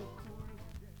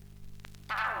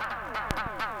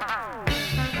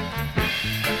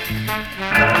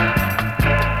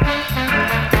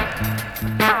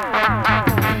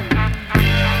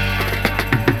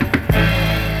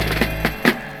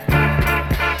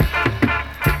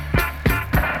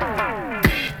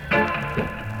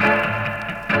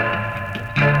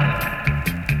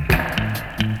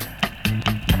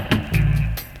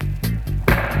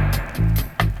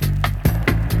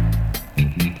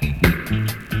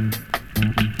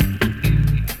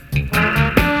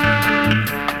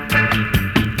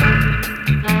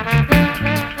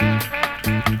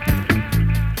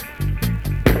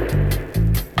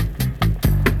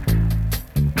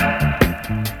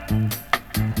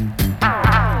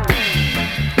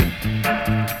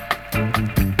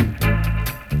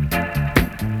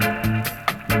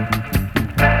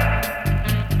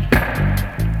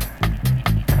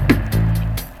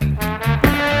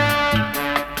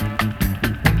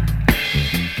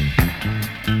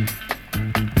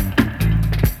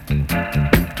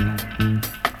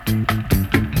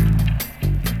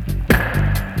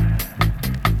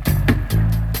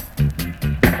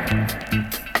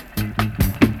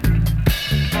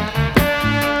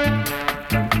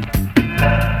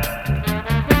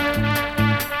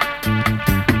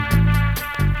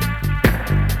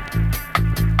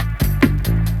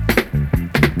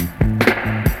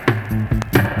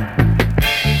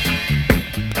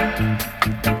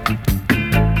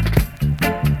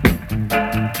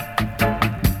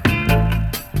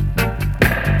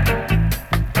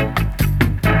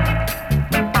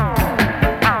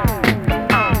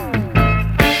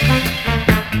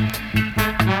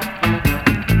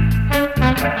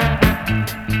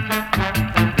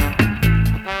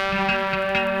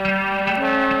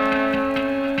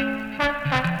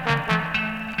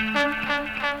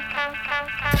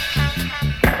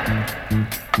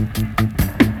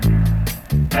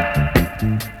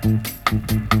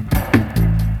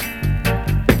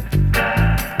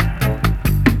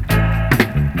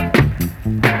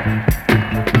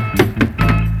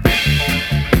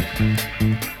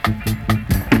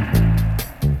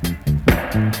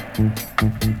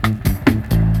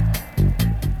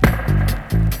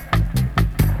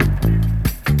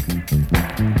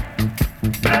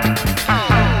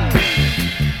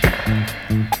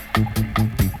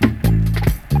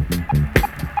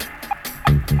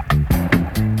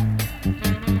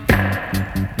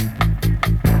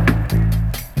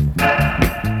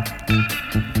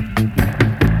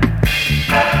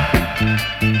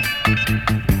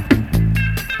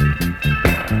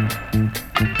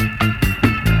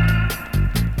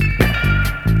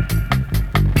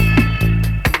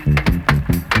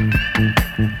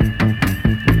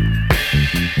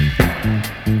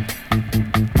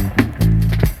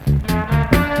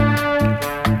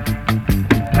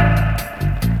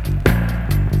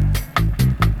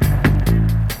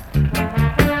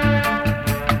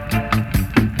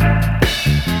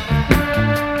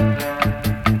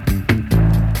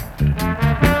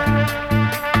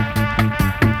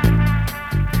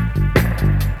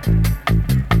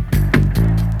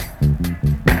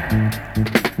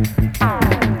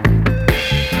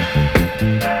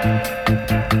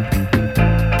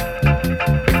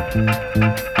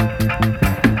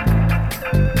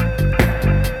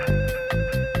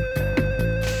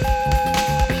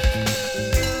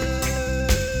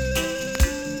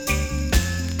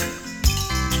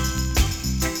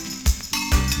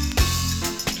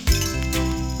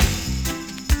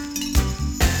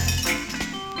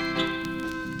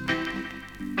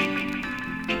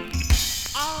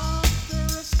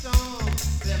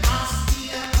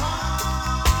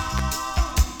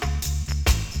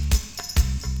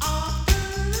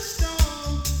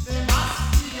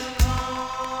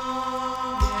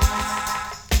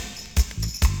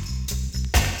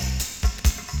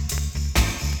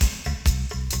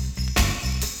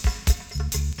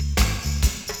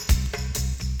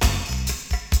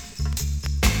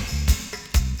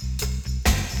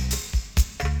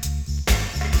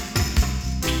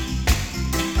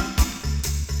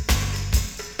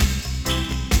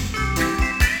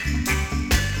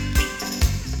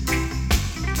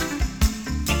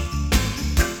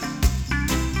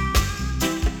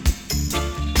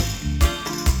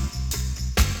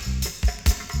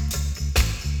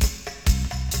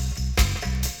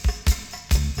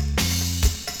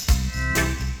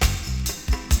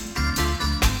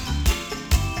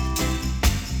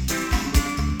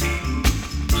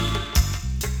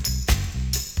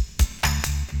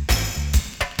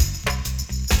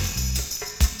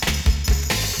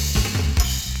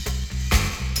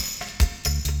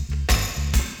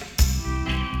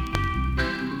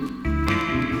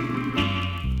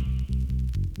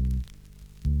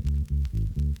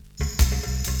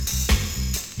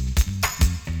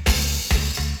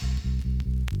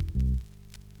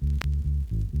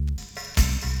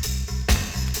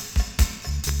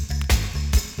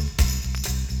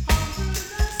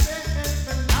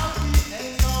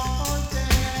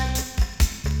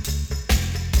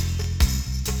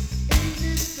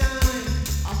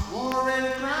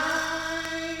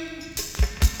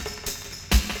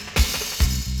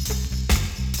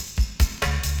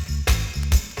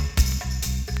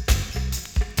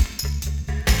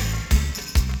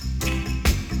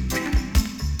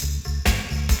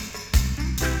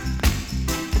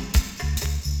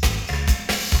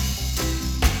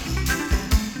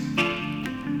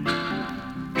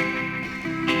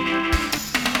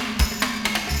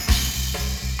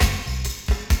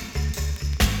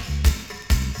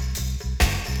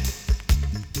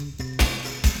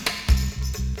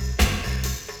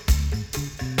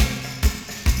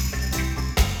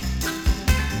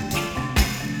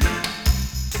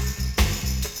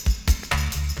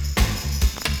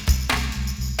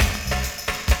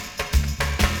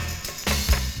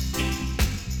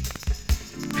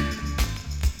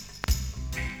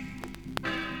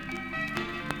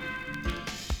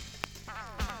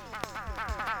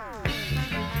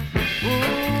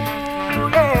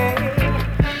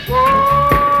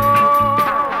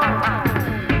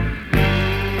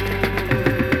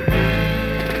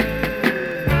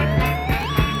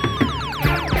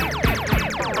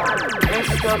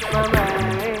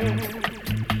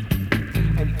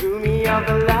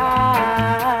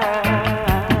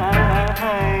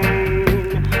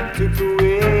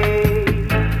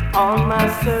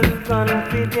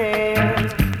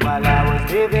 experience while I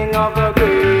was living off the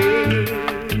grace.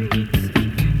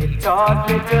 It taught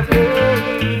me to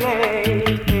hate,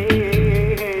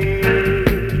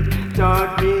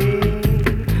 taught me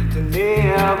to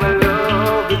never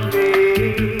love the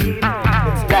faith.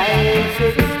 It's life's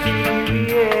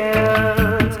experience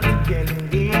can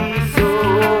be so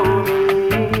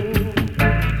mean.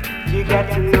 You got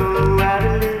to know how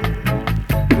to live,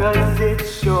 'cause it's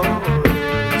short.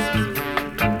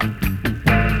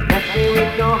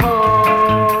 With no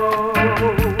hope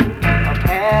of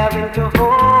having to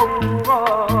hold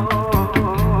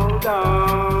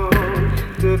on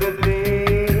to the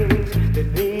things that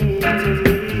mean to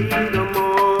me the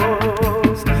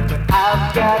most. But I've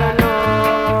gotta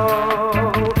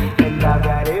know, and I've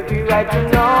got every right to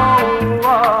know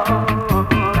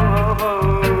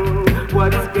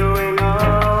what's going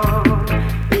on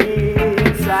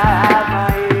inside my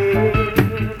head.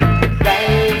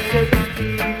 Life's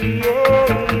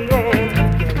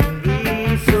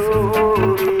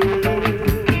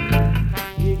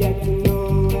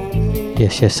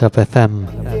Yes, Sub FM.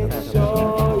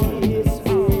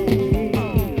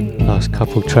 Last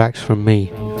couple tracks from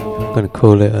me. I'm gonna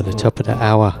call it at the top of the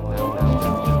hour.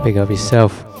 Big up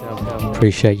yourself.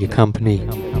 Appreciate your company,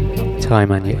 time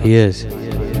and your ears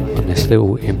on this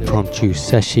little impromptu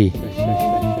session.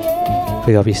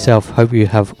 Big up yourself. Hope you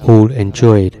have all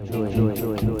enjoyed.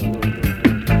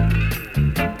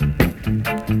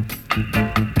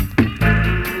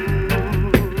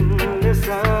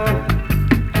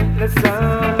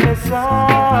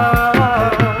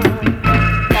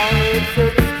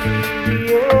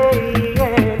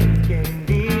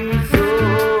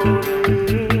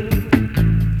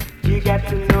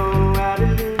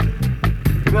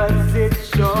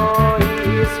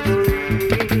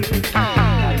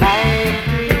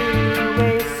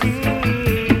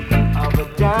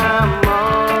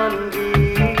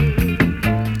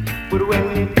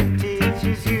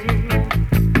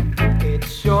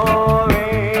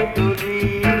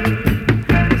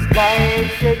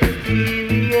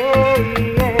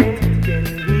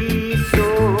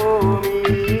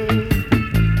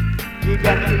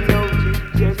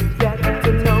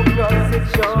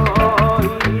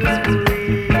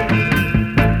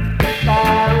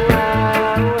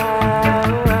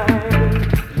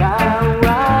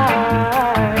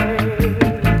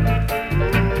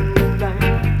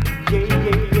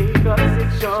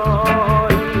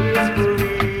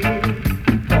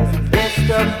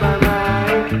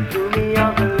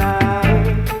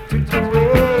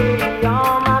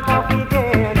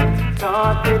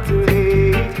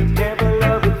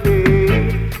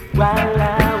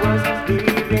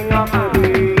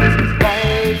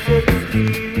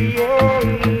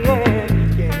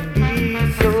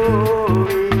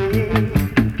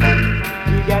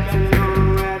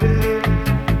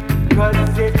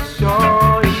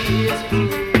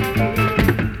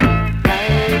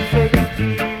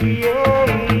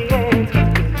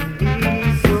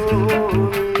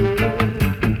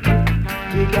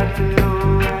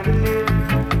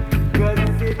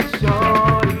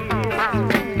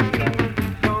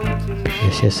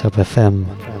 Sub FM.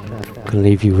 Gonna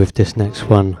leave you with this next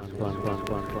one.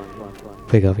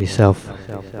 Big up yourself.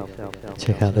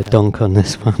 Check out the donk on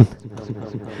this one.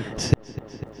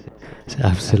 It's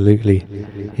absolutely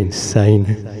insane.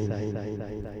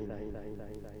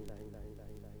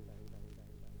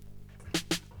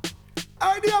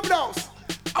 I the updose.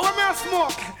 I want me a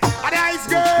smoke. And the ice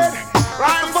good.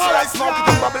 Right before I smoke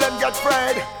it, bubble and get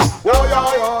fried. Oh,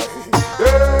 yeah.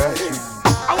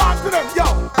 I want to them,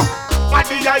 yo. For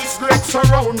the ice grapes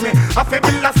around me, I feel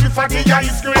philosophy for the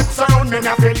ice grapes around me.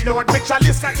 I feel Lord, make sure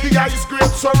listen the ice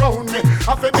grapes around me.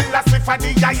 I feel philosophy for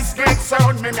the ice grapes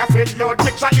around me. I feel Lord,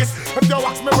 make sure listen. If you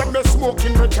ask me when me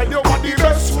smoking, me tell you what the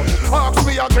best. Ask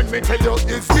me again, me tell you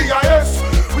it's DIS.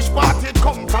 Which party it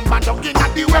come from, man, down in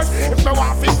the west. If me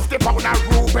want 50 pound of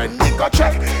Ruben, me go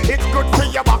check. It's good for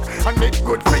your back and it's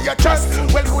good for your chest.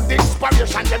 Well, good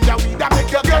inspiration, them your weed that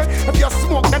make you get. If you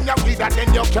smoke them your weed,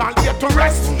 then you can't get to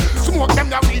rest. Smoke them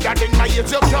your weed, then my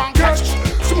ears you can't catch.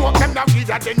 Smoke them your weed,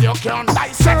 then you can't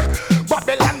dissect.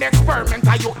 Babylon experiment,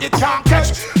 you it can't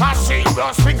catch. I see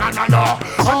those things, and I know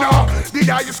the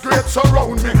ice grapes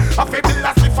around me. I feel the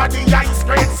last for the ice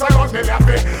grapes around me. The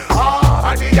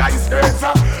ice grapes,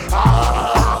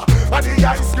 the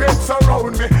ice grapes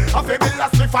around me. I feel the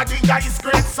last for the ice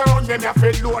grapes around me. I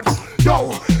feel Lord, yo,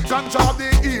 ganja the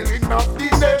healing of the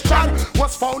nation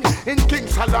was found in King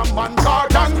Solomon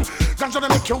Garden. Ganja don't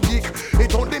make you weak,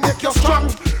 it only make you strong.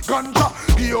 Ganja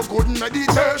give you good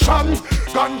meditation.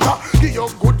 Ganja give you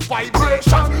good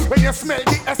vibration. When you smell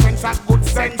the essence of good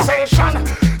sensation.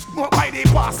 Smoke by the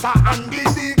pastor and the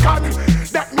deacon.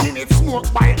 That mean it's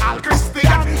smoked by all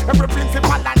Christian. Every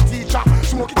principal and teacher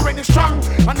smoke it when it's strong.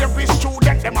 And every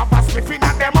student them have a sniffing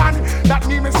at them man. That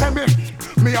mean me say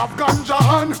me have ganja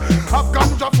hand, have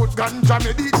ganja foot, ganja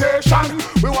meditation.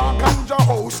 We want ganja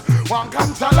house, want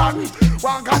ganja land,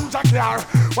 want ganja car,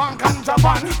 want ganja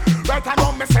van. Right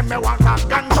now me say me want a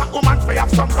ganja woman for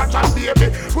have some ganja baby.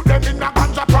 Put them in a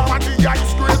ganja prom and the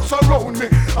ice grade surround me.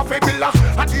 I feel villa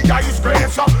and the ice grade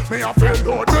so me I feel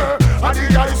load me. And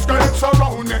the ice grade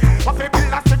surround me. I feel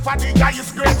villa stick for the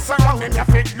ice grade surround me. I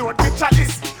feel load me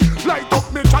chalice. Light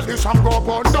up me chalice and go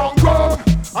burn down road.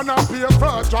 And I pay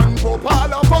for John Pope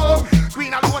all above.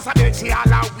 Queen and Rose a dead, she all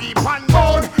a weep and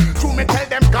moan. To me tell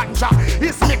them ganja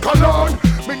is me cologne.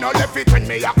 Me no left it when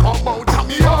me a come out of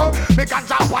me home. Me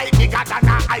ganja white bigger than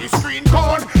a ice cream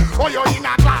cone. Oh you in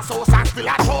a glass house and still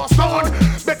a throw stone.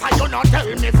 Better you not tell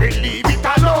me fi leave it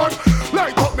alone.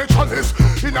 Light up me chalice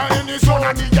in a any zone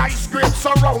and the ice grapes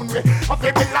surround me. I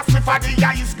feel the last me for the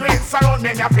ice grapes surround me.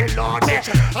 I feel Lord me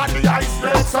and the ice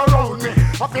grapes surround me.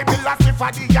 I feel the last me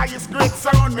for the ice grapes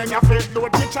surround me. I feel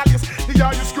Lord me chalice, the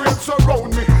ice grapes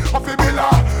surround me. I feel the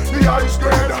ice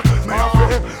grade. Me I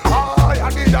feel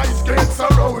and the ice grapes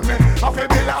surround me. I feel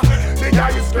the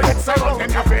ice grapes surround me.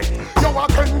 I feel you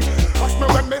again. Ask me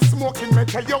when me smoking, me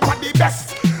tell you what the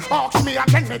best. Ask me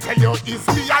again, me tell you is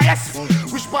BIS.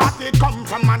 Which part it come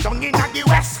from and down in the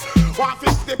west.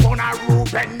 150 pound a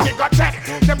Ruben, me go check.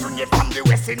 Them bring it from the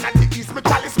west in the east, me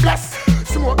chalice bless.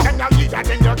 Smoke and you leader,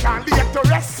 then you can't leave to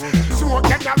rest.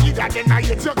 Smoke and you leader, then I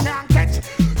hit you can't catch.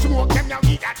 Smoke and you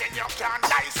leader, then you can't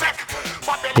dissect.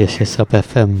 Yes, Up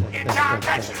FM.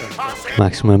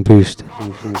 Maximum boost.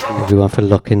 Everyone for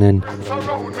locking in.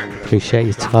 Appreciate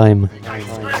your time.